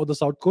Japanese or the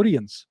South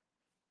Koreans.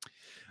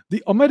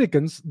 The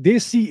Americans, they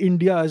see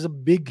India as a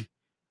big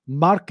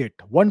market,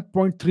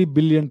 1.3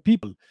 billion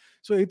people.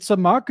 So it's a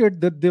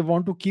market that they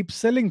want to keep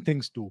selling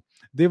things to.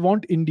 They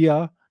want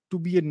India to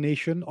be a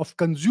nation of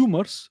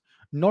consumers,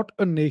 not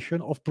a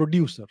nation of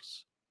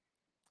producers.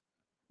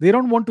 They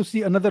don't want to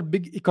see another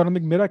big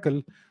economic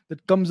miracle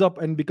that comes up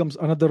and becomes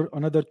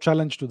another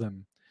challenge to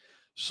them.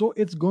 So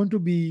it's going to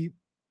be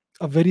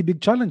a very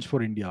big challenge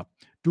for India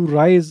to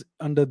rise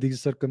under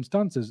these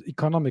circumstances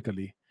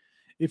economically.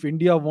 If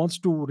India wants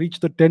to reach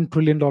the $10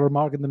 trillion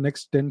mark in the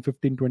next 10,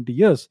 15, 20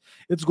 years,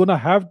 it's going to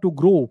have to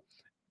grow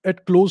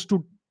at close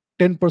to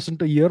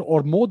 10% a year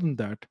or more than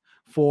that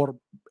for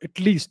at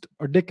least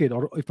a decade,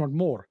 or if not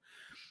more.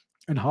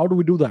 And how do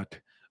we do that?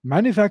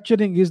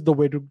 Manufacturing is the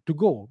way to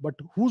go. But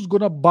who's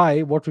going to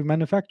buy what we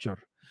manufacture?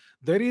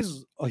 There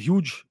is a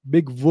huge,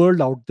 big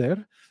world out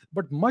there,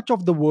 but much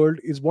of the world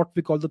is what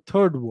we call the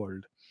third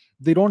world.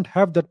 They don't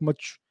have that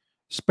much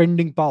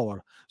spending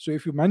power. So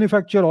if you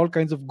manufacture all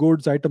kinds of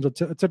goods, items,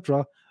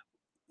 etc.,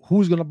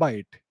 who's going to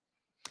buy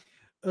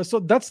it? So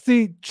that's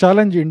the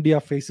challenge India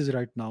faces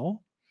right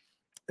now,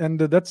 and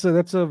that's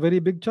a very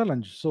big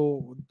challenge.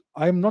 So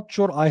I'm not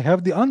sure I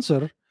have the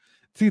answer.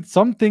 See,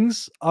 some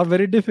things are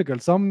very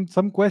difficult. Some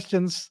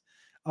questions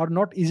are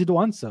not easy to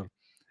answer.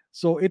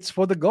 So it's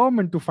for the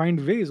government to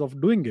find ways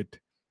of doing it,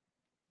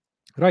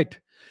 right?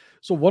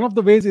 So one of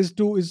the ways is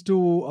to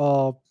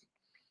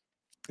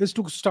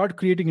start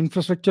creating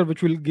infrastructure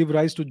which will give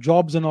rise to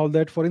jobs and all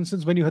that. For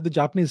instance, when you had the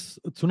Japanese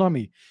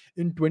tsunami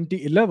in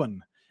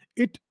 2011,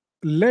 it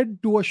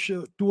led to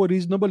a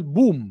reasonable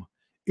boom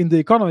in the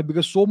economy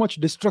because so much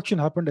destruction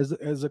happened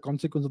as a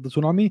consequence of the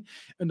tsunami,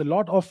 and a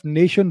lot of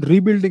nation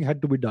rebuilding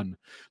had to be done.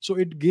 So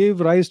it gave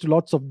rise to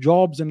lots of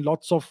jobs and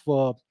lots of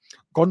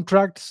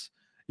contracts,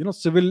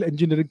 civil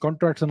engineering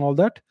contracts and all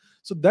that.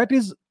 So that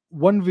is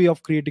one way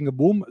of creating a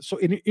boom. So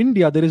in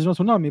India, there is no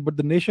tsunami, but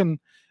the nation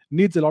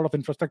needs a lot of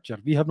infrastructure.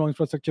 We have no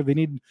infrastructure. We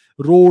need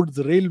roads,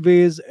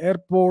 railways,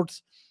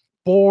 airports,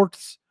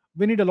 ports.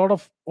 We need a lot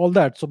of all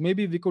that. So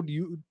maybe we could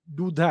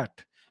do that.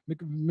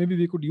 Maybe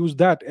we could use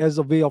that as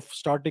a way of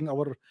starting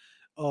our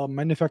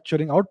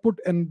manufacturing output.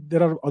 And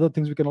there are other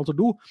things we can also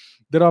do.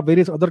 There are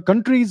various other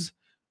countries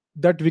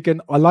that we can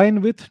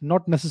align with,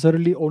 not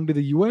necessarily only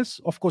the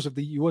US. Of course, if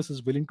the US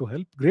is willing to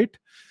help, great.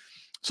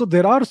 So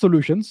there are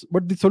solutions,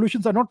 but the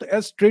solutions are not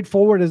as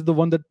straightforward as the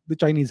one that the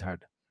Chinese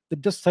had. They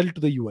just sell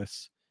to the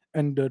US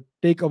and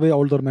take away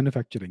all their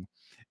manufacturing.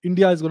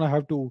 India is going to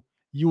have to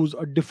use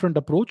a different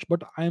approach,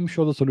 but I am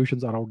sure the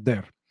solutions are out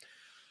there.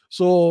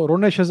 So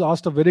Ronesh has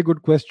asked a very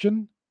good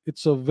question.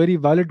 It's a very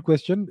valid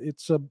question.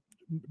 It's a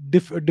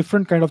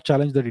different kind of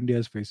challenge that India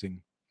is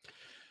facing.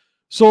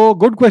 So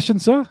good question,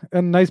 sir,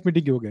 and nice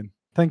meeting you again.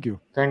 Thank you.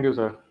 Thank you,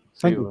 sir.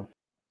 Thank you.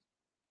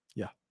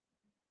 Yeah.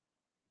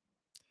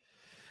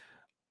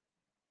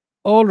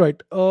 All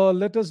right.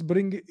 Let us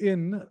bring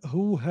in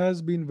who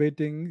has been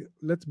waiting.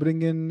 Let's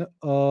bring in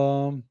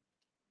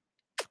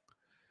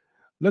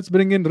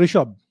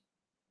Rishabh.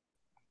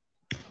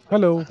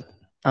 Hello.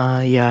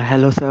 Yeah,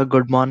 hello, sir.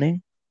 Good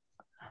morning.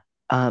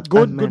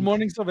 Good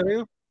morning, sir. Where are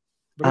you?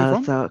 Where are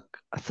you from?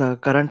 Sir,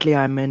 currently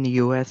I'm in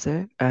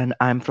USA and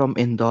I'm from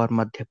Indore,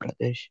 Madhya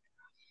Pradesh.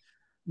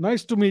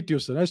 Nice to meet you,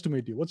 sir. Nice to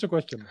meet you. What's your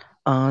question?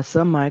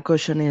 Sir, my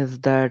question is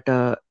that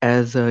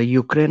as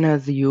Ukraine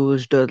has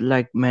used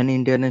like many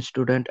Indian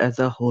students as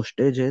a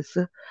hostages,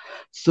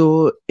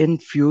 so in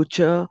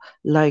future,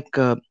 like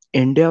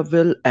India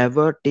will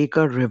ever take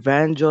a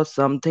revenge or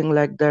something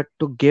like that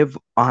to give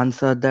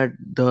answer that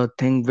the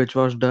thing which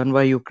was done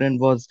by Ukraine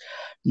was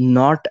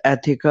not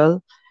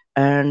ethical,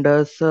 and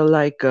so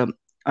like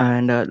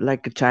and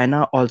like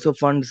China also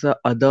funds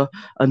other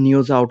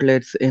news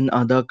outlets in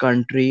other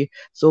country.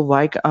 So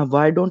why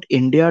don't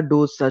India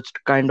do such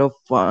kind of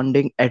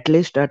funding at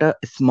least at a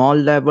small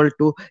level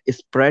to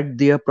spread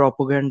their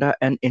propaganda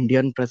and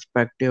Indian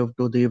perspective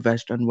to the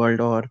Western world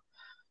or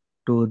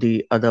to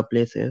the other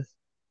places?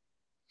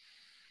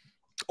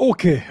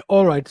 Okay,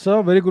 all right,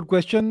 sir. Very good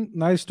question.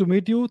 Nice to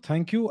meet you.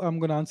 Thank you. I'm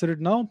going to answer it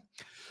now.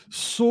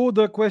 So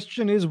the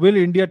question is, will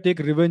India take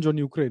revenge on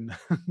Ukraine?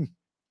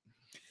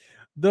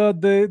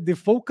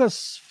 The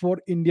focus for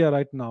India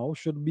right now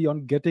should be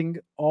on getting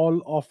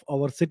all of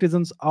our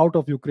citizens out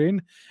of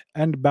Ukraine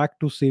and back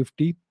to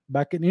safety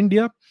back in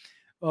India.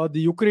 The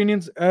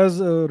Ukrainians, as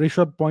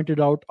Rishabh pointed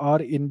out,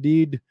 are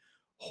indeed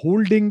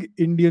holding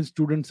Indian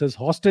students as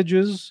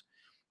hostages.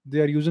 They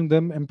are using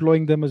them,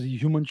 employing them as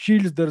human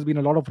shields. There's been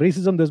a lot of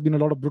racism. There's been a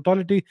lot of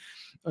brutality.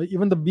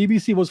 Even the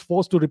BBC was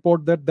forced to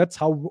report that that's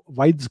how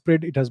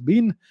widespread it has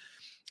been.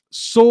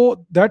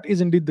 So that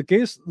is indeed the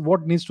case.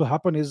 What needs to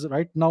happen is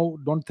right now,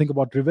 don't think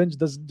about revenge.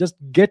 Just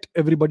get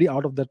everybody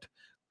out of that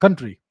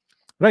country,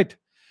 right?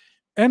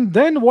 And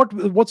then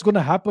what's going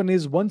to happen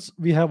is once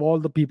we have all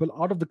the people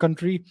out of the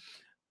country,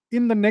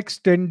 in the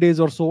next 10 days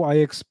or so, I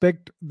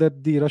expect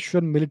that the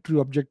Russian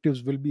military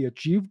objectives will be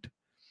achieved.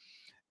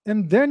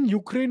 And then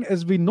Ukraine,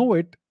 as we know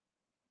it,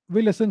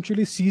 will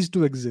essentially cease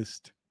to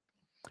exist.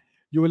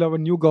 You will have a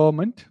new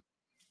government.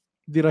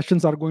 The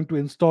Russians are going to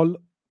install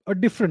a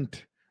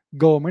different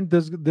government.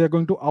 They're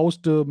going to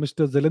oust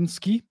Mr.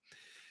 Zelensky.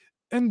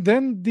 And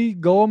then the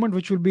government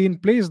which will be in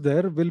place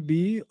there will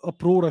be a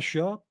pro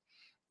Russia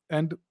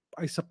and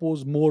I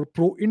suppose more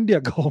pro India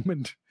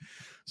government.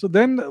 So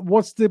then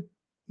what's the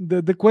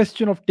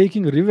question of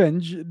taking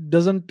revenge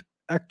doesn't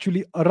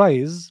actually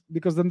arise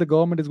because then the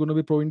government is going to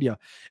be pro India.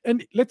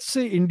 And let's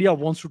say India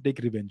wants to take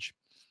revenge.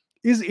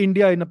 Is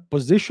India in a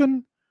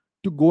position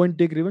to go and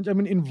take revenge? I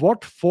mean, in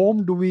what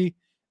form do we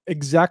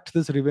exact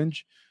this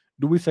revenge?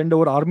 Do we send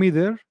our army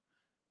there?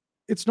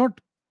 It's not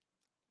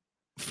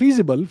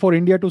feasible for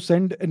India to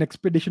send an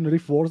expeditionary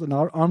force, an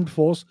armed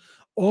force,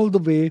 all the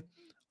way,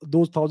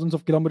 those thousands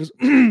of kilometers,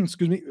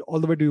 excuse me, all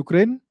the way to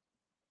Ukraine,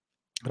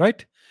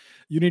 right?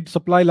 You need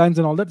supply lines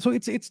and all that. So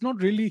it's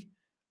not really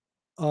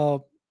uh,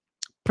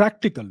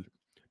 practical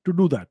to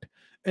do that.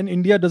 And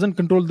India doesn't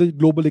control the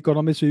global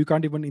economy, so you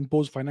can't even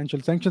impose financial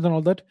sanctions and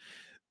all that.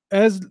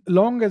 As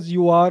long as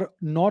you are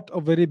not a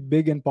very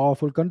big and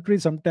powerful country,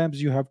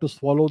 sometimes you have to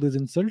swallow these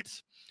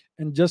insults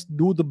and just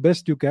do the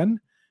best you can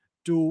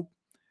to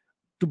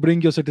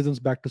bring your citizens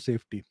back to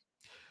safety.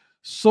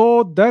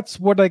 So that's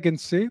what I can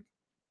say.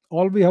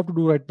 All we have to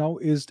do right now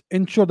is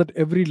ensure that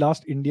every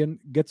last Indian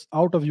gets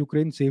out of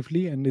Ukraine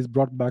safely and is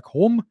brought back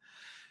home.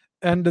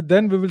 And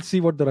then we will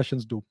see what the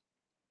Russians do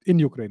in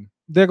Ukraine.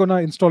 They're going to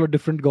install a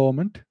different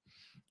government.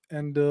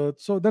 And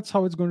so that's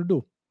how it's going to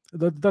do.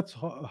 That's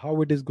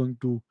how it is going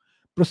to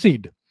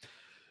proceed.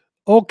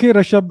 Okay,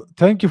 Rashab,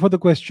 thank you for the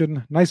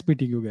question. Nice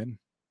meeting you again.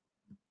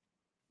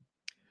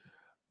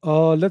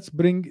 Let's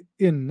bring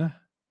in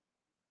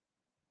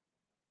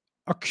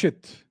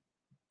Akshit.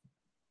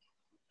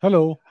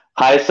 Hello.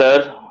 Hi,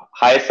 sir.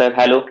 Hi, sir.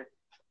 Hello.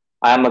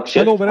 I am Hello,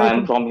 Akshit. where are I you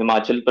am from? from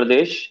Himachal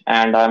Pradesh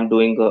and I'm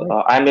doing,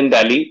 Right. I'm in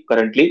Delhi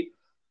currently.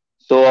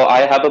 So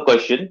I have a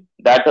question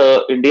that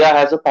India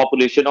has a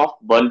population of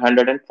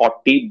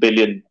 140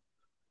 billion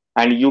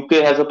and UK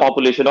has a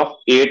population of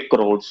 8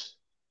 crores.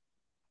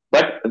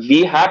 But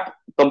we have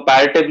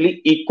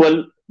comparatively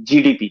equal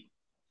GDP.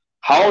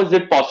 How is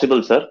it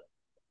possible, sir?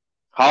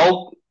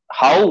 How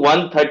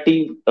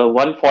 130,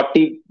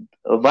 140,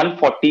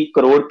 140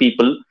 crore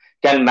people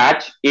can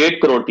match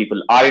 8 crore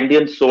people? Are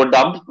Indians so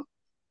dumb?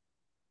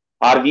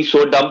 Are we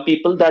so dumb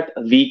people that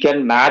we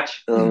can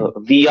match?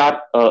 We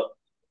are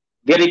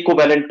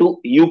equivalent to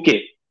UK.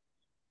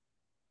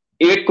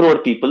 8 crore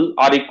people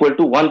are equal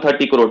to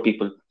 130 crore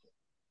people.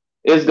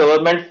 Is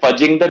government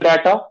fudging the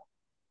data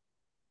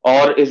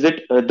or is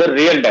it the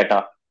real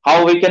data?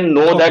 How we can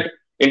know Okay. that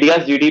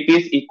India's GDP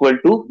is equal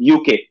to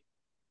UK?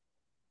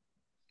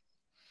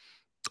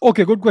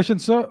 Okay, good question,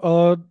 sir.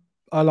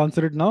 I'll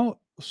answer it now.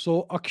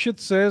 So Akshit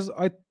says,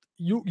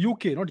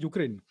 UK, not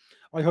Ukraine.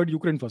 I heard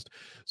Ukraine first.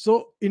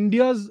 So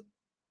India's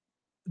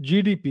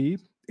GDP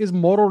is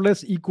more or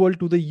less equal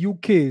to the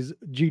UK's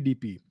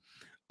GDP.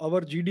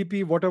 Our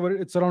GDP, whatever,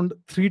 it's around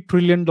 $3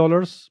 trillion,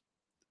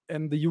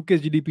 and the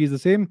UK's GDP is the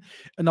same.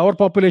 And our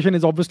population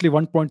is obviously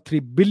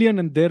 1.3 billion,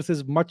 and theirs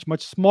is much,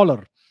 much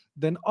smaller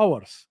than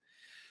ours.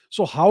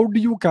 So, how do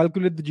you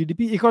calculate the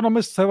GDP?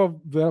 Economists have a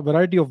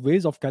variety of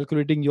ways of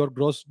calculating your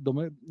gross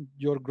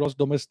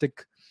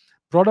domestic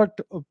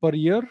product per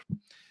year.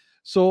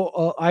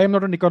 So, I am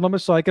not an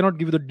economist, so I cannot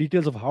give you the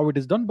details of how it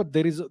is done. But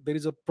there is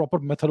a proper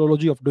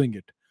methodology of doing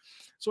it.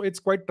 So it's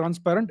quite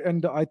transparent,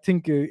 and I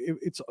think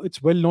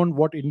it's well known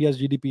what India's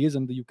GDP is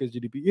and the UK's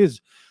GDP is.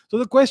 So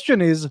the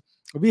question is,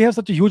 we have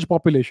such a huge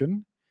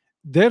population.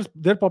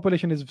 Their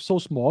population is so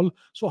small.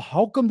 So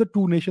how come the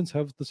two nations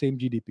have the same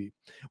GDP?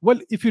 Well,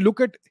 if you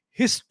look at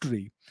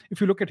history, if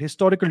you look at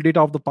historical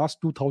data of the past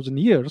 2,000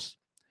 years,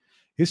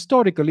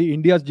 Historically,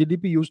 India's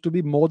GDP used to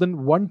be more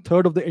than one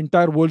third of the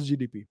entire world's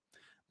GDP.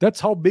 That's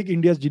how big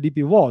India's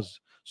GDP was.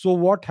 So,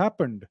 what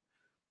happened?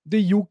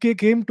 The UK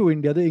came to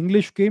India, the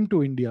English came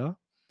to India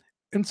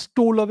and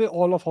stole away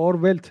all of our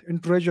wealth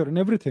and treasure and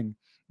everything.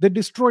 They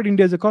destroyed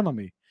India's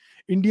economy.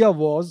 India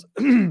was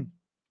the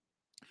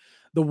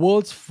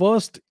world's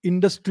first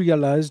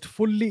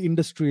fully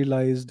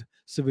industrialized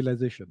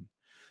civilization.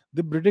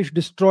 The British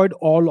destroyed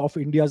all of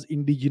India's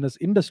indigenous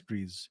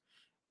industries.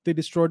 They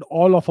destroyed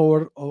all of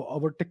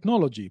our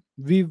technology.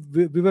 We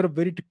were a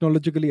very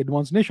technologically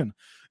advanced nation,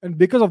 and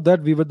because of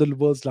that, we were the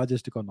world's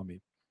largest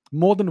economy.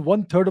 More than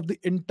one third of the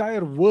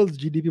entire world's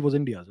GDP was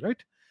India's,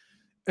 right?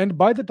 And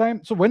by the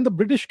time, so when the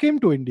British came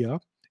to India,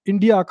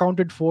 India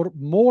accounted for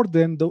more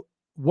than the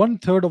one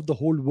third of the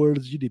whole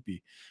world's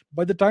GDP.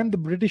 By the time the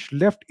British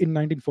left in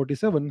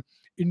 1947,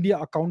 India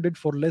accounted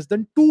for less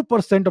than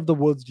 2% of the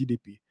world's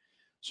GDP.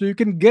 So you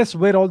can guess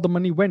where all the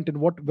money went and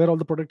where all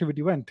the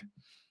productivity went.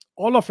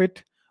 All of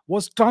it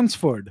was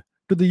transferred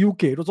to the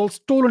UK. It was all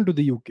stolen to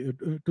the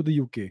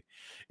UK.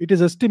 It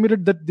is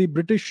estimated that the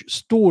British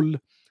stole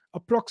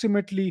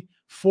approximately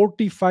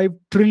 $45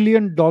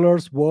 trillion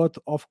worth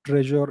of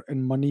treasure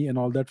and money and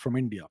all that from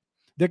India.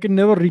 They can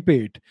never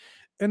repay it.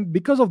 And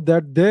because of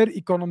that, their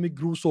economy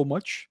grew so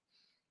much.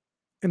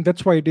 And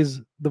that's why it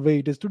is the way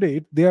it is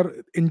today. They're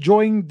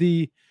enjoying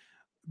the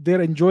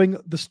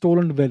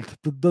stolen wealth,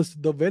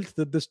 the wealth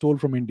that they stole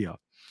from India.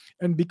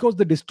 And because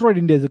they destroyed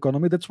India's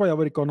economy, that's why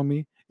our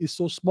economy is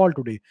so small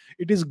today.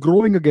 It is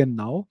growing again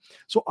now.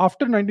 So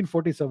after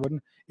 1947,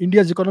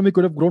 India's economy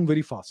could have grown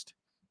very fast.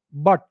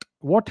 But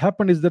what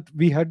happened is that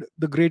we had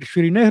the great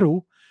Shri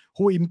Nehru,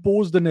 who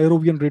imposed the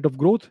Nehruvian rate of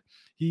growth.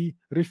 He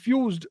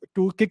refused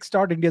to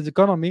kickstart India's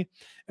economy,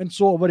 and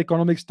so our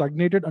economic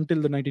stagnated until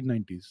the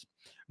 1990s.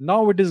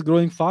 Now it is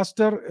growing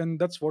faster, and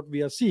that's what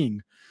we are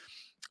seeing.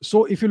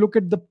 So if you look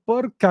at the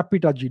per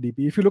capita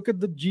GDP, if you look at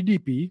the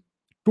GDP,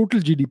 total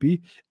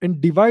GDP,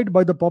 and divide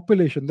by the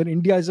population, then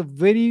India is a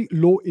very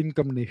low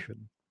income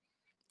nation.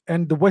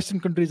 And the Western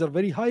countries are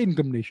very high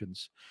income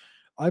nations.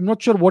 I'm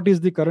not sure what is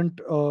the current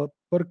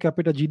per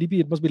capita GDP.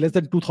 It must be less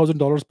than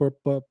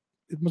 $2,000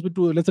 it must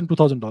be less than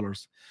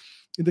 $2,000.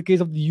 In the case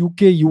of the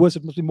UK, US,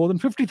 it must be more than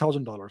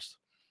 $50,000.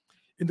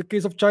 In the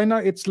case of China,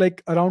 it's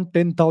like around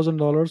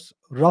 $10,000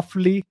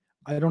 roughly.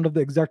 I don't have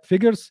the exact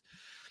figures.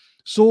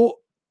 So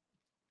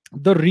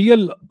the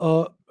real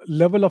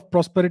level of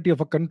prosperity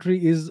of a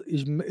country is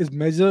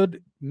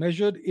measured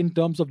in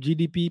terms of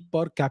GDP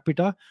per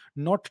capita,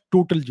 not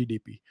total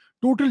GDP.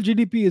 Total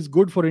GDP is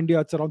good for India.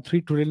 It's around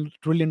 $3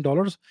 trillion.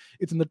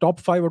 It's in the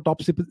top 5 or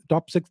top 6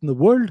 in the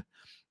world.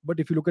 But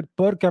if you look at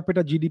per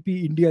capita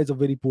GDP, India is a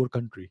very poor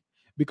country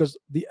because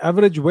the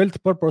average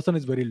wealth per person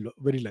is very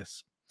very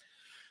less.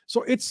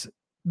 So it's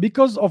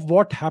because of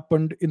what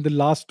happened in the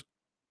last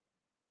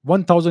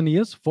 1,000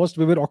 years. First,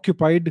 we were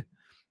occupied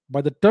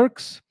by the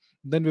Turks.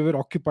 Then we were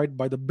occupied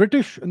by the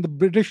British, and the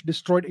British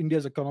destroyed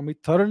India's economy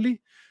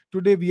thoroughly.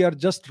 Today, we are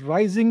just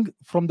rising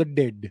from the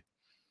dead.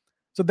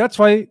 So that's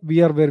why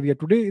we are where we are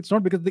today. It's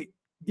not because the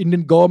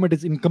Indian government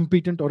is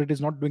incompetent or it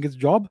is not doing its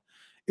job.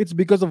 It's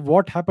because of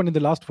what happened in the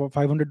last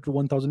 500 to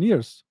 1,000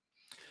 years.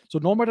 So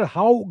no matter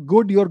how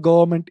good your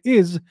government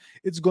is,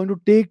 it's going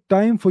to take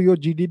time for your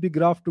GDP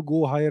graph to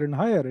go higher and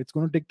higher. It's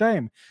going to take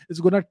time. It's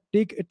going to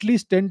take at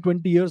least 10,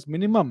 20 years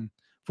minimum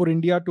for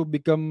India to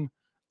become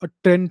a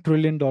 $10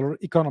 trillion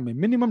economy.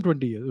 Minimum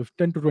 20 years,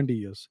 10 to 20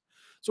 years.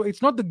 So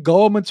it's not the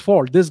government's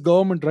fault. This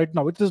government right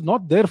now, it is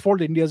not their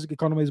fault India's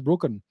economy is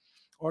broken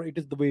or it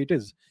is the way it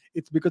is.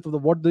 It's because of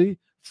what the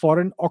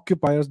foreign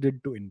occupiers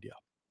did to India.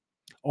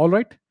 All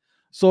right.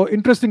 So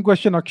interesting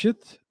question,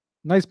 Akshit.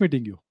 Nice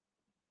meeting you.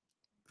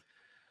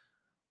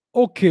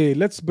 Okay,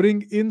 let's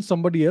bring in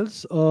somebody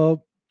else.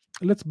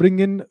 Let's bring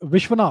in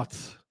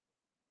Vishwanath.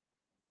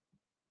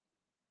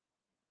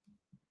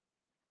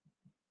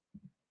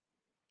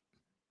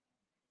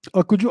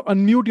 Could you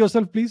unmute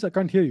yourself, please? I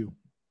can't hear you.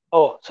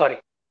 Oh, sorry.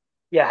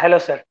 Yeah, hello,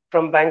 sir.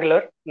 From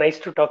Bangalore. Nice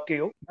to talk to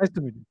you. Nice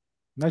to meet you.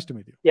 Nice to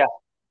meet you. Yeah.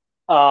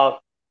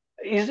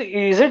 Is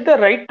it the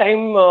right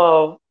time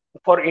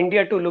for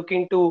India to look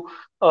into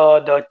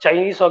the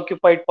Chinese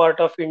occupied part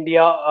of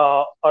India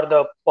or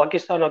the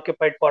Pakistan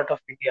occupied part of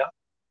India?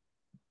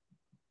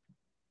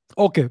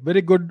 Okay,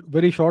 very good,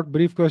 very short,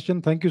 brief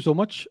question. Thank you so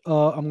much.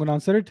 I'm going to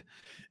answer it.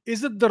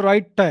 Is it the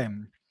right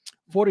time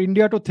for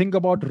India to think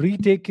about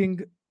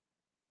retaking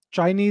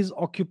Chinese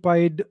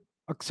occupied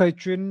Aksai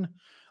Chin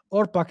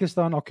or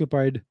Pakistan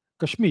occupied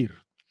Kashmir?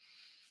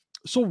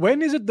 So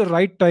when is it the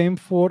right time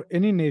for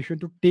any nation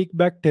to take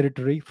back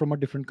territory from a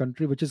different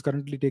country which is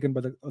currently taken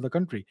by the other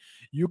country?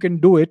 You can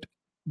do it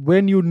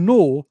when you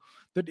know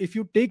that if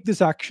you take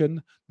this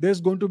action,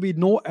 there's going to be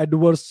no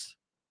adverse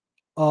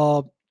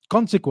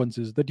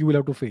consequences that you will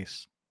have to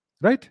face,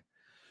 right?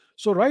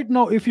 So right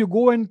now, if you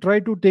go and try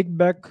to take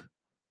back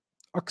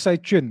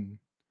Aksai Chin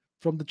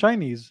from the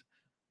Chinese,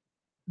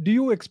 do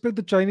you expect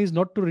the Chinese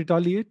not to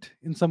retaliate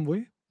in some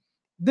way?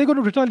 They're going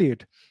to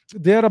retaliate.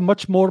 They are a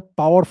much more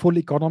powerful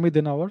economy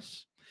than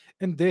ours,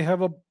 and they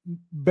have a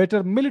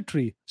better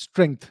military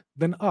strength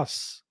than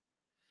us.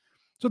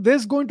 So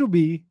there's going to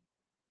be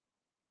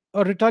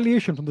a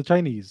retaliation from the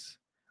Chinese.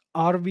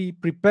 Are we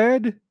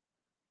prepared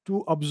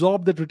to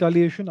absorb that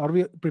retaliation? Are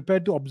we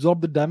prepared to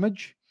absorb the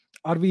damage?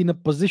 Are we in a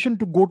position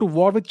to go to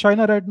war with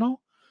China right now?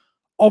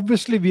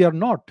 Obviously, we are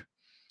not.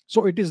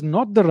 So it is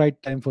not the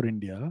right time for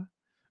India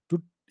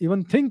to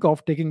even think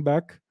of taking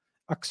back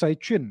Aksai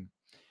Chin.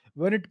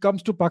 When it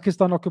comes to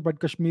Pakistan occupied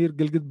Kashmir,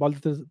 Gilgit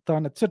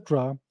Baltistan,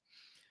 etc.,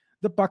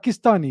 the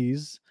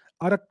Pakistanis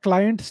are a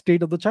client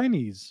state of the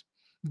Chinese.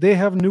 They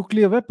have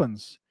nuclear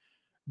weapons.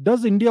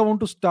 Does India want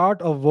to start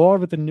a war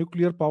with a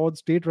nuclear powered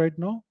state right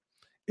now?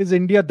 Is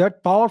India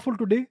that powerful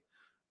today?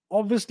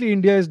 Obviously,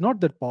 India is not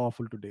that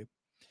powerful today.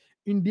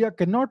 India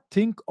cannot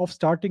think of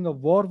starting a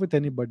war with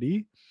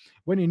anybody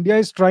when India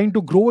is trying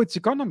to grow its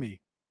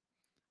economy.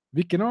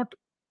 We cannot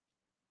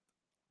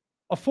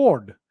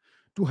afford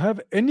to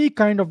have any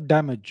kind of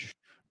damage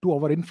to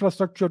our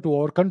infrastructure, to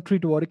our country,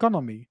 to our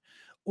economy.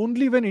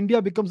 Only when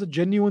India becomes a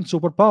genuine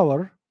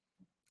superpower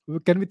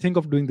can we think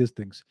of doing these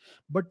things.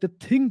 But the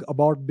thing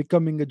about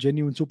becoming a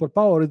genuine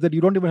superpower is that you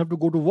don't even have to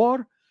go to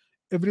war.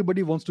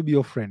 Everybody wants to be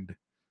your friend.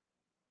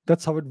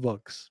 That's how it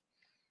works.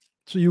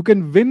 So you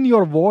can win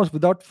your wars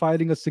without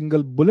firing a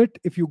single bullet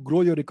if you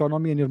grow your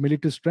economy and your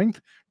military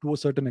strength to a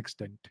certain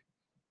extent.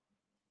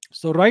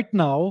 So right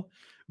now,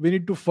 we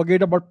need to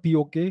forget about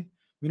POK.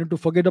 We need to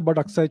forget about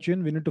Aksai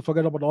Chin. We need to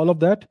forget about all of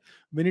that.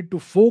 We need to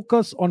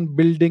focus on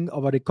building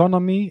our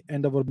economy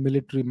and our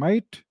military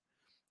might.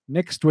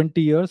 Next 20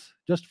 years,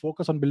 just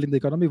focus on building the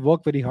economy,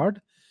 work very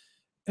hard.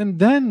 And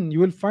then you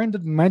will find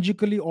that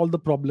magically all the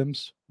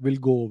problems will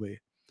go away.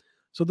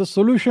 So the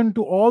solution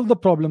to all the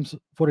problems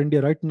for India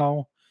right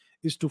now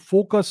is to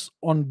focus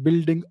on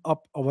building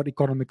up our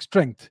economic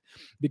strength.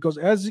 Because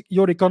as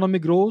your economy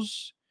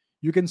grows,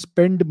 you can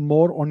spend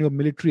more on your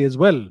military as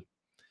well.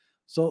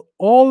 So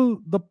all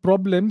the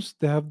problems,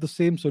 they have the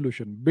same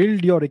solution.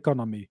 Build your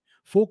economy.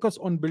 Focus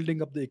on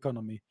building up the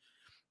economy.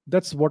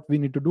 That's what we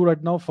need to do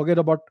right now. Forget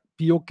about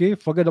POK,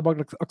 forget about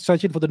Aksai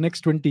Chin for the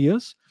next 20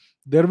 years.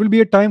 There will be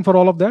a time for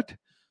all of that,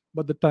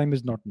 but the time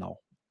is not now.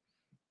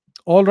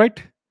 All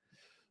right.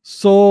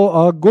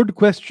 So, a good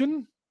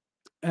question.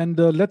 And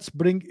let's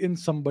bring in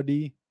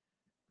somebody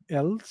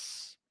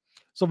else.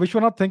 So,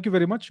 Vishwanath, thank you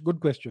very much. Good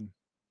question.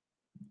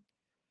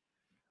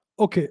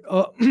 Okay.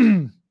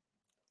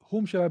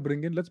 Whom shall I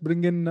bring in? Let's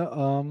bring in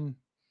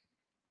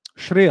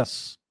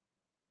Shreyas.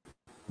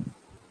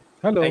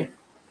 Hello. Hi.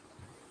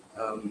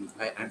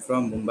 I'm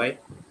from Mumbai.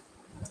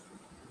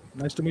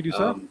 Nice to meet you,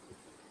 sir.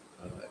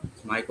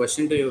 My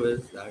question to you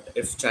is that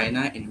if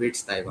China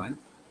invades Taiwan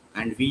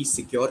and we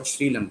secure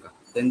Sri Lanka,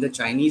 then the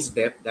Chinese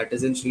debt that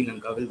is in Sri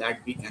Lanka, will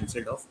that be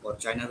cancelled off, or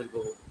China will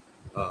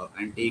go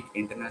and take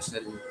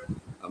international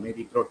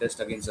maybe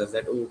protest against us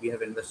that, oh, we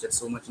have invested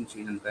so much in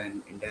Sri Lanka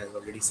and India has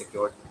already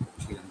secured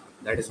Sri Lanka?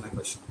 That is my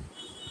question.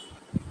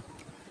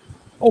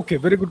 Okay,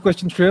 very good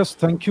question, Shreyas.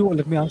 Thank you.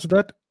 Let me answer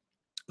that.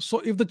 So,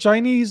 if the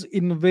Chinese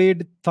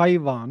invade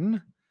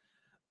Taiwan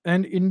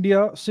and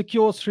India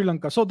secures Sri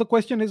Lanka, so the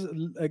question is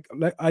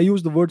like I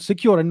use the word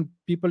secure, and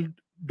people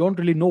don't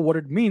really know what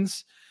it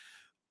means.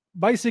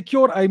 By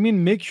secure, I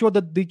mean make sure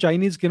that the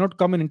Chinese cannot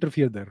come and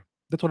interfere there.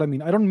 That's what I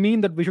mean. I don't mean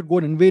that we should go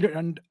and invade it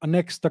and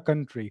annex the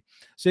country.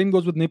 Same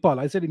goes with Nepal.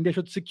 I said India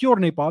should secure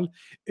Nepal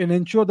and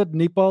ensure that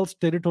Nepal's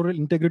territorial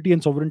integrity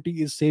and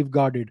sovereignty is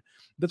safeguarded.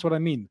 That's what I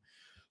mean.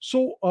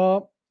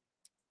 So,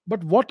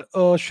 but what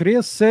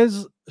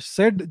Shreyas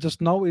said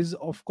just now is,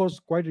 of course,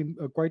 quite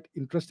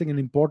interesting and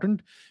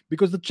important,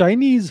 because the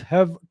Chinese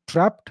have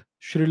trapped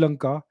Sri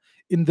Lanka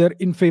in their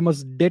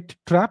infamous debt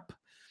trap.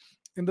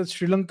 And the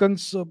Sri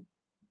Lankans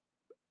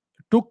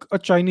took a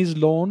Chinese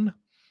loan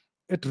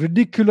at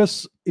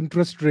ridiculous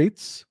interest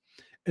rates,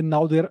 and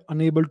now they're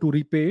unable to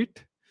repay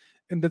it.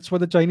 And that's why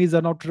the Chinese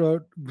are now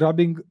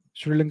grabbing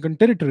Sri Lankan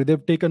territory.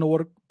 They've taken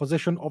over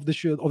possession of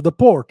the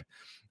port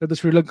that the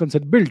Sri Lankans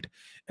had built.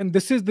 And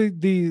this is the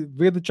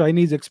way the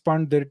Chinese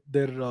expand their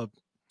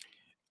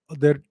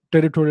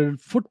territorial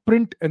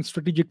footprint and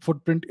strategic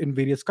footprint in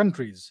various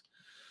countries.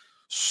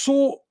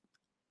 So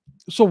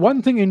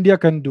one thing India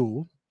can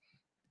do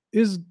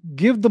is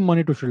give the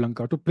money to Sri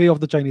Lanka to pay off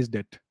the Chinese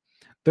debt.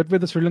 That way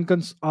the Sri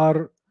Lankans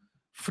are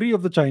free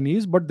of the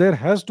Chinese, but there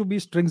has to be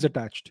strings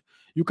attached.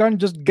 You can't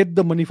just get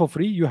the money for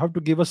free. You have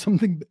to give us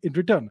something in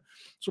return.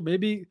 So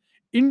maybe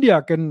India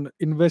can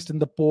invest in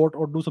the port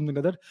or do something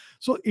like that.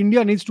 So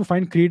India needs to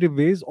find creative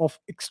ways of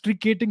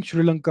extricating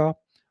Sri Lanka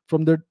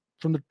from the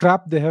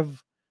trap they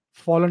have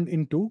fallen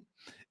into.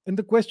 And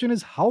the question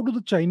is, how do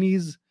the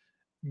Chinese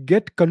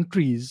get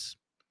countries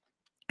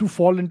to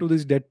fall into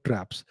these debt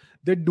traps?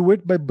 They do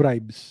it by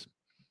bribes.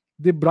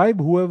 They bribe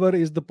whoever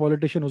is the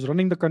politician who's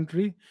running the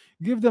country,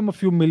 give them a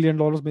few $1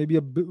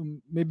 million,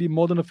 maybe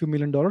more than a few $1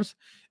 million,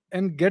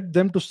 and get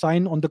them to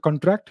sign on the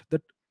contract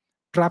that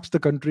traps the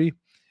country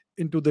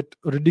into that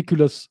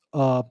ridiculous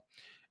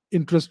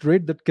interest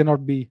rate that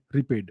cannot be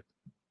repaid.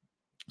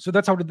 So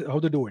that's how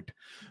they do it.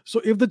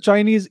 So if the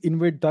Chinese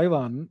invade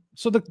Taiwan,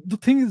 so the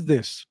thing is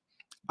this: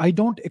 I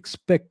don't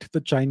expect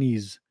the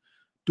Chinese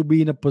to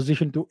be in a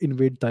position to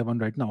invade Taiwan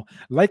right now.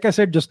 Like I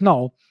said just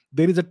now,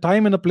 There is a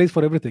time and a place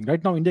for everything.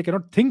 Right now, India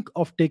cannot think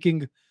of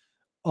taking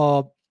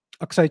uh,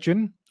 Aksai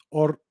Chin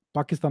or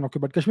Pakistan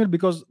occupied Kashmir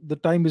because the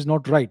time is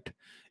not right.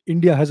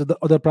 India has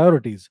other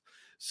priorities.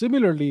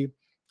 Similarly,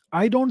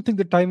 I don't think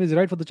the time is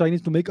right for the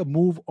Chinese to make a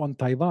move on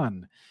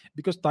Taiwan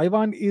because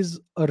Taiwan is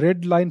a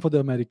red line for the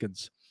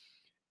Americans.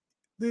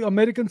 The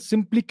Americans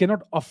simply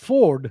cannot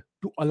afford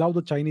to allow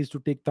the Chinese to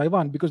take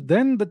Taiwan because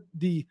then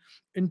the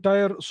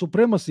entire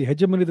supremacy,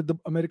 hegemony that the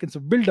Americans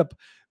have built up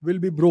will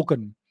be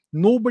broken.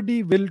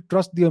 Nobody will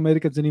trust the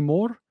Americans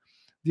anymore.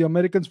 The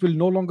Americans will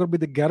no longer be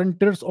the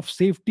guarantors of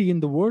safety in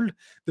the world.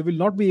 They will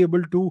not be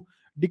able to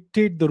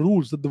dictate the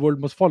rules that the world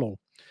must follow.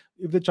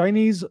 If the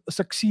Chinese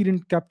succeed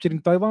in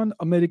capturing Taiwan,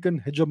 American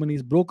hegemony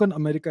is broken.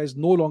 America is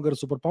no longer a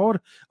superpower.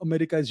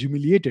 America is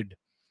humiliated.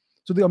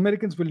 So the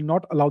Americans will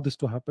not allow this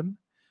to happen.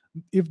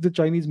 If the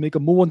Chinese make a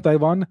move on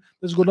Taiwan,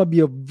 there's going to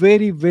be a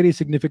very, very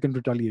significant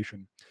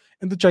retaliation.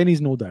 And the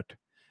Chinese know that.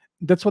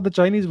 That's why the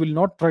Chinese will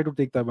not try to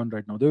take Taiwan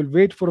right now. They will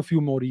wait for a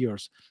few more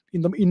years.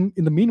 In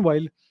the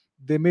meanwhile,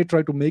 they may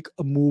try to make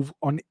a move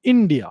on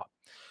India.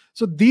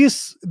 So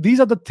these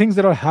are the things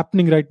that are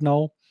happening right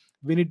now.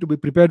 We need to be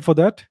prepared for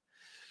that.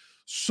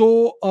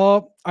 So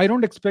I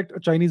don't expect a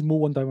Chinese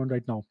move on Taiwan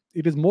right now.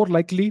 It is more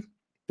likely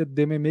that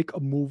they may make a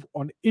move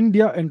on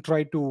India and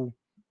try to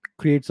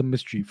create some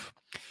mischief.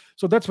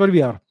 So that's where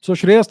we are. So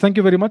Shreyas, thank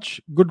you very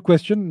much. Good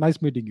question.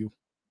 Nice meeting you.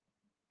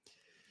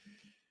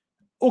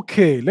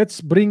 Okay,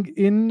 let's bring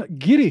in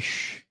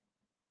Girish.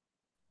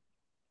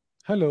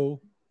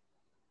 Hello.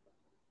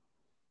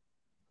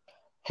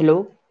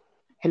 Hello.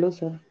 Hello,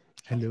 sir.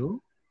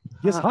 Hello.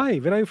 Yes, hi.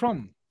 Where are you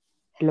from?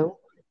 Hello.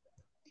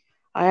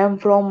 I am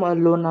from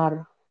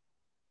Lonar.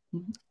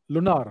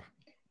 Lunar.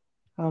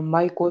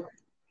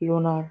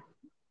 Lonar.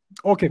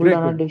 Okay, great.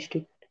 Buldana Good.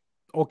 district.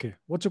 Okay.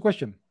 What's your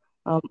question?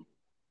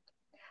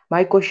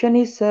 My question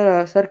is,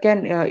 sir,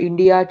 can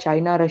India,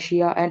 China,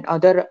 Russia, and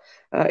other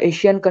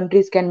Asian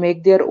countries can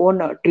make their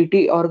own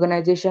treaty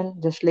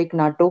organization, just like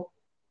NATO,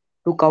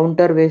 to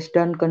counter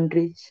Western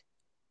countries?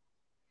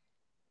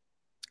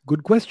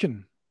 Good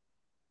question.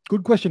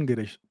 Good question,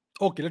 Girish.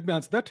 Okay, let me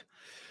answer that.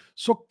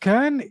 So,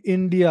 can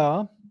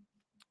India,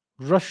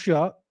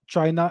 Russia,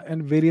 China,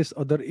 and various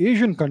other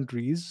Asian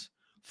countries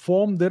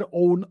form their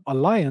own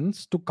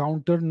alliance to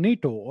counter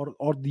NATO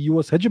or the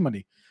US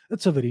hegemony?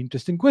 That's a very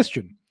interesting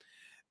question.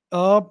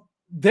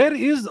 There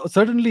is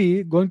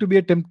certainly going to be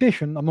a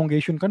temptation among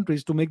Asian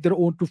countries to make their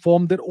own, to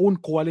form their own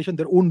coalition,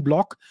 their own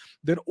bloc,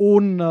 their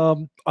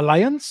own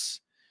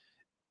alliance,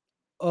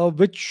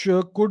 which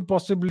could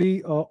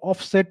possibly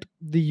offset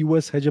the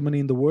US hegemony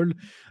in the world.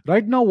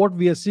 Right now, what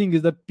we are seeing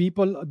is that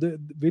the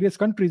various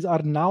countries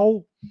are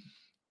now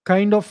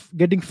kind of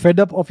getting fed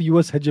up of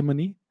US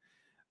hegemony.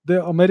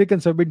 The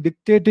Americans have been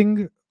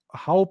dictating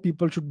how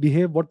people should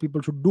behave, what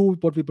people should do,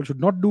 what people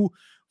should not do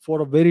for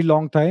a very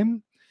long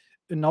time.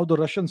 And now the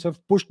Russians have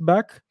pushed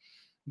back.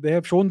 They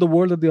have shown the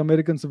world that the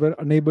Americans were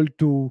unable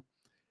to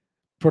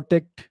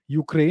protect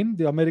Ukraine.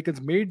 The Americans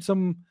made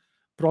some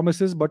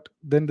promises, but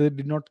then they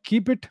did not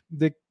keep it.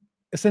 They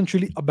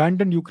essentially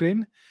abandoned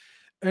Ukraine,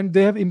 and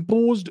they have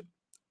imposed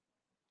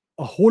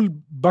a whole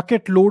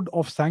bucket load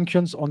of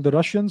sanctions on the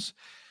Russians.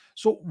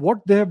 So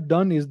what they have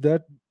done is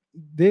that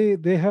they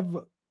have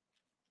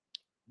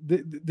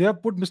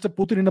put Mr.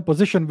 Putin in a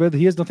position where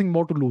he has nothing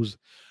more to lose.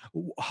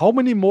 How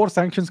many more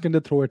sanctions can they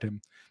throw at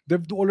him?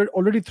 They've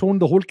already thrown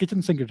the whole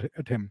kitchen sink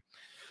at him.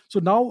 So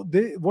now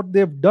what they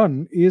have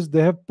done is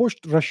they have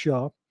pushed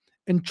Russia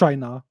and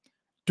China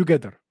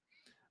together.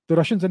 The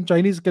Russians and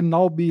Chinese can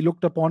now be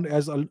looked upon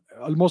as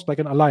almost like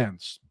an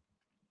alliance.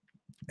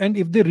 And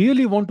if they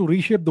really want to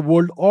reshape the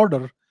world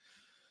order,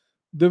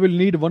 they will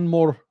need one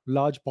more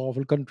large,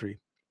 powerful country.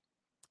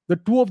 The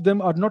two of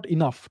them are not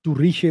enough to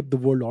reshape the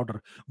world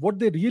order. What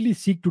they really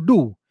seek to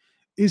do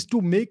is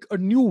to make a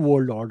new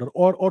world order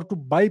or to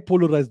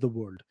bipolarize the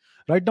world.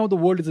 Right now, the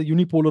world is a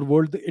unipolar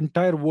world. The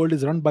entire world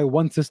is run by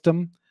one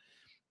system,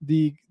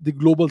 the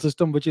global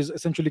system, which is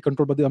essentially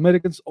controlled by the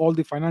Americans. All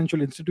the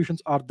financial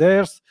institutions are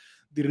theirs.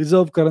 The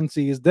reserve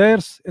currency is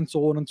theirs, and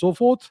so on and so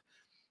forth.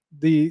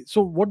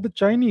 So what the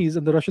Chinese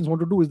and the Russians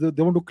want to do is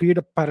they want to create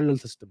a parallel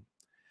system.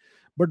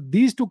 But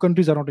these two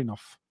countries are not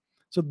enough.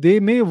 So they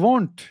may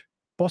want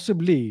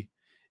possibly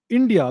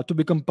India to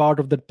become part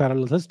of that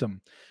parallel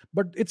system.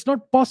 But it's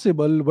not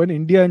possible when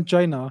India and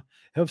China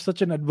have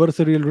such an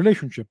adversarial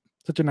relationship,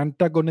 such an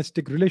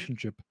antagonistic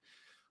relationship.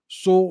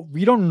 So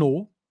we don't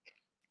know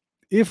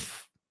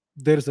if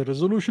there is a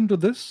resolution to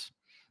this.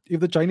 If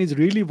the Chinese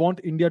really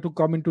want India to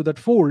come into that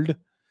fold,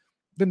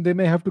 then they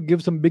may have to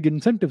give some big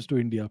incentives to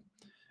India.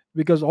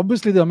 Because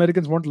obviously the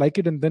Americans won't like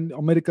it, and then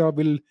America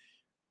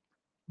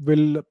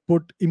will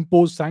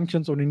impose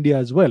sanctions on India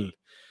as well.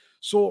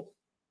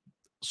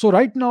 So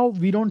right now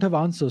we don't have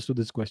answers to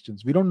these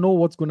questions. We don't know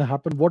what's going to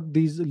happen, what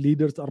these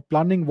leaders are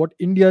planning, what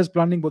India is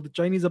planning, what the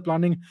Chinese are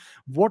planning,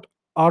 what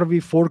are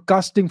we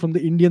forecasting from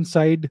the Indian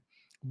side,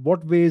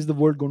 what way is the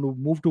world going to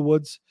move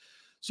towards.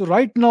 So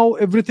right now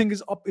everything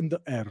is up in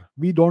the air.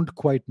 We don't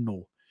quite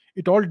know.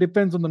 It all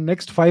depends on the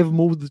next 5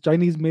 moves the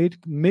Chinese make,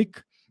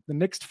 the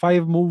next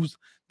 5 moves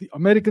the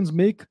Americans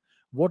make,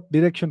 what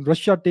direction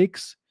Russia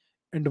takes,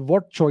 and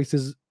what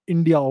choices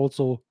India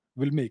also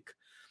will make.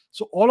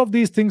 So, all of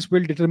these things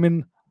will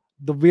determine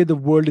the way the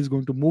world is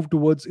going to move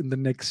towards in the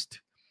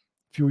next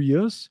few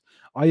years.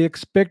 I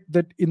expect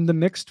that in the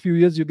next few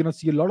years, you're going to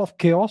see a lot of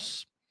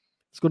chaos.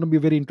 It's going to be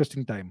a very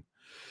interesting time.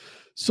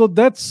 So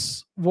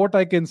that's what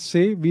I can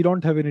say. We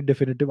don't have any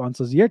definitive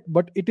answers yet,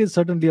 but it is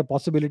certainly a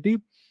possibility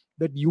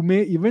that you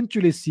may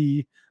eventually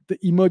see the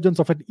emergence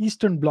of an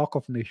Eastern bloc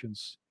of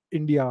nations: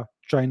 India,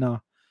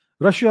 China,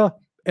 Russia,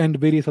 and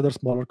various other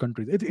smaller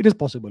countries. It is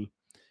possible,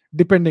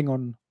 depending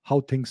on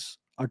how things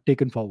are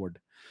taken forward.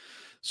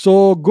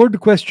 So, good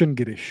question,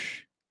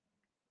 Girish.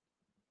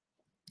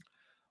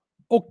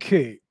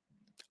 Okay,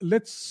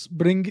 let's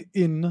bring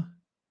in,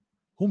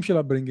 whom shall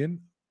I bring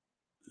in?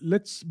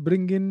 Let's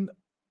bring in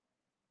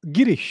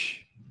Girish.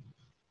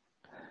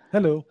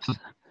 Hello.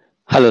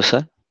 Hello,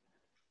 sir.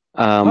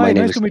 My Hi,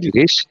 name nice is to meet you.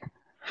 Girish.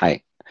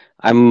 Hi.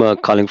 I'm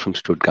calling from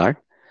Stuttgart.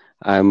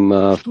 I'm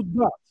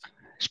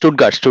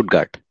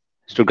Stuttgart.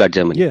 Stuttgart,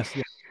 Germany. Yes,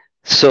 yes.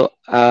 So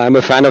I'm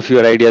a fan of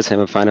your ideas. I'm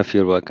a fan of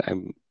your work.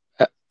 Thank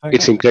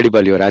It's you.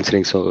 incredible you're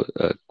answering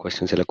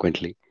questions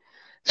eloquently.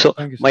 So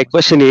Thank you so my much.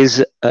 question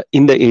is,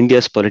 in the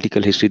India's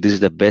political history, this is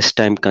the best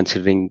time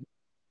considering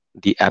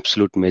the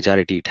absolute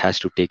majority it has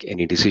to take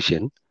any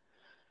decision.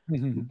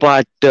 Mhm.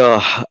 But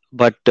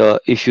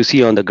if you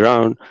see on the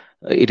ground,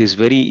 it is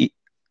very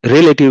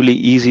relatively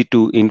easy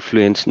to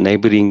influence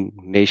neighboring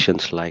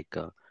nations like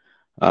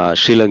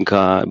Sri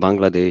Lanka,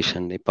 Bangladesh,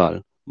 and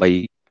Nepal.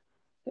 By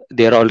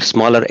they are all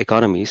smaller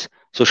economies,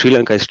 so Sri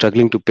Lanka is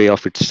struggling to pay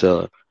off its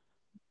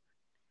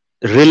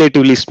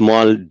relatively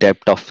small debt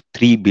of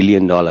 $3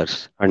 billion,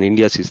 and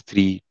India's is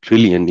 3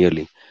 trillion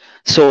nearly.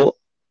 So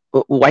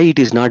why it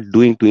is not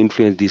doing to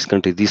influence these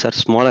countries? These are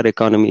smaller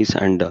economies,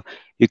 and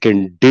you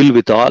can deal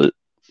with all,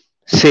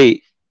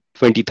 say,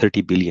 20,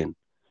 30 billion.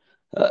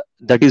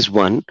 That is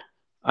one.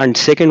 And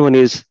second one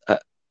is,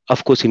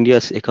 of course,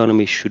 India's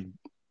economy should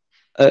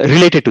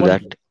related to One,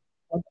 that. question.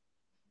 One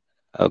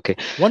Okay.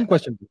 one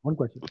question. One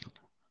question.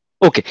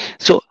 Okay.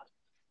 So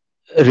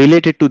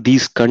related to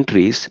these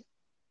countries,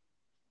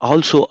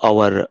 also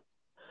our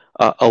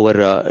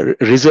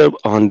reserve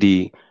on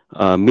the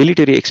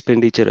military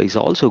expenditure is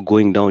also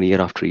going down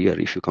year after year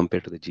if you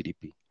compare to the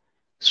GDP.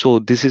 So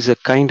this is a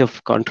kind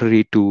of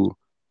contrary to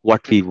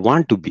what we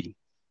want to be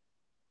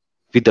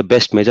with the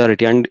best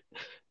majority, and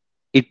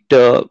it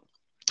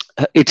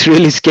it's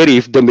really scary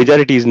if the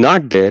majority is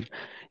not there.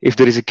 If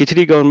there is a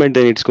Khichdi government,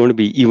 then it's going to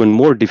be even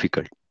more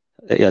difficult.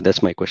 Yeah,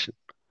 that's my question.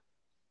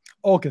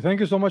 Okay, thank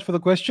you so much for the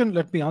question.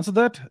 Let me answer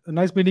that.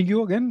 Nice meeting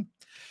you again.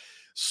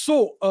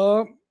 So,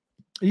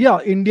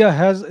 yeah, India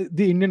has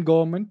the Indian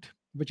government,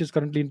 which is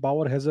currently in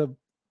power, has a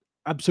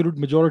absolute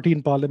majority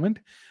in parliament,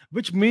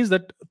 which means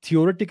that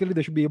theoretically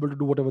they should be able to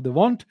do whatever they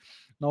want.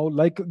 Now,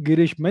 like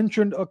Girish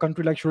mentioned, a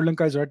country like Sri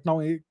Lanka is right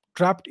now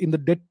trapped in the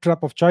debt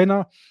trap of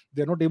China.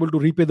 They're not able to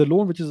repay the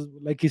loan, which is,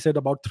 like he said,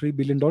 about $3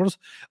 billion.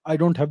 I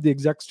don't have the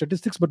exact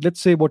statistics, but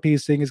let's say what he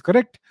is saying is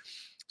correct.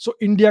 So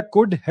India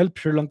could help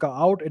Sri Lanka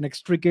out and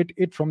extricate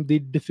it from the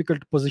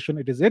difficult position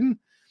it is in.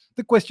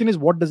 The question is,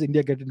 what does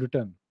India get in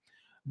return?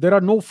 There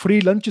are no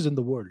free lunches in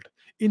the world.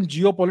 In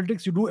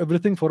geopolitics, you do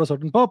everything for a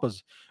certain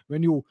purpose.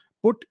 When you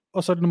put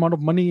a certain amount of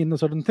money in a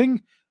certain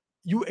thing,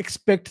 you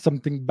expect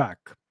something back.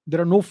 There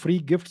are no free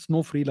gifts,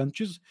 no free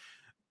lunches.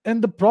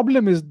 And the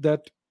problem is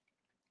that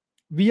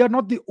we are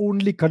not the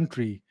only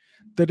country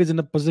that is in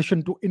a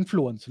position to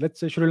influence,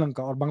 let's say Sri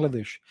Lanka or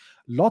Bangladesh.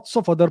 Lots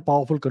of other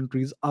powerful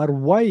countries are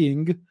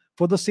vying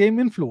for the same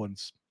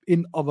influence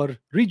in our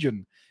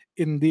region,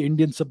 in the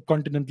Indian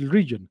subcontinental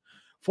region.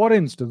 For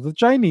instance, the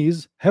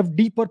Chinese have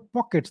deeper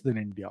pockets than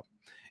India.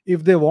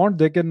 If they want,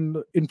 they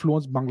can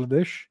influence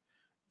Bangladesh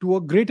to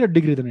a greater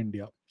degree than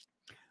India.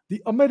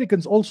 The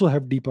Americans also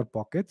have deeper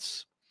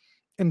pockets,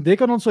 and they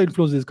can also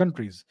influence these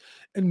countries.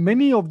 And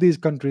many of these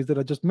countries that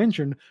I just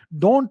mentioned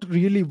don't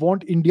really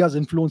want India's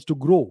influence to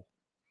grow.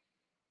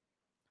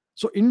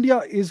 So India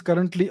is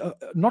currently,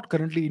 not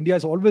currently, India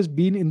has always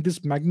been in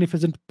this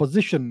magnificent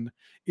position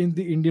in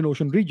the Indian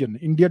Ocean region.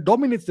 India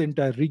dominates the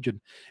entire region,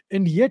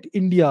 and yet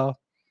India,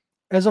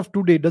 as of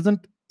today,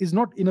 doesn't is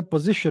not in a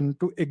position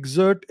to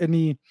exert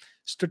any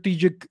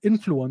strategic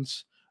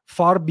influence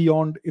far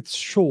beyond its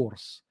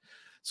shores.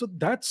 So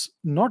that's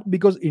not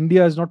because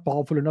India is not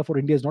powerful enough or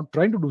India is not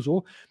trying to do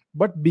so,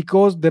 but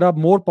because there are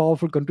more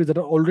powerful countries that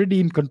are already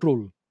in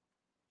control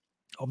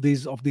of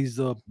these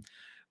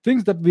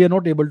things that we are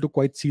not able to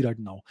quite see right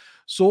now.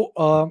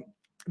 So,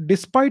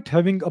 despite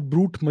having a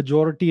brute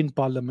majority in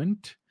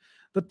parliament,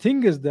 the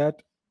thing is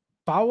that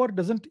power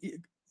doesn't.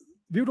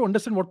 We have to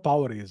understand what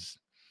power is.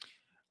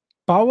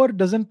 Power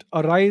doesn't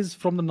arise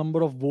from the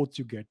number of votes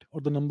you get or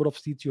the number of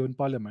seats you have in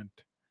parliament.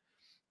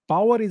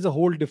 Power is a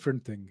whole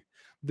different thing.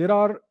 There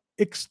are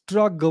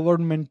extra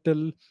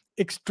governmental,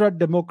 extra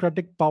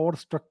democratic power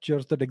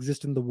structures that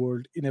exist in the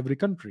world in every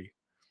country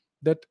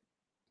that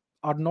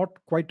are not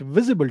quite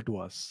visible to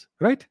us,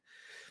 right?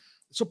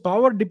 So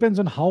power depends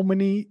on how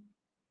many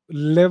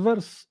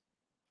levers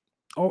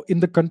in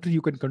the country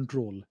you can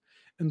control.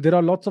 and there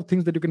are lots of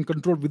things that you can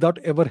control without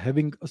ever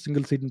having a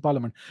single seat in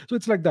parliament. So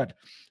it's like that.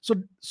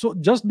 So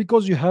just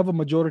because you have a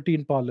majority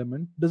in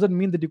parliament doesn't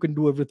mean that you can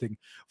do everything.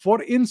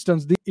 For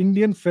instance, the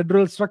Indian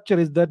federal structure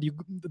is that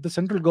the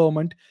central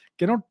government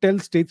cannot tell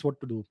states what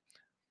to do.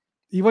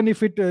 Even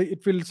if it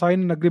will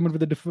sign an agreement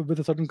with with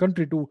a certain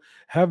country to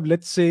have,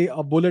 let's say,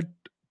 a bullet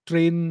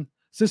train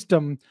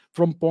system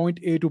from point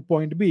A to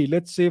point B,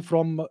 let's say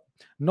from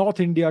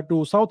North India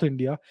to South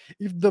India,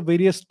 if the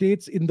various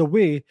states in the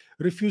way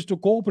refuse to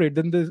cooperate,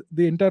 then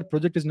the entire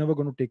project is never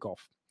going to take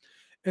off.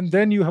 And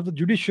then you have the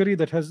judiciary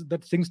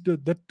that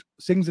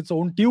sings its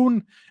own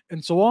tune,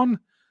 and so on.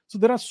 So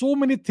there are so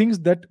many things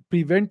that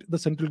prevent the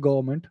central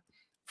government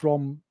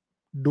from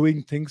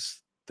doing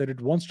things that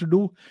it wants to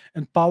do.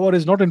 And power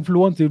is not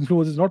influence,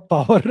 influence is not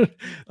power.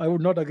 I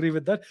would not agree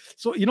with that.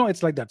 So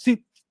it's like that.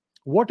 See,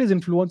 what is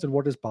influence and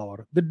what is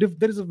power?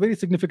 There is a very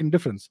significant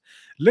difference.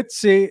 Let's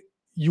say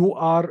you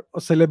are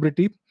a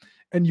celebrity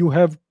and you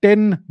have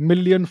 10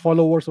 million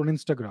followers on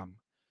Instagram,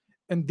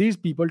 and these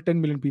people,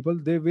 10 million people,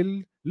 they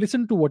will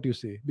listen to what you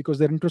say because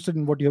they're interested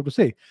in what you have to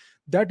say.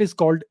 That is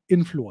called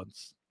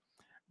influence.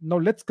 Now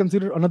let's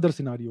consider another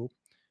scenario.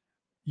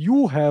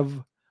 You have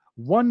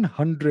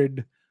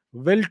 100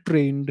 well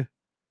trained,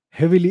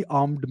 heavily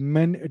armed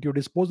men at your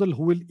disposal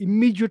who will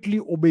immediately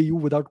obey you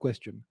without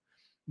question.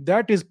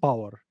 That is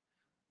power.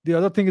 The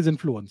other thing is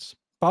influence.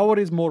 Power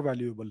is more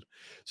valuable.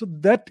 So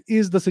that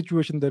is the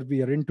situation that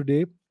we are in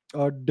today.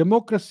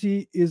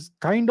 Democracy is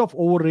kind of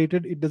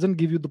overrated. It doesn't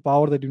give you the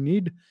power that you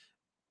need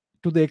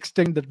to the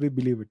extent that we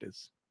believe it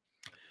is.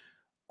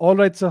 All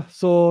right, sir.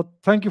 So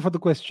thank you for the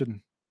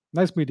question.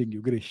 Nice meeting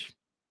you, Girish.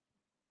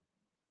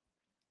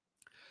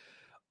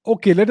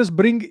 Okay, let us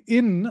bring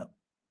in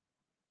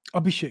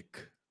Abhishek.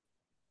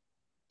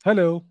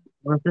 Hello.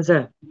 Namaste,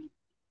 sir.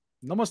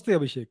 Namaste,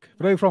 Abhishek.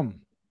 Where are you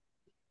from?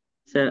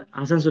 Sir,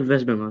 Asansol,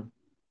 West Bengal.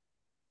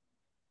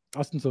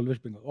 Asansol,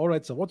 West Bengal. All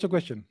right, sir. What's your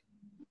question?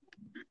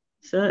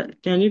 Sir,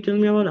 can you tell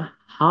me about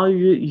how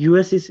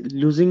US is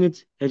losing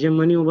its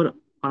hegemony over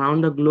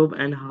around the globe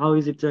and how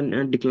is it in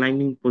a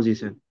declining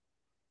position?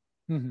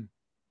 Mm-hmm.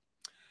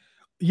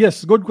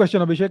 Yes, good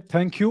question, Abhishek.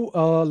 Thank you.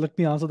 Let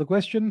me answer the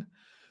question.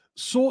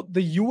 So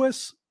the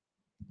US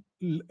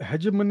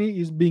hegemony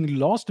is being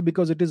lost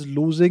because it is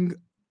losing.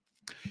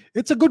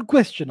 It's a good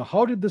question.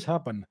 How did this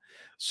happen?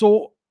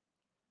 So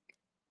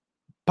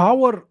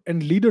power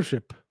and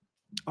leadership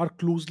are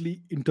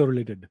closely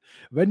interrelated.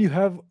 When you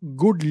have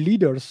good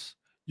leaders,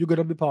 you're going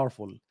to be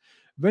powerful.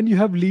 When you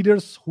have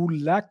leaders who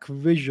lack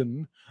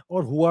vision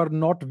or who are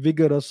not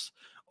vigorous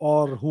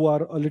or who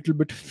are a little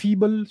bit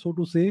feeble, so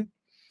to say,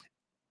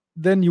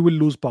 then you will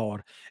lose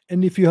power.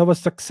 And if you have a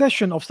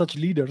succession of such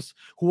leaders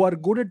who are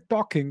good at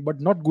talking but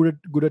not good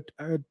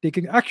at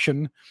taking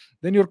action,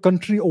 then your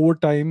country over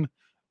time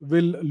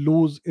will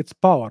lose its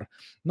power.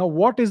 Now,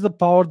 what is the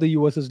power the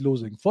US is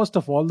losing? First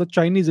of all, the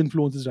Chinese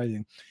influence is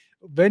rising.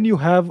 When you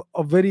have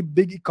a very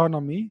big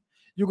economy,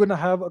 you're going to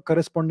have a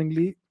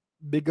correspondingly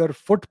bigger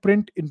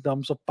footprint in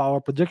terms of power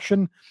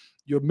projection.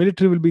 Your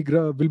military will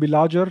be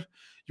larger.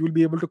 You will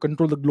be able to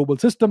control the global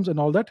systems and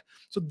all that.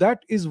 So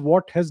that is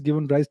what has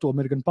given rise to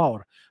American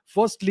power.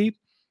 Firstly,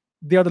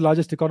 they are the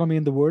largest economy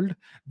in the world.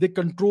 They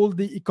control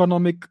the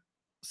economic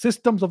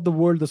systems of the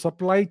world, the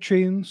supply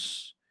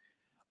chains,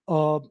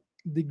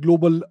 the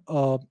global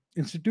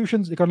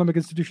institutions, economic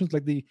institutions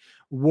like the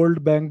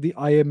World Bank, the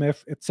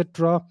IMF,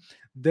 etc.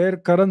 Their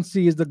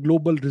currency is the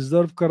global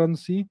reserve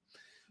currency.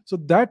 So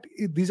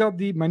these are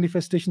the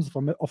manifestations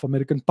of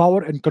American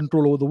power and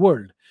control over the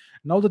world.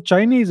 Now the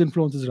Chinese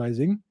influence is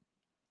rising.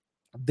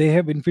 They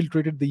have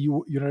infiltrated the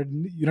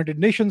United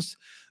Nations,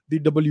 the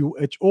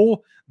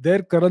WHO.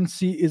 Their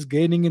currency is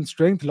gaining in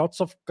strength. Lots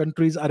of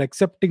countries are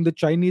accepting the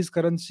Chinese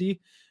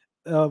currency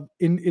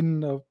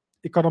in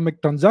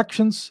economic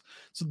transactions.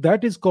 So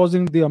that is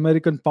causing the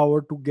American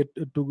power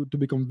to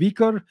become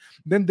weaker.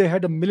 Then they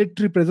had a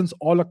military presence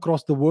all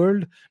across the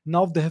world.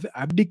 Now they have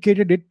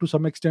abdicated it to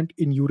some extent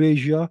in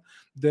Eurasia.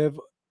 They have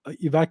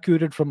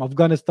evacuated from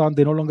Afghanistan.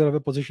 They no longer have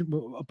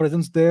a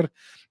presence there.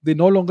 They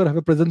no longer have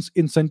a presence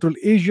in Central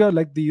Asia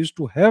like they used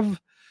to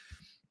have,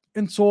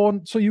 and so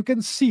on. So you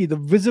can see the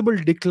visible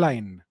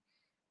decline.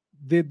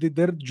 Their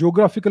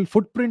geographical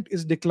footprint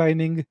is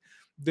declining.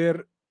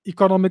 Their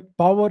economic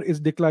power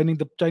is declining.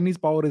 The Chinese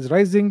power is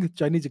rising. The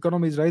Chinese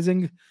economy is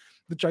rising.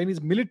 The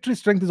Chinese military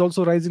strength is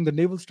also rising. The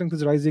naval strength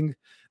is rising.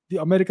 The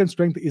American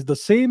strength is the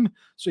same.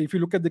 So if you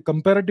look at the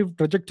comparative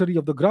trajectory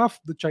of the graph,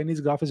 the Chinese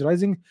graph is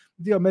rising.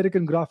 The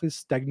American graph is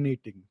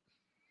stagnating.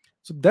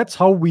 So that's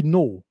how we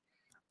know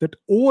that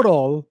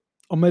overall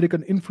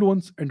American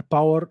influence and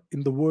power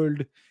in the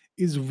world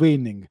is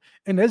waning.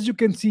 And as you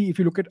can see, if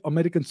you look at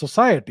American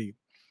society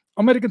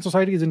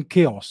is in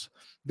chaos.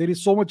 There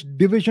is so much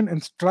division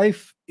and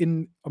strife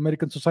in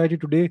American society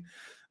today.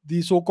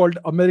 The so-called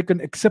American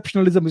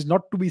exceptionalism is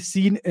not to be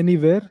seen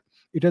anywhere.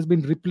 It has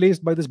been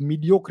replaced by this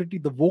mediocrity,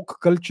 the woke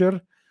culture.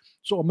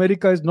 So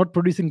America is not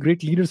producing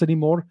great leaders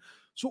anymore.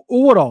 So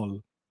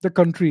overall, the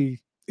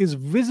country is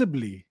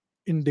visibly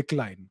in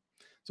decline.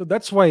 So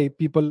that's why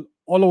people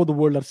all over the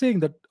world are saying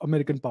that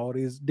American power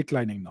is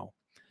declining now.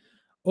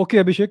 Okay,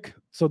 Abhishek.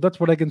 So that's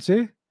what I can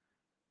say.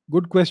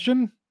 Good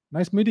question.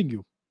 Nice meeting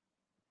you.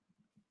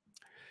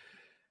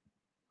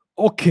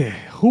 Okay,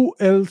 who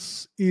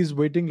else is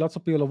waiting? Lots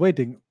of people are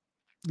waiting.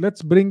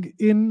 Let's bring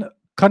in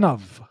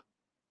Kanav.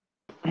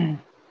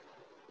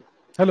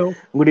 Hello.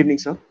 Good evening,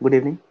 sir. Good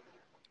evening.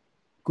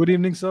 Good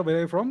evening, sir. Where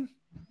are you from?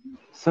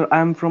 Sir, I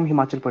am from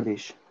Himachal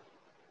Pradesh.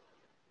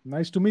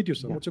 Nice to meet you,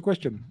 sir. Yeah. What's your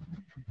question?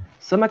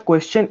 So my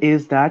question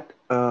is that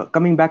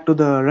coming back to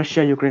the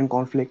Russia-Ukraine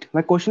conflict,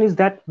 my question is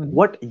that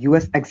what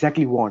US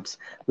exactly wants?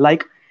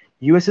 Like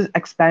US is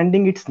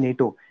expanding its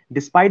NATO,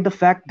 despite the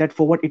fact that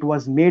for what it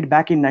was made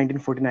back in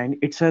 1949,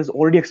 it has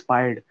already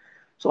expired.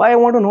 So I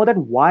want to know that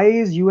why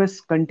is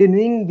US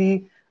continuing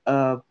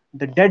the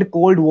dead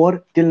Cold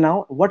War till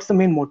now? What's the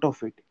main motto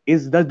of it?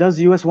 Does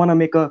US want to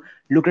make a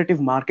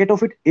lucrative market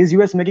of it? Is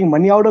US making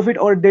money out of it,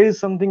 or there is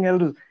something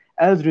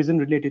else reason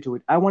related to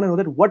it? I want to know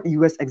that what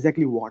US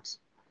exactly wants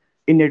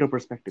in NATO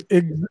perspective.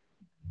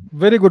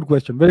 Very good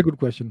question. Very good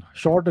question.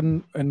 Short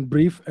and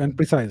brief and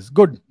precise.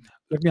 Good.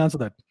 Let me answer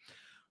that.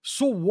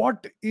 So,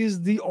 what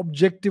is the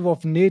objective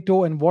of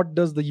NATO and what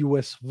does the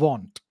US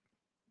want?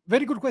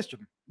 Very good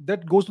question.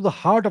 That goes to the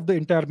heart of the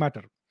entire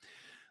matter.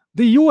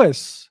 The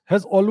US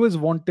has always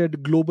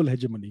wanted global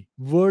hegemony,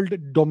 world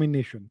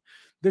domination.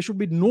 There should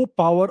be no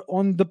power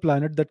on the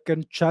planet that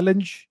can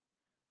challenge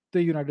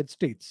the United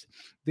States.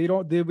 They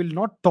will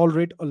not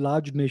tolerate a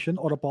large nation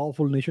or a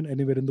powerful nation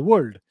anywhere in the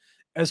world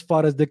as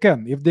far as they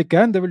can. If they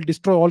can, they will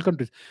destroy all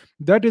countries.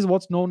 That is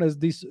what's known as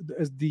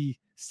the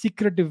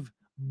secretive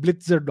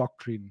Blitzer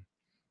doctrine.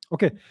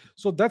 Okay,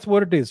 so that's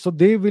what it is. So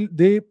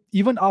they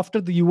even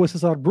after the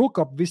USSR broke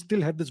up, we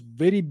still had this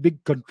very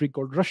big country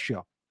called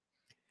Russia,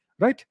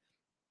 right?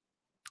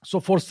 So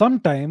for some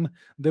time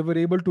they were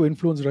able to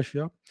influence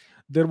Russia.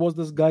 There was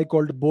this guy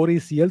called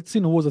Boris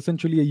Yeltsin, who was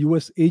essentially a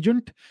US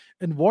agent.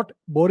 And what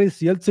Boris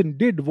Yeltsin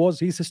did was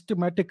he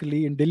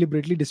systematically and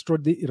deliberately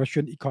destroyed the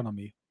Russian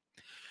economy.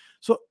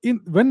 So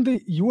when the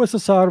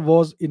USSR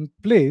was in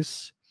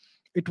place,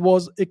 it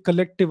was a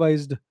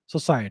collectivized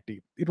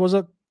society. It was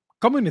a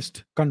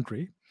communist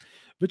country,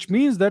 which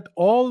means that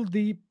all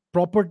the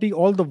property,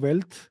 all the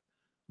wealth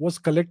was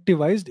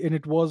collectivized, and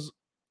it was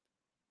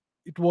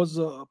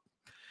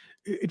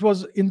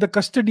in the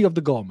custody of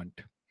the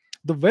government.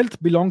 The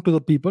wealth belonged to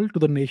the people, to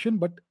the nation,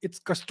 but its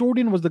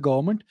custodian was the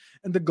government,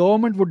 and the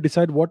government would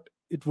decide what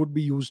it would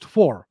be used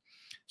for.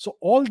 So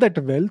all that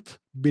wealth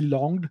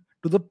belonged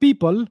to the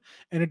people,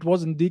 and it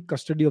was in the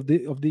custody of the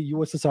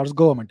USSR's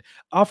government.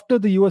 After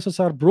the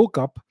USSR broke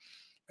up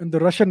and the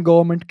Russian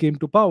government came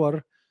to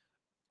power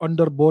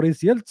under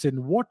Boris Yeltsin,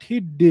 what he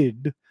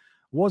did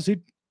was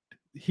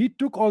he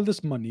took all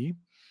this money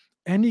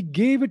and he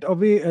gave it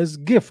away as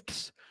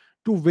gifts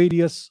to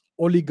various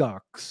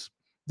oligarchs,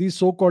 these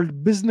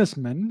so-called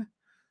businessmen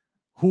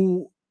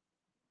who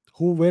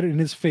were in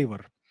his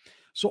favor.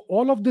 So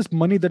all of this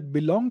money that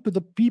belonged to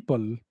the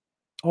people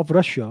of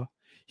Russia,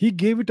 he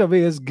gave it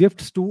away as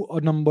gifts to a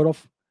number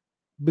of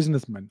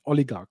businessmen,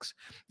 oligarchs.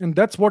 And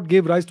that's what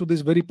gave rise to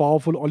these very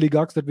powerful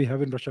oligarchs that we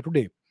have in Russia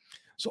today.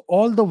 So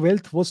all the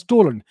wealth was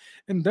stolen.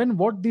 And then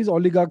what these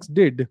oligarchs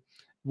did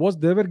was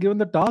they were given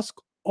the task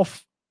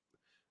of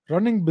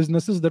running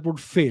businesses that would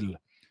fail.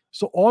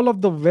 So all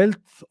of the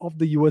wealth of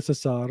the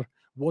USSR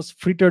was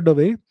frittered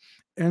away,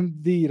 and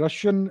the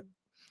Russian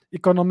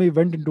economy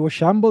went into a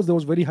shambles. There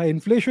was very high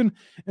inflation,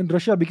 and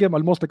Russia became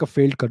almost like a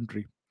failed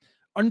country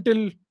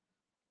until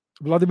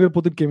Vladimir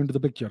Putin came into the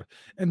picture.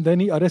 And then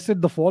he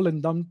arrested the fall,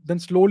 and then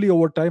slowly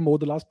over time, over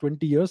the last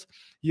 20 years,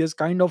 he has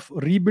kind of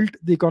rebuilt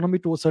the economy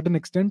to a certain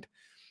extent,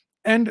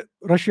 and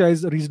Russia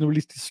is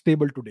reasonably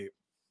stable today.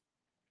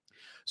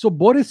 So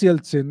Boris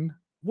Yeltsin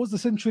was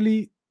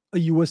essentially a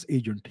US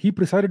agent. He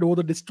presided over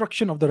the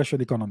destruction of the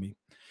Russian economy.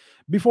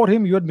 Before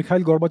him, you had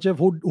Mikhail Gorbachev,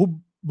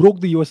 who broke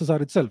the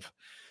USSR itself.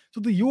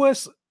 So the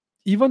US,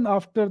 even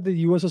after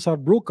the USSR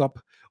broke up,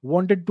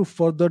 wanted to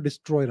further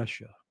destroy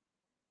Russia.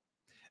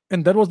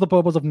 And that was the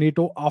purpose of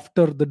NATO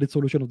after the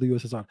dissolution of the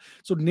USSR.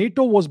 So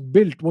NATO was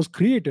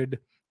created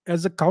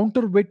as a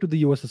counterweight to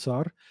the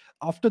USSR.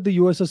 After the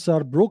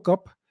USSR broke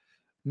up,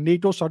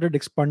 NATO started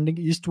expanding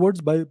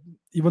eastwards,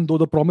 even though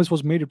the promise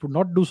was made it would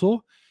not do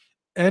so.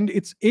 And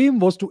its aim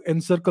was to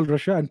encircle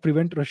Russia and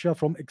prevent Russia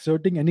from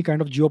exerting any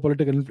kind of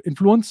geopolitical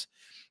influence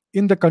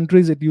in the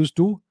countries it used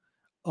to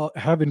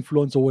have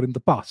influence over in the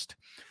past.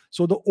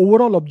 So the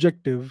overall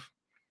objective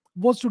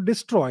was to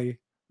destroy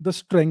the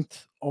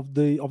strength of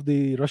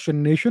the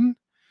Russian nation,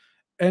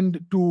 and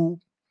to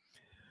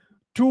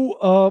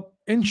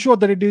ensure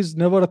that it is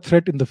never a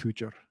threat in the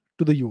future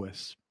to the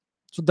US.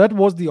 So that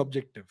was the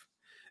objective,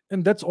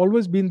 and that's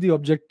always been the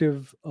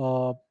objective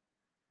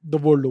the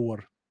world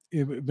over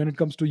when it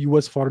comes to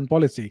US foreign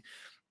policy.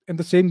 And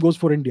the same goes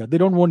for India. They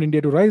don't want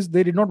India to rise.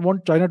 They did not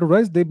want China to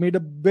rise. They made a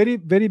very,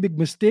 very big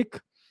mistake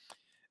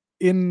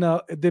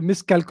they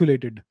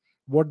miscalculated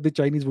what the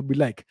Chinese would be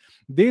like.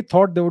 They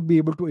thought they would be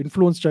able to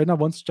influence China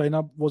once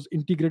China was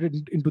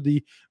integrated into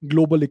the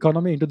global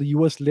economy, into the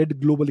US-led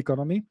global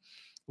economy.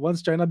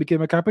 once China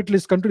became a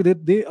capitalist country,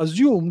 they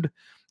assumed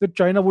that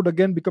China would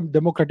again become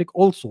democratic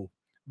also,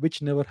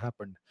 which never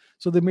happened.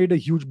 So they made a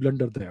huge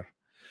blunder there.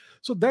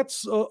 So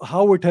that's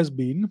how it has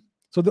been.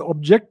 So the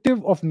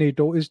objective of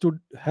NATO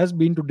has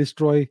been to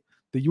destroy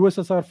the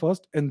USSR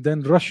first and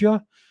then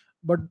Russia,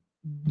 but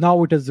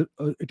now it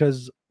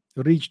has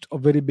reached a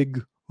very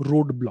big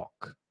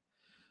roadblock.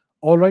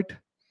 All right.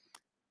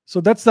 So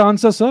that's the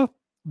answer, sir.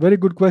 Very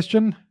good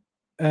question,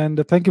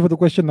 and thank you for the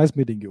question. Nice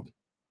meeting you.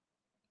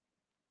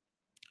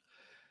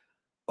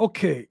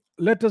 Okay,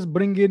 let us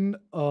bring in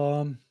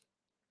Urmil.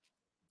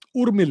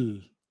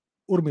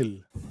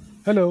 Urmil,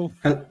 hello.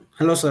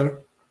 Hello,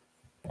 sir.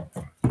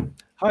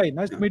 Hi,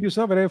 nice to meet you,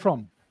 sir. Where are you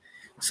from?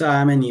 So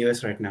I'm in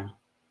US right now.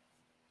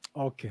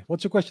 Okay,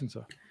 what's your question,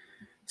 sir?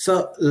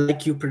 So,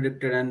 like you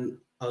predicted, and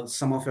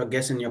some of your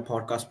guests in your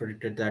podcast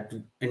predicted that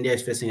India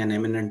is facing an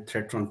imminent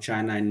threat from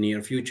China in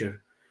near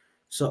future.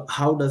 So,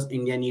 how does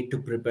India need to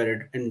prepare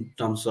it in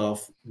terms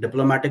of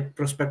diplomatic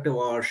perspective,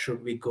 or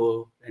should we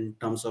go in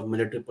terms of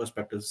military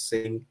perspective,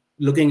 saying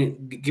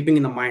keeping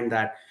in mind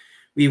that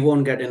we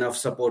won't get enough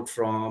support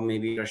from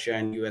maybe Russia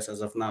and US as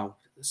of now,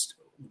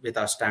 with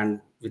our stand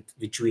with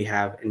which we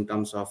have in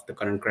terms of the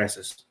current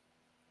crisis?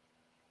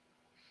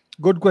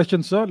 Good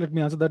question, sir. Let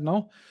me answer that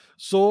now.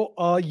 So,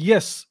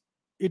 yes,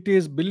 it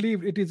is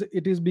believed,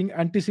 it is being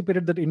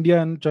anticipated that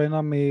India and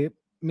China may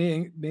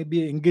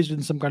be engaged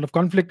in some kind of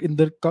conflict in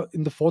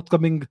the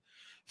forthcoming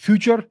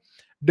future.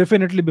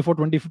 Definitely before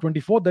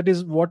 2024. That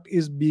is what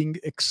is being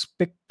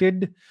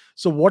expected.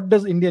 So, what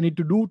does India need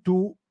to do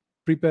to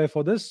prepare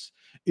for this?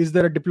 Is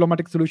there a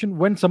diplomatic solution?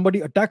 When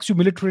somebody attacks you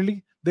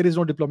militarily, there is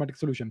no diplomatic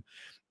solution.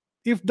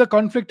 If the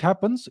conflict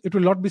happens, it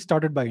will not be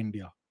started by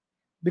India,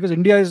 because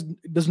India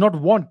does not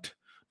want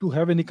to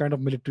have any kind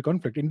of military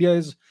conflict. India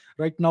is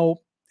right now,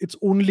 its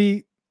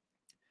only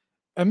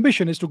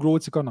ambition is to grow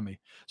its economy.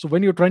 So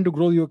when you're trying to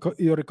grow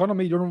your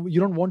economy, you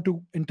don't want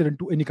to enter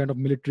into any kind of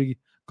military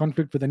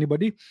conflict with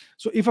anybody.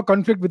 So if a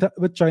conflict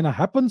with China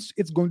happens,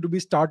 it's going to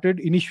be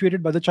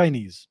initiated by the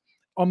Chinese,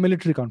 or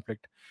military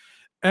conflict.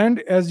 And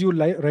as you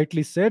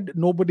rightly said,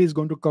 nobody is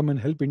going to come and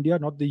help India,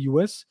 not the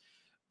US.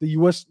 The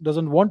US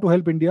doesn't want to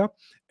help India,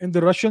 and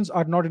the Russians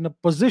are not in a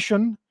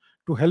position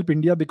to help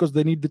India because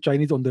they need the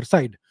Chinese on their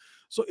side.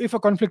 So if a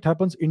conflict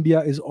happens,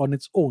 India is on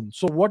its own.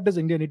 So what does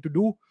India need to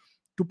do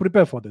to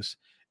prepare for this?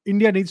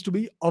 India needs to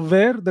be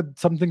aware that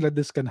something like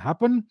this can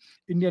happen.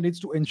 India needs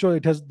to ensure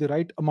it has the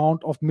right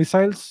amount of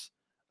missiles,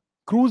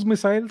 cruise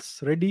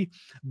missiles ready,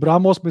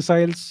 BrahMos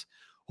missiles.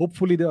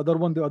 Hopefully the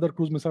other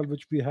cruise missile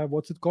which we have,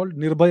 what's it called?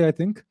 Nirbhay, I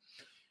think.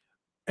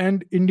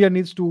 And India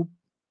needs to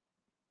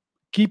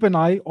keep an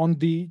eye on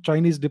the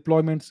Chinese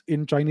deployments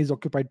in Chinese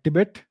occupied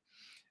Tibet.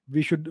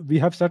 We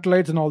have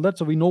satellites and all that,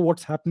 so we know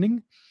what's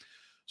happening.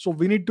 So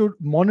we need to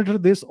monitor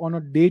this on a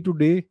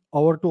day-to-day,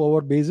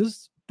 hour-to-hour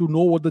basis to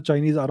know what the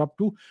Chinese are up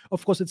to.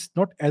 Of course, it's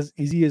not as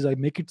easy as I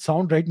make it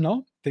sound right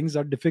now. Things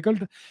are difficult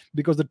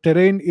because the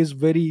terrain is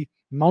very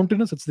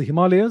mountainous. It's the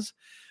Himalayas.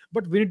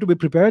 But we need to be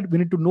prepared. We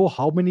need to know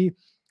how many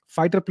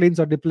fighter planes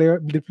are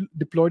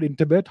deployed in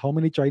Tibet, how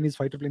many Chinese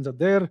fighter planes are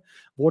there,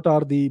 what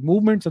are the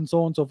movements, and so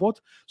on and so forth.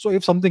 So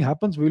if something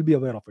happens, we will be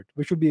aware of it.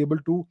 We should be able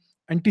to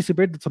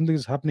anticipate that something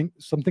is happening,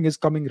 something is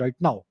coming right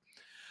now.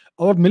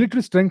 Our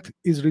military strength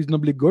is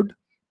reasonably good.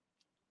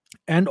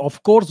 And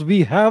of course,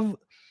 we have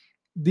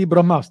the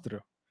Brahmastra,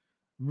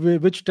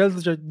 which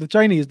tells the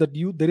Chinese that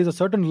there is a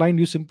certain line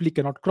you simply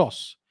cannot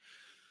cross.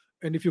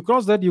 And if you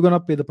cross that, you're going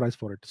to pay the price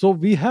for it. So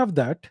we have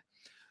that.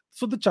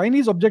 So the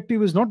Chinese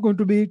objective is not going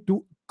to be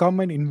to come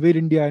and invade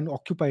India and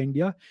occupy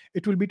India.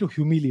 It will be to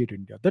humiliate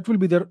India. That will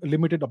be their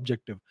limited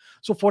objective.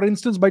 So for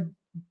instance, by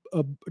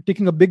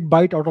taking a big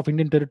bite out of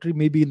Indian territory,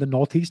 maybe in the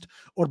northeast,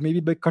 or maybe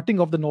by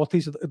cutting off the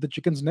northeast at the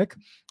chicken's neck,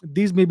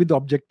 these may be the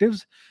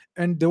objectives.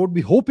 And they would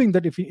be hoping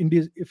that if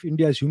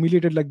India is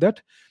humiliated like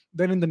that,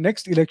 then in the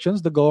next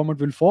elections, the government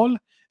will fall,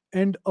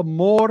 and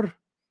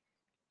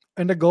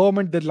a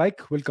government they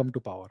like will come to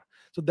power.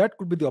 So that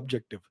could be the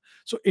objective.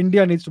 So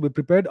India needs to be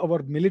prepared.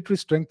 Our military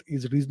strength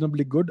is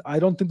reasonably good. I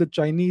don't think the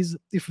Chinese,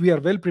 if we are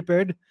well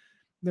prepared,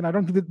 then I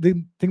don't think they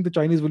think the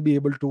Chinese will be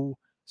able to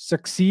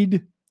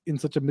succeed in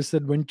such a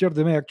misadventure.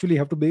 They may actually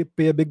have to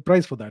pay a big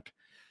price for that.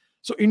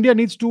 So India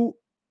needs to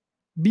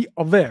be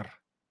aware,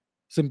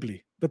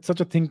 simply, that such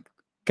a thing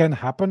can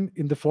happen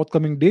in the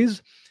forthcoming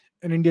days.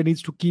 And India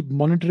needs to keep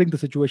monitoring the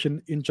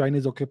situation in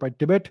Chinese occupied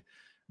Tibet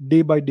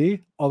day by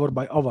day, hour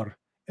by hour.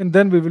 And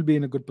then we will be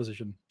in a good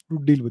position to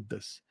deal with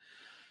this.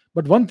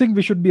 But one thing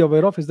we should be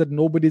aware of is that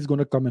nobody is going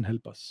to come and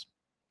help us.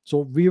 So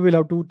we will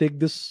have to take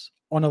this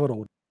on our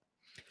own.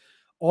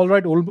 All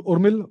right,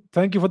 Urmil,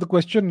 thank you for the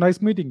question.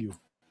 Nice meeting you.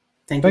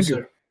 Thank you,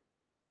 sir.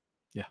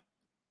 Yeah.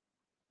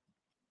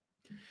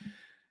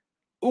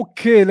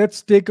 Okay,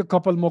 let's take a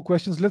couple more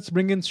questions. Let's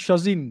bring in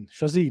Shazeen.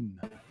 Shazeen.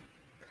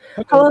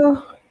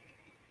 Hello.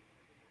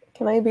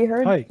 Can I be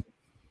heard? Hi.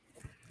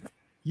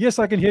 Yes,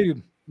 I can hear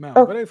you, ma'am.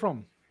 Oh. Where are you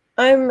from?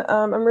 I'm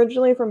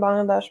originally from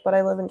Bangladesh, but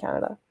I live in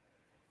Canada.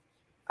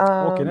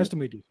 Okay, nice to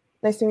meet you.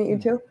 Nice to meet you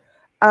too.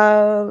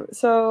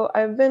 So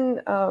I've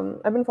been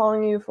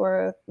following you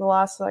for the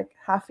last like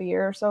half a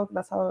year or so.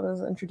 That's how I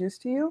was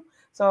introduced to you.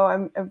 So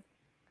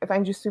I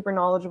find you super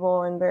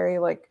knowledgeable and very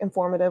like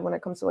informative when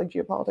it comes to like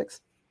geopolitics.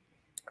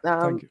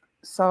 Thank you.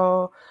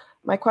 So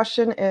my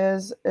question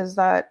is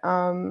that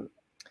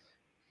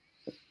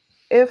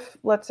if,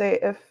 let's say,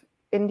 if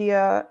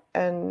India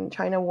and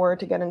China were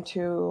to get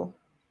into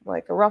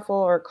like a ruffle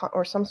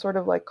or some sort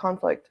of like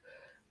conflict,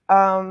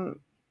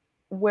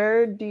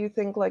 where do you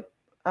think like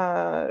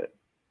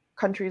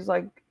countries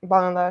like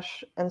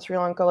Bangladesh and Sri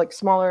Lanka, like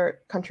smaller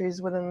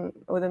countries within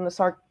the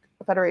SAARC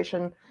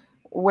Federation,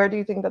 where do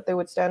you think that they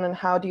would stand, and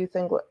how do you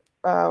think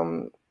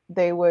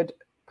they would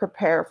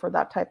prepare for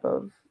that type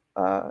of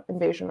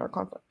invasion or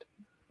conflict?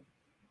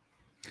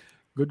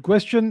 Good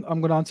question. I'm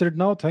going to answer it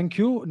now. Thank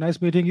you.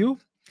 Nice meeting you.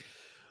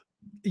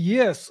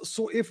 Yes.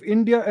 So if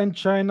India and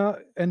China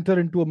enter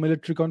into a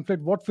military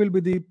conflict, what will be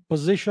the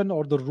position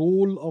or the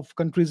role of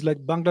countries like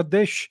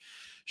Bangladesh,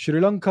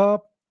 Sri Lanka,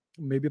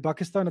 maybe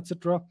Pakistan,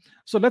 etc.?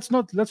 So let's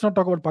not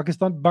talk about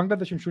Pakistan.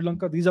 Bangladesh and Sri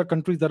Lanka, these are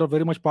countries that are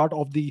very much part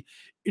of the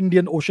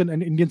Indian Ocean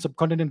and Indian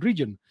subcontinent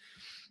region.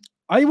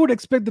 I would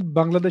expect that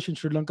Bangladesh and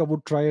Sri Lanka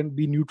would try and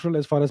be neutral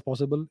as far as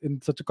possible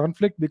in such a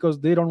conflict, because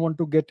they don't want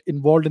to get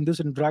involved in this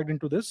and dragged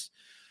into this.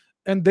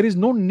 And there is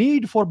no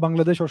need for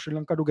Bangladesh or Sri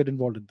Lanka to get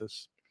involved in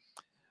this.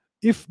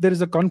 If there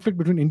is a conflict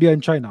between India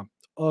and China,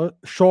 a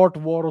short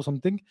war or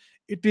something,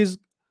 it is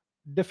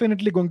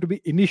definitely going to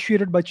be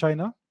initiated by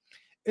China,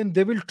 and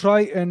they will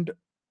try and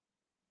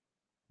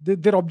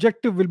their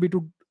objective will be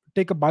to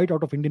take a bite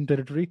out of Indian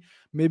territory,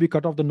 maybe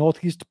cut off the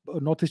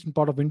northeastern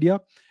part of India,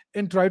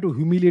 and try to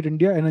humiliate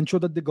India and ensure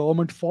that the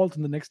government falls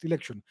in the next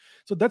election.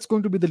 So that's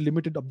going to be the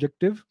limited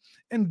objective.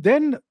 And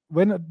then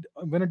when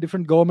a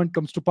different government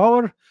comes to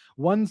power,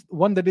 one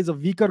that is a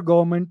weaker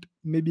government,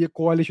 maybe a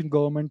coalition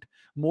government,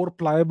 more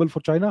pliable for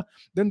China,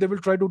 then they will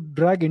try to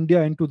drag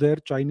India into their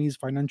Chinese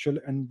financial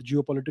and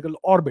geopolitical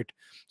orbit.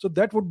 So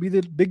that would be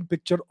the big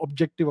picture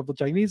objective of the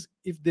Chinese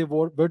if they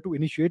were to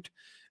initiate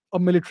a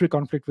military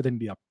conflict with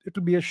India. It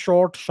will be a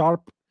short,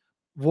 sharp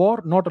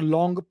war, not a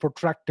long,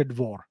 protracted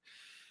war.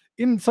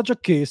 In such a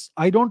case,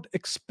 I don't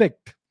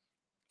expect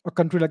a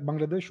country like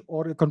Bangladesh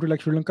or a country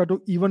like Sri Lanka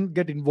to even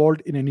get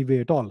involved in any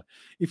way at all.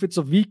 If it's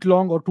a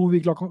week-long or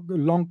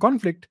 2-week-long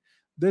conflict,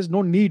 there's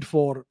no need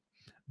for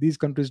these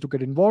countries to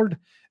get involved.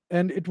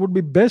 And it would be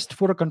best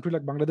for a country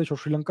like Bangladesh or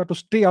Sri Lanka to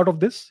stay out of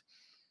this,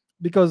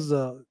 because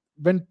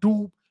when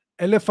two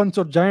elephants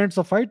or giants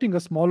are fighting, a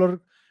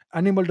smaller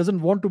animal doesn't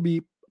want to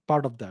be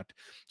part of that.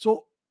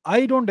 So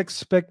I don't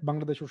expect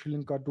Bangladesh or Sri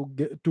Lanka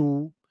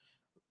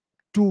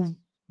to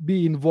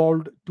be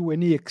involved to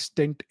any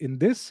extent in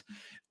this.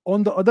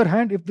 On the other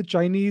hand, if the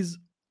Chinese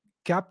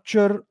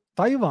capture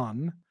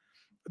Taiwan,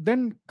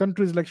 then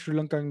countries like Sri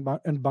Lanka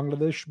and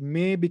Bangladesh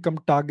may become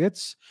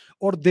targets,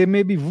 or they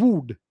may be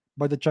wooed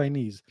by the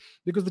Chinese,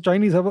 because the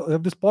Chinese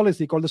have this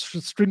policy called the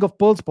string of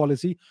pearls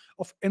policy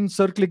of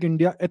encircling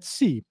India at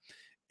sea.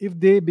 If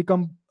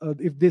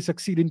they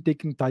succeed in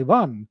taking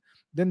Taiwan,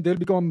 then they'll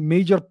become a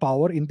major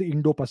power in the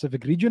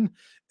Indo-Pacific region,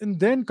 and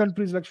then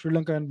countries like Sri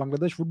Lanka and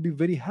Bangladesh would be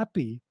very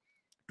happy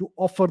to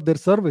offer their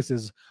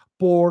services,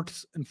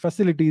 ports and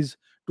facilities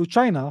to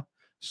China,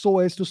 so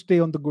as to stay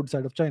on the good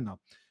side of China.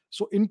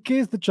 So in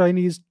case the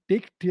Chinese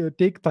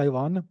take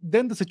Taiwan,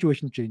 then the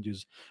situation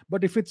changes.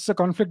 But if it's a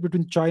conflict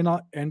between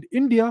China and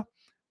India,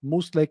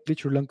 most likely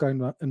Sri Lanka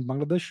and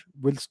Bangladesh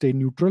will stay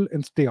neutral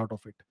and stay out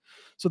of it.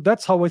 So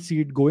that's how I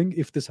see it going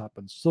if this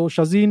happens. So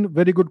Shazeen,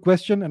 very good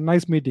question and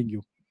nice meeting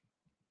you.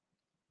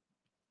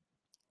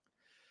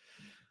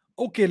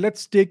 Okay,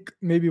 let's take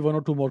maybe one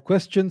or two more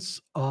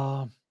questions.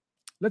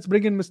 Let's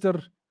bring in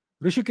Mr.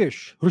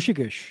 Rishikesh.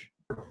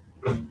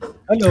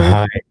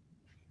 Hello.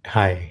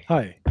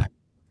 Hi.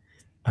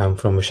 I'm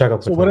from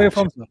Visakhapatnam. So where are you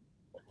from, sir?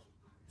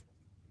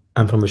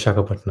 I'm from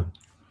Visakhapatnam.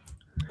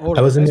 Oh,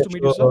 I was in nice your to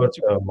meet you, show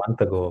sir. about a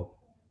month ago.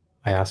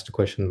 I asked a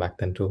question back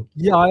then too.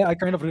 Yeah, I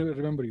kind of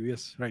remember you.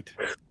 Yes, right.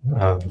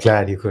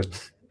 Glad you could.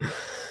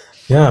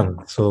 Yeah.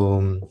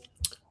 So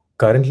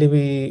currently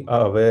we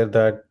are aware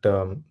that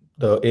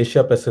the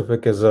Asia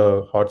Pacific is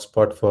a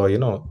hotspot for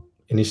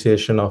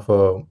initiation of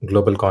a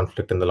global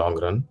conflict in the long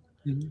run,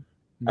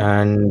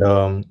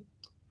 and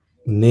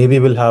Navy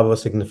will have a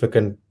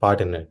significant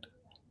part in it.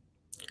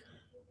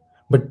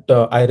 But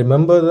I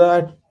remember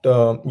that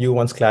you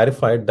once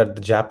clarified that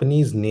the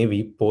Japanese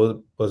Navy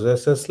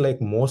possesses like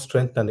more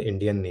strength than the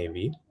Indian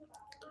Navy,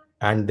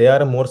 and they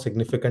are a more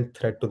significant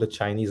threat to the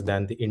Chinese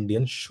than the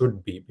Indians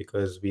should be,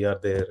 because we are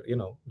their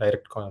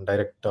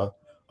direct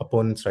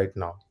opponents right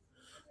now.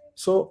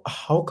 So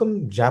how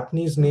come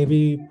Japanese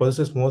Navy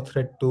poses more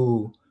threat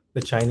to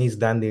the Chinese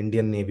than the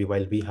Indian Navy,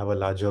 while we have a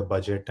larger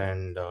budget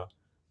and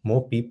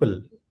more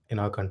people in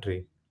our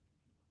country?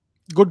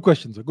 Good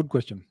question, sir. Good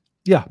question.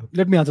 Yeah,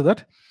 let me answer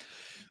that.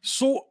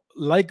 So,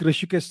 like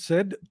Rishikesh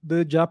said,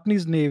 the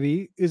Japanese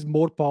Navy is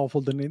more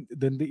powerful than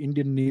the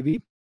Indian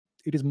Navy.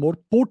 It is more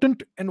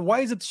potent. And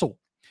why is it so?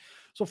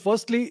 So,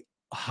 firstly,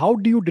 how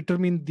do you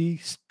determine the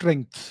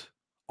strength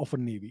of a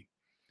navy?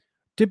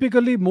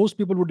 typically most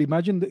people would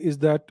imagine is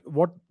that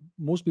what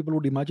most people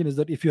would imagine is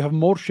that if you have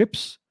more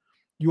ships,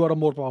 you are a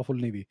more powerful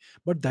navy.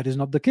 But that is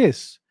not the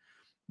case.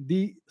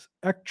 The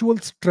actual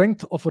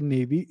strength of a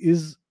navy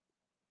is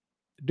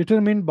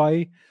determined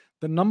by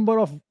the number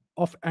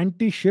of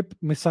anti-ship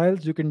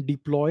missiles you can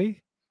deploy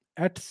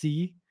at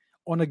sea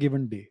on a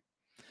given day.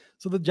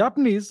 So the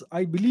Japanese,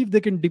 I believe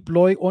they can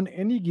deploy on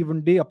any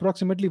given day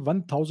approximately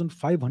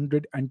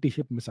 1,500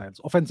 anti-ship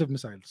missiles, offensive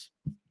missiles.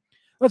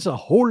 That's a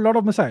whole lot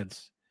of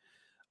missiles.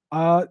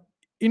 uh,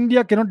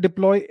 India cannot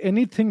deploy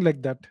anything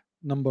like that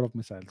number of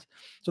missiles.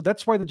 So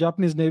that's why the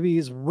Japanese Navy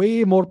is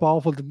way more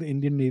powerful than the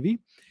Indian Navy.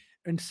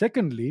 And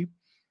secondly,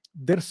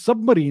 their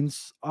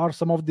submarines are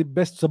some of the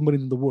best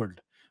submarines in the world.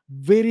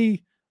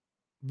 Very,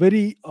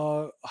 very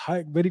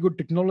high, very good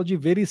technology,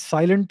 very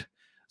silent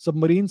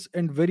submarines,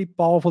 and very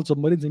powerful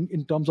submarines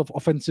in terms of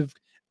offensive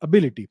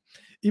ability.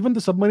 Even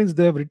the submarines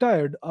they have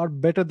retired are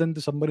better than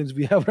the submarines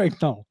we have right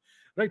now,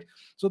 right?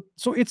 So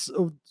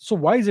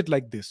why is it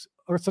like this?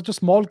 Or such a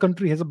small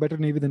country has a better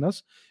navy than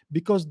us?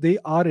 Because they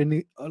are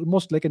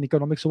almost like an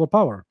economic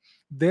superpower.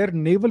 Their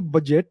naval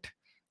budget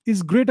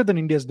is greater than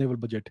India's naval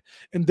budget,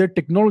 and their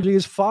technology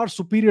is far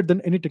superior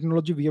than any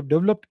technology we have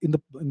developed in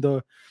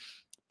the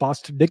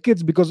past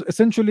decades, because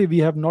essentially we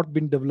have not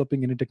been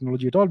developing any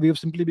technology at all. We have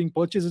simply been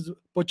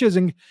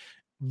purchasing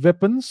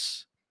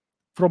weapons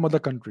from other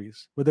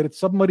countries, whether it's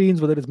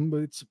submarines, whether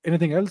it's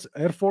anything else,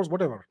 air force,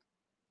 whatever.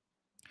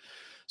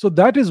 So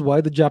that is why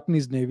the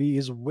Japanese Navy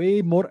is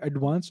way more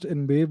advanced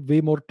and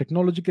way more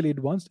technologically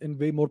advanced and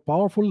way more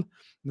powerful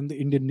than the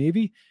Indian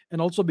Navy,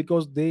 and also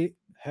because they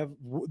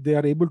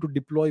are able to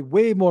deploy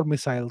way more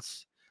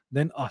missiles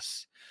than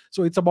us.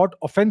 So it's about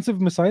offensive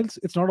missiles.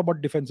 It's not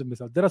about defensive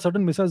missiles. There are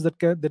certain missiles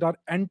that are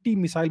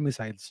anti-missile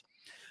missiles,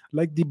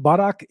 like the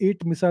Barak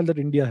 8 missile that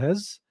India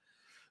has.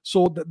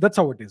 So that's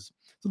how it is.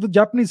 So the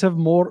Japanese have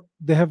more.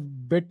 They have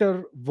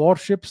better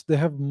warships. They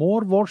have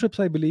more warships,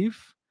 I believe,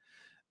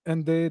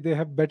 and they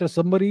have better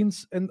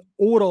submarines, and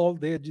overall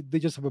they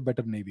just have a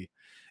better navy,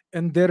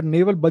 and their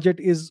naval budget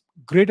is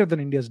greater than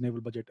India's naval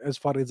budget, as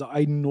far as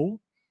I know.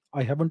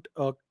 I haven't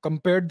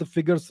compared the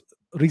figures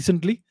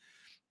recently,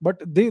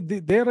 but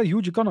they're a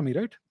huge economy,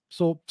 right?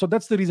 So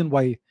that's the reason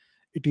why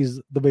it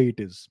is the way it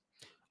is.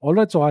 All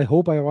right, so I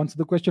hope I have answered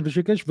the question,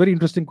 Rishikesh. Very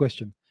interesting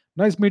question.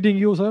 Nice meeting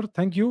you, sir.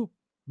 Thank you.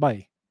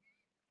 Bye.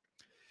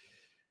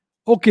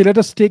 Okay,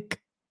 let's take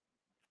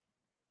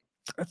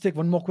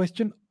one more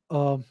question.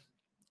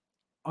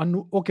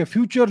 Okay,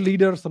 future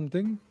leader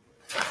something.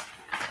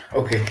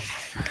 Okay.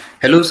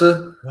 Hello,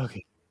 sir.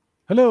 Okay.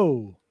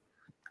 Hello.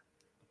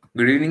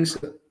 Good evening,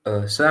 sir.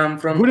 Sir, I'm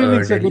from Good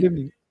evening, sir. Delhi. Good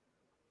evening.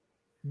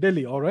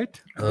 Delhi. All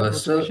right.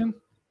 What's the question?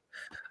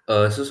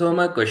 So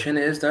my question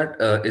is that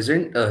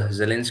isn't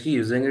Zelensky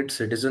using its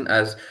citizen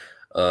as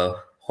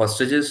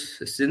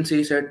hostages, since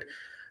he said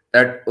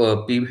that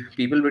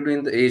people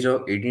between the age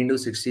of 18 to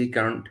 60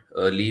 can't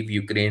leave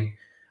Ukraine,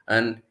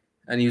 and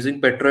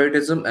using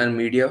patriotism and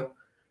media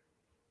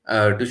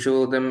to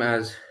show them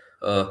as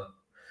uh,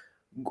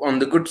 on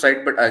the good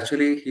side, but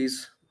actually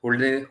he's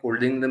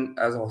holding them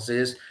as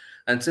hostages.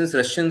 And since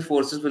Russian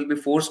forces will be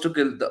forced to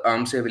kill the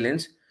armed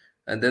civilians,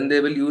 and then they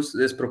will use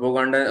this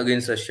propaganda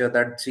against Russia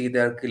that see they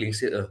are killing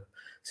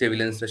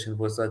civilians, Russian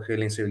forces are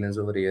killing civilians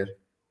over here.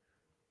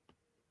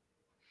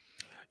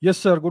 Yes,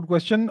 sir. Good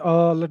question.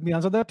 Let me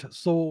answer that.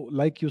 So,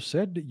 like you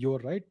said, you're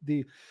right.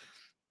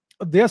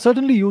 They are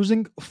certainly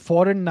using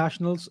foreign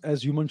nationals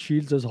as human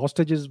shields, as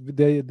hostages.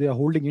 They are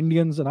holding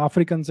Indians and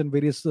Africans and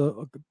various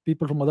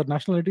people from other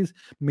nationalities,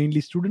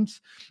 mainly students.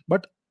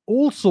 But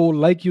also,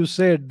 like you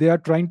said, they are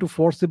trying to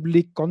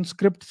forcibly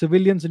conscript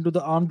civilians into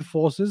the armed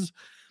forces.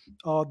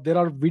 There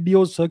are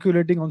videos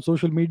circulating on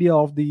social media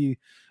of the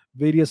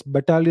various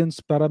battalions,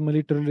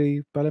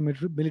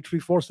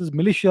 paramilitary forces,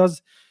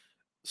 militias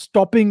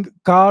stopping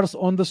cars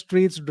on the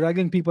streets,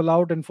 dragging people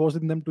out and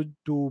forcing them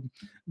to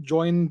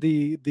join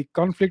the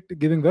conflict,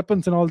 giving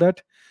weapons and all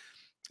that.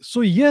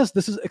 So yes,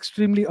 this is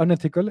extremely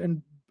unethical.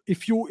 And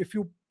if you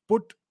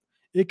put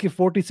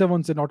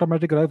AK-47s and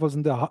automatic rifles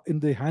in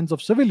the hands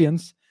of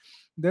civilians,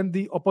 then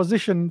the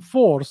opposition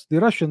force,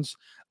 the Russians,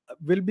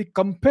 will be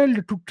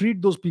compelled to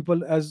treat those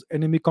people as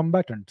enemy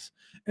combatants,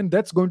 and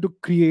that's going to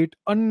create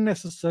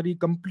unnecessary,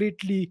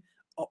 completely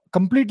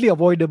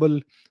avoidable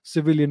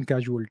civilian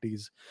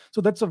casualties. So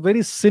that's a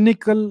very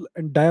cynical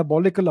and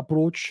diabolical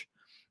approach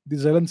the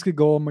Zelensky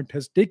government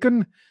has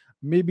taken.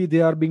 Maybe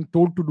they are being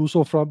told to do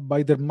so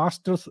by their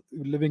masters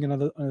sitting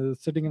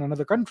in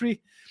another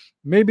country.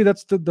 Maybe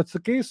that's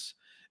the case.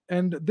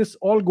 And this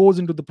all goes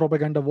into the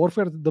propaganda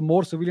warfare. The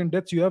more civilian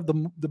deaths you have,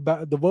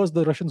 the worse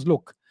the Russians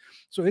look.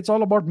 So it's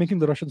all about making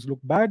the Russians look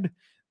bad.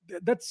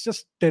 That's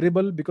just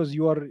terrible, because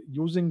you are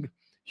using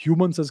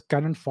humans as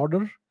cannon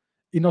fodder,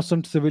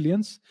 innocent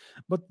civilians.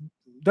 But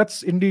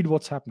that's indeed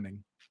what's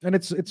happening, and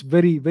it's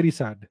very, very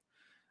sad.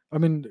 I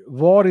mean,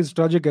 war is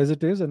tragic as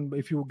it is, and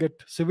if you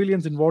get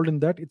civilians involved in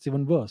that, it's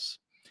even worse.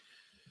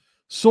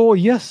 So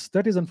yes,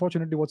 that is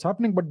unfortunately what's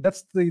happening, but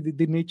that's the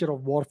nature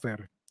of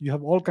warfare. You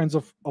have all kinds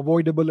of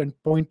avoidable and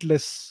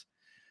pointless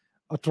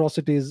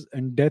atrocities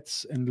and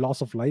deaths and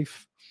loss of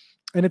life.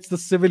 And it's the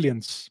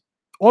civilians,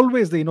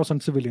 always the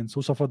innocent civilians,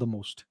 who suffer the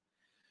most.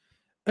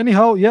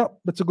 Anyhow, yeah,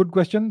 that's a good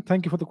question.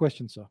 Thank you for the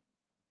question, sir.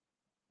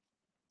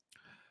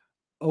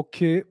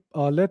 Okay,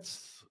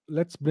 let's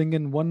bring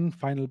in one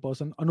final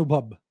person,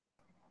 Anubhav.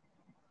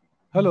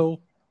 Hello.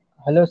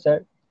 Hello,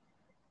 sir.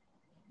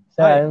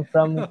 Sir, I Hi. am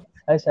from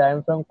Hi, sir. I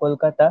am from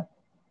Kolkata,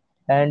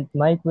 and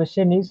my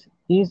question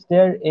is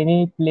there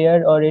any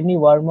player or any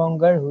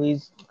warmonger who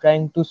is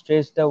trying to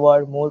stress the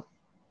war more?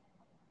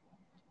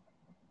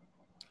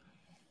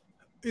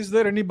 Is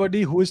there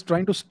anybody who is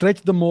trying to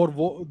stretch the war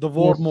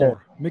Yes, sir.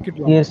 more, make it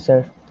longer? Yes,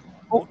 sir.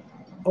 Oh,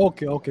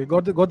 okay.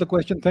 Got the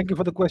question. Thank you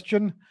for the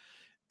question.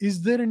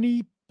 Is there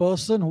any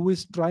person who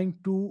is trying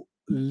to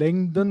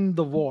lengthen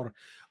the war?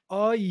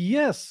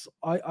 Yes,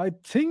 I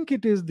think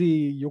it is the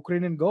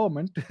Ukrainian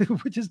government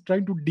which is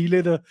trying to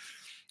delay the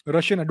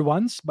Russian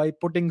advance by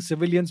putting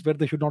civilians where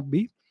they should not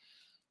be.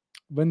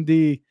 When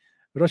the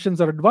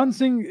Russians are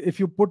advancing, if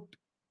you put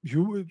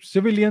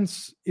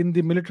civilians in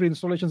the military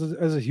installations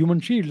as human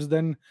shields,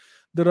 then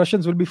the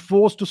Russians will be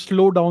forced to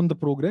slow down the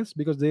progress,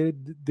 because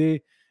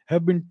they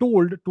have been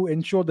told to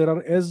ensure there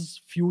are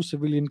as few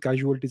civilian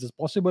casualties as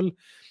possible.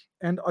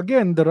 And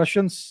again, the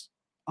Russians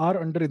are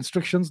under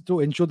instructions to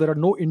ensure there are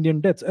no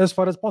Indian deaths as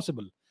far as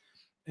possible.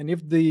 And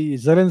if the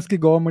Zelensky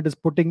government is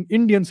putting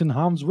Indians in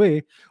harm's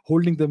way,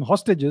 holding them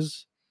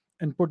hostages,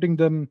 and putting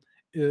them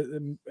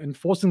and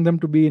forcing them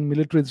to be in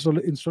military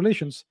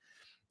installations,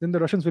 then the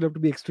Russians will have to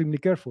be extremely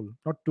careful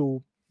not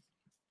to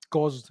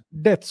cause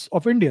deaths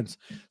of Indians.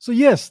 So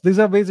yes, these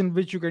are ways in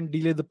which you can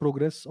delay the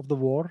progress of the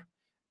war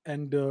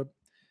and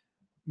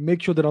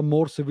make sure there are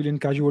more civilian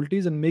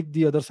casualties and make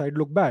the other side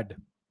look bad.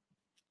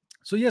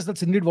 So yes,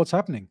 that's indeed what's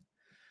happening,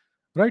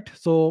 right?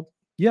 So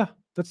yeah,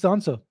 that's the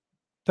answer.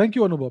 Thank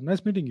you, Anubhav.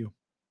 Nice meeting you.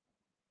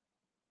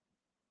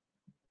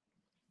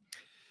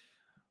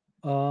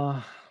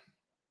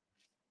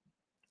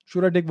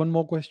 Should I take one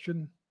more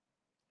question?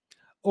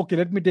 Okay,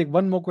 let me take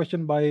one more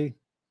question by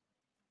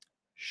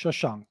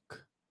Shashank.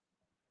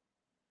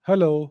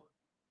 Hello.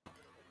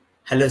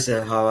 Hello,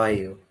 sir. How are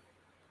you?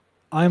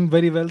 I'm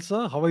very well,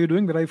 sir. How are you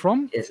doing? Where are you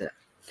from? Yes, sir.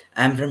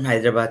 I'm from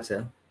Hyderabad,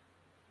 sir.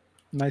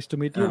 Nice to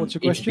meet you. What's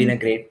your It's question? been a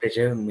great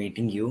pleasure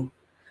meeting you.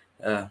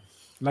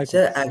 Likewise.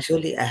 Sir,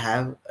 actually, I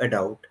have a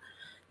doubt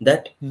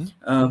that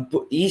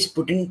he's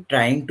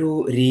trying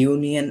to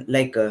reunion,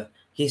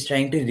 he's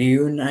trying to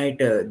reunite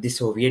the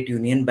Soviet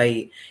Union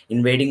by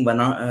invading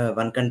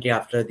one country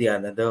after the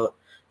other.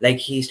 Like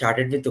he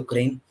started with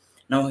Ukraine.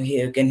 Now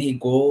can he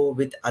go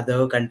with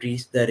other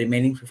countries, the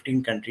remaining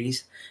 15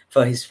 countries,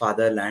 for his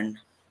fatherland?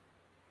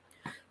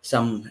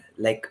 Some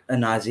like a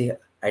Nazi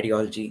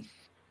ideology.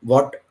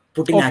 What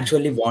Putin Okay.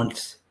 actually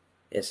wants.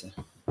 Yes, sir.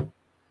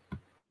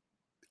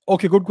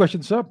 Okay, good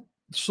question, sir.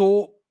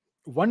 So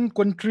one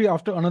country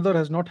after another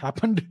has not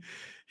happened.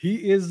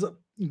 He is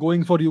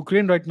going for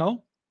Ukraine right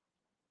now.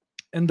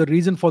 And the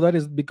reason for that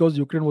is because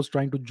Ukraine was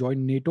trying to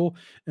join NATO,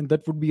 and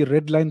that would be a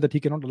red line that he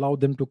cannot allow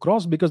them to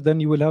cross, because then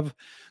you will have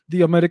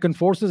the American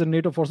forces and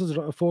NATO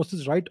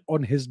forces right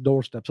on his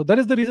doorstep. So that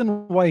is the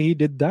reason why he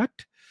did that.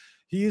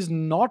 He is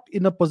not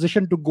in a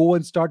position to go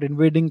and start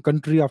invading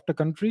country after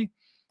country.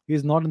 He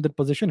is not in that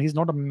position. He's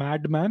not a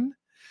madman.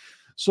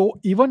 So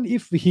even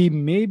if he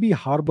may be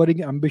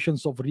harboring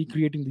ambitions of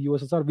recreating the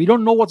USSR, we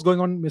don't know what's going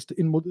on in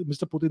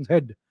Mr. Putin's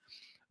head.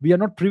 We are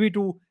not privy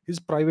to his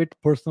private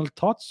personal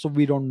thoughts, so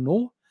we don't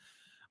know.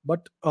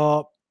 But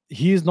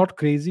he is not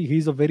crazy.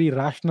 He's a very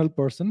rational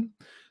person.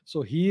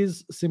 So he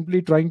is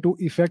simply trying to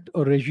effect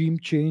a regime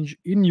change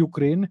in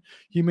Ukraine.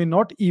 He may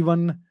not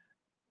even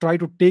try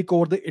to take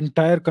over the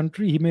entire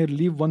country. He may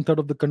leave 1/3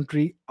 of the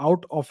country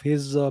out of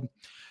his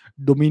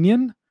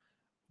dominion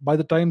by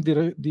the time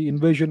the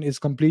invasion is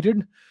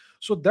completed.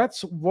 So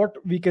that's what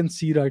we can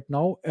see right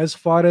now. As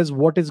far as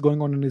what is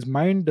going on in his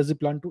mind, does he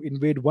plan to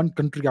invade one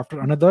country after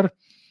another?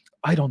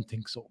 I don't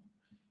think so.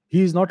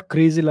 He is not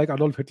crazy like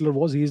Adolf Hitler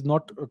was. He is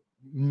not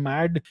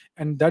mad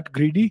and that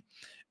greedy.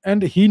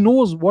 And he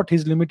knows what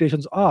his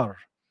limitations are.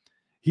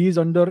 He is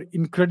under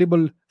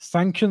incredible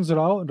sanctions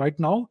right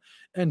now.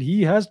 And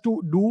he has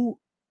to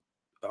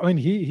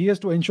he has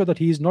to ensure that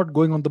he is not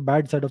going on the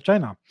bad side of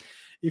China.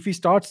 If he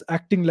starts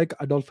acting like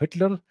Adolf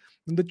Hitler,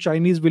 then the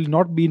Chinese will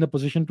not be in a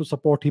position to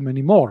support him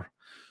anymore.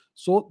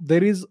 So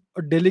there is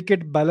a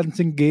delicate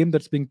balancing game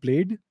that's being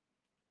played.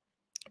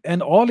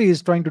 And all he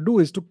is trying to do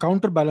is to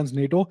counterbalance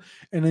NATO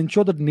and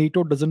ensure that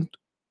NATO doesn't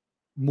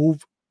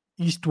move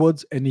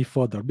eastwards any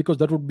further, because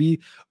that would be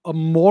a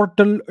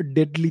mortal,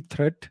 deadly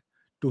threat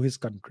to his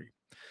country.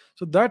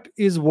 So that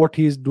is what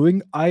he is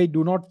doing. I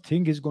do not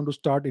think he's going to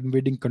start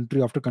invading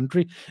country after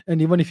country.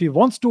 And even if he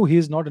wants to, he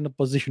is not in a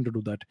position to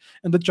do that.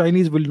 And the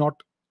Chinese will not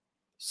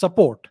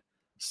support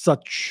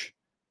such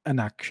an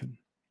action.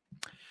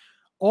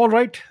 All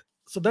right.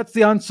 So that's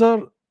the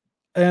answer.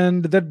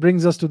 And that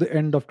brings us to the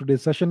end of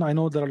today's session. I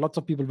know there are lots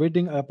of people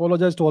waiting. I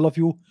apologize to all of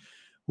you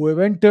who have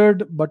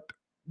entered, but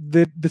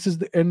this is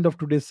the end of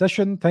today's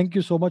session. Thank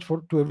you so much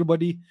to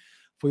everybody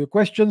for your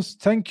questions.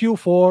 Thank you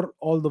for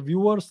all the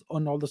viewers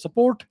and all the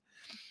support.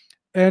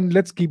 and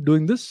let's keep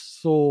doing this.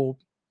 So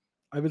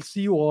I will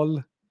see you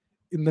all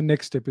in the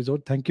next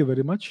episode. Thank you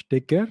very much.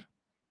 Take care.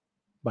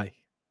 Bye.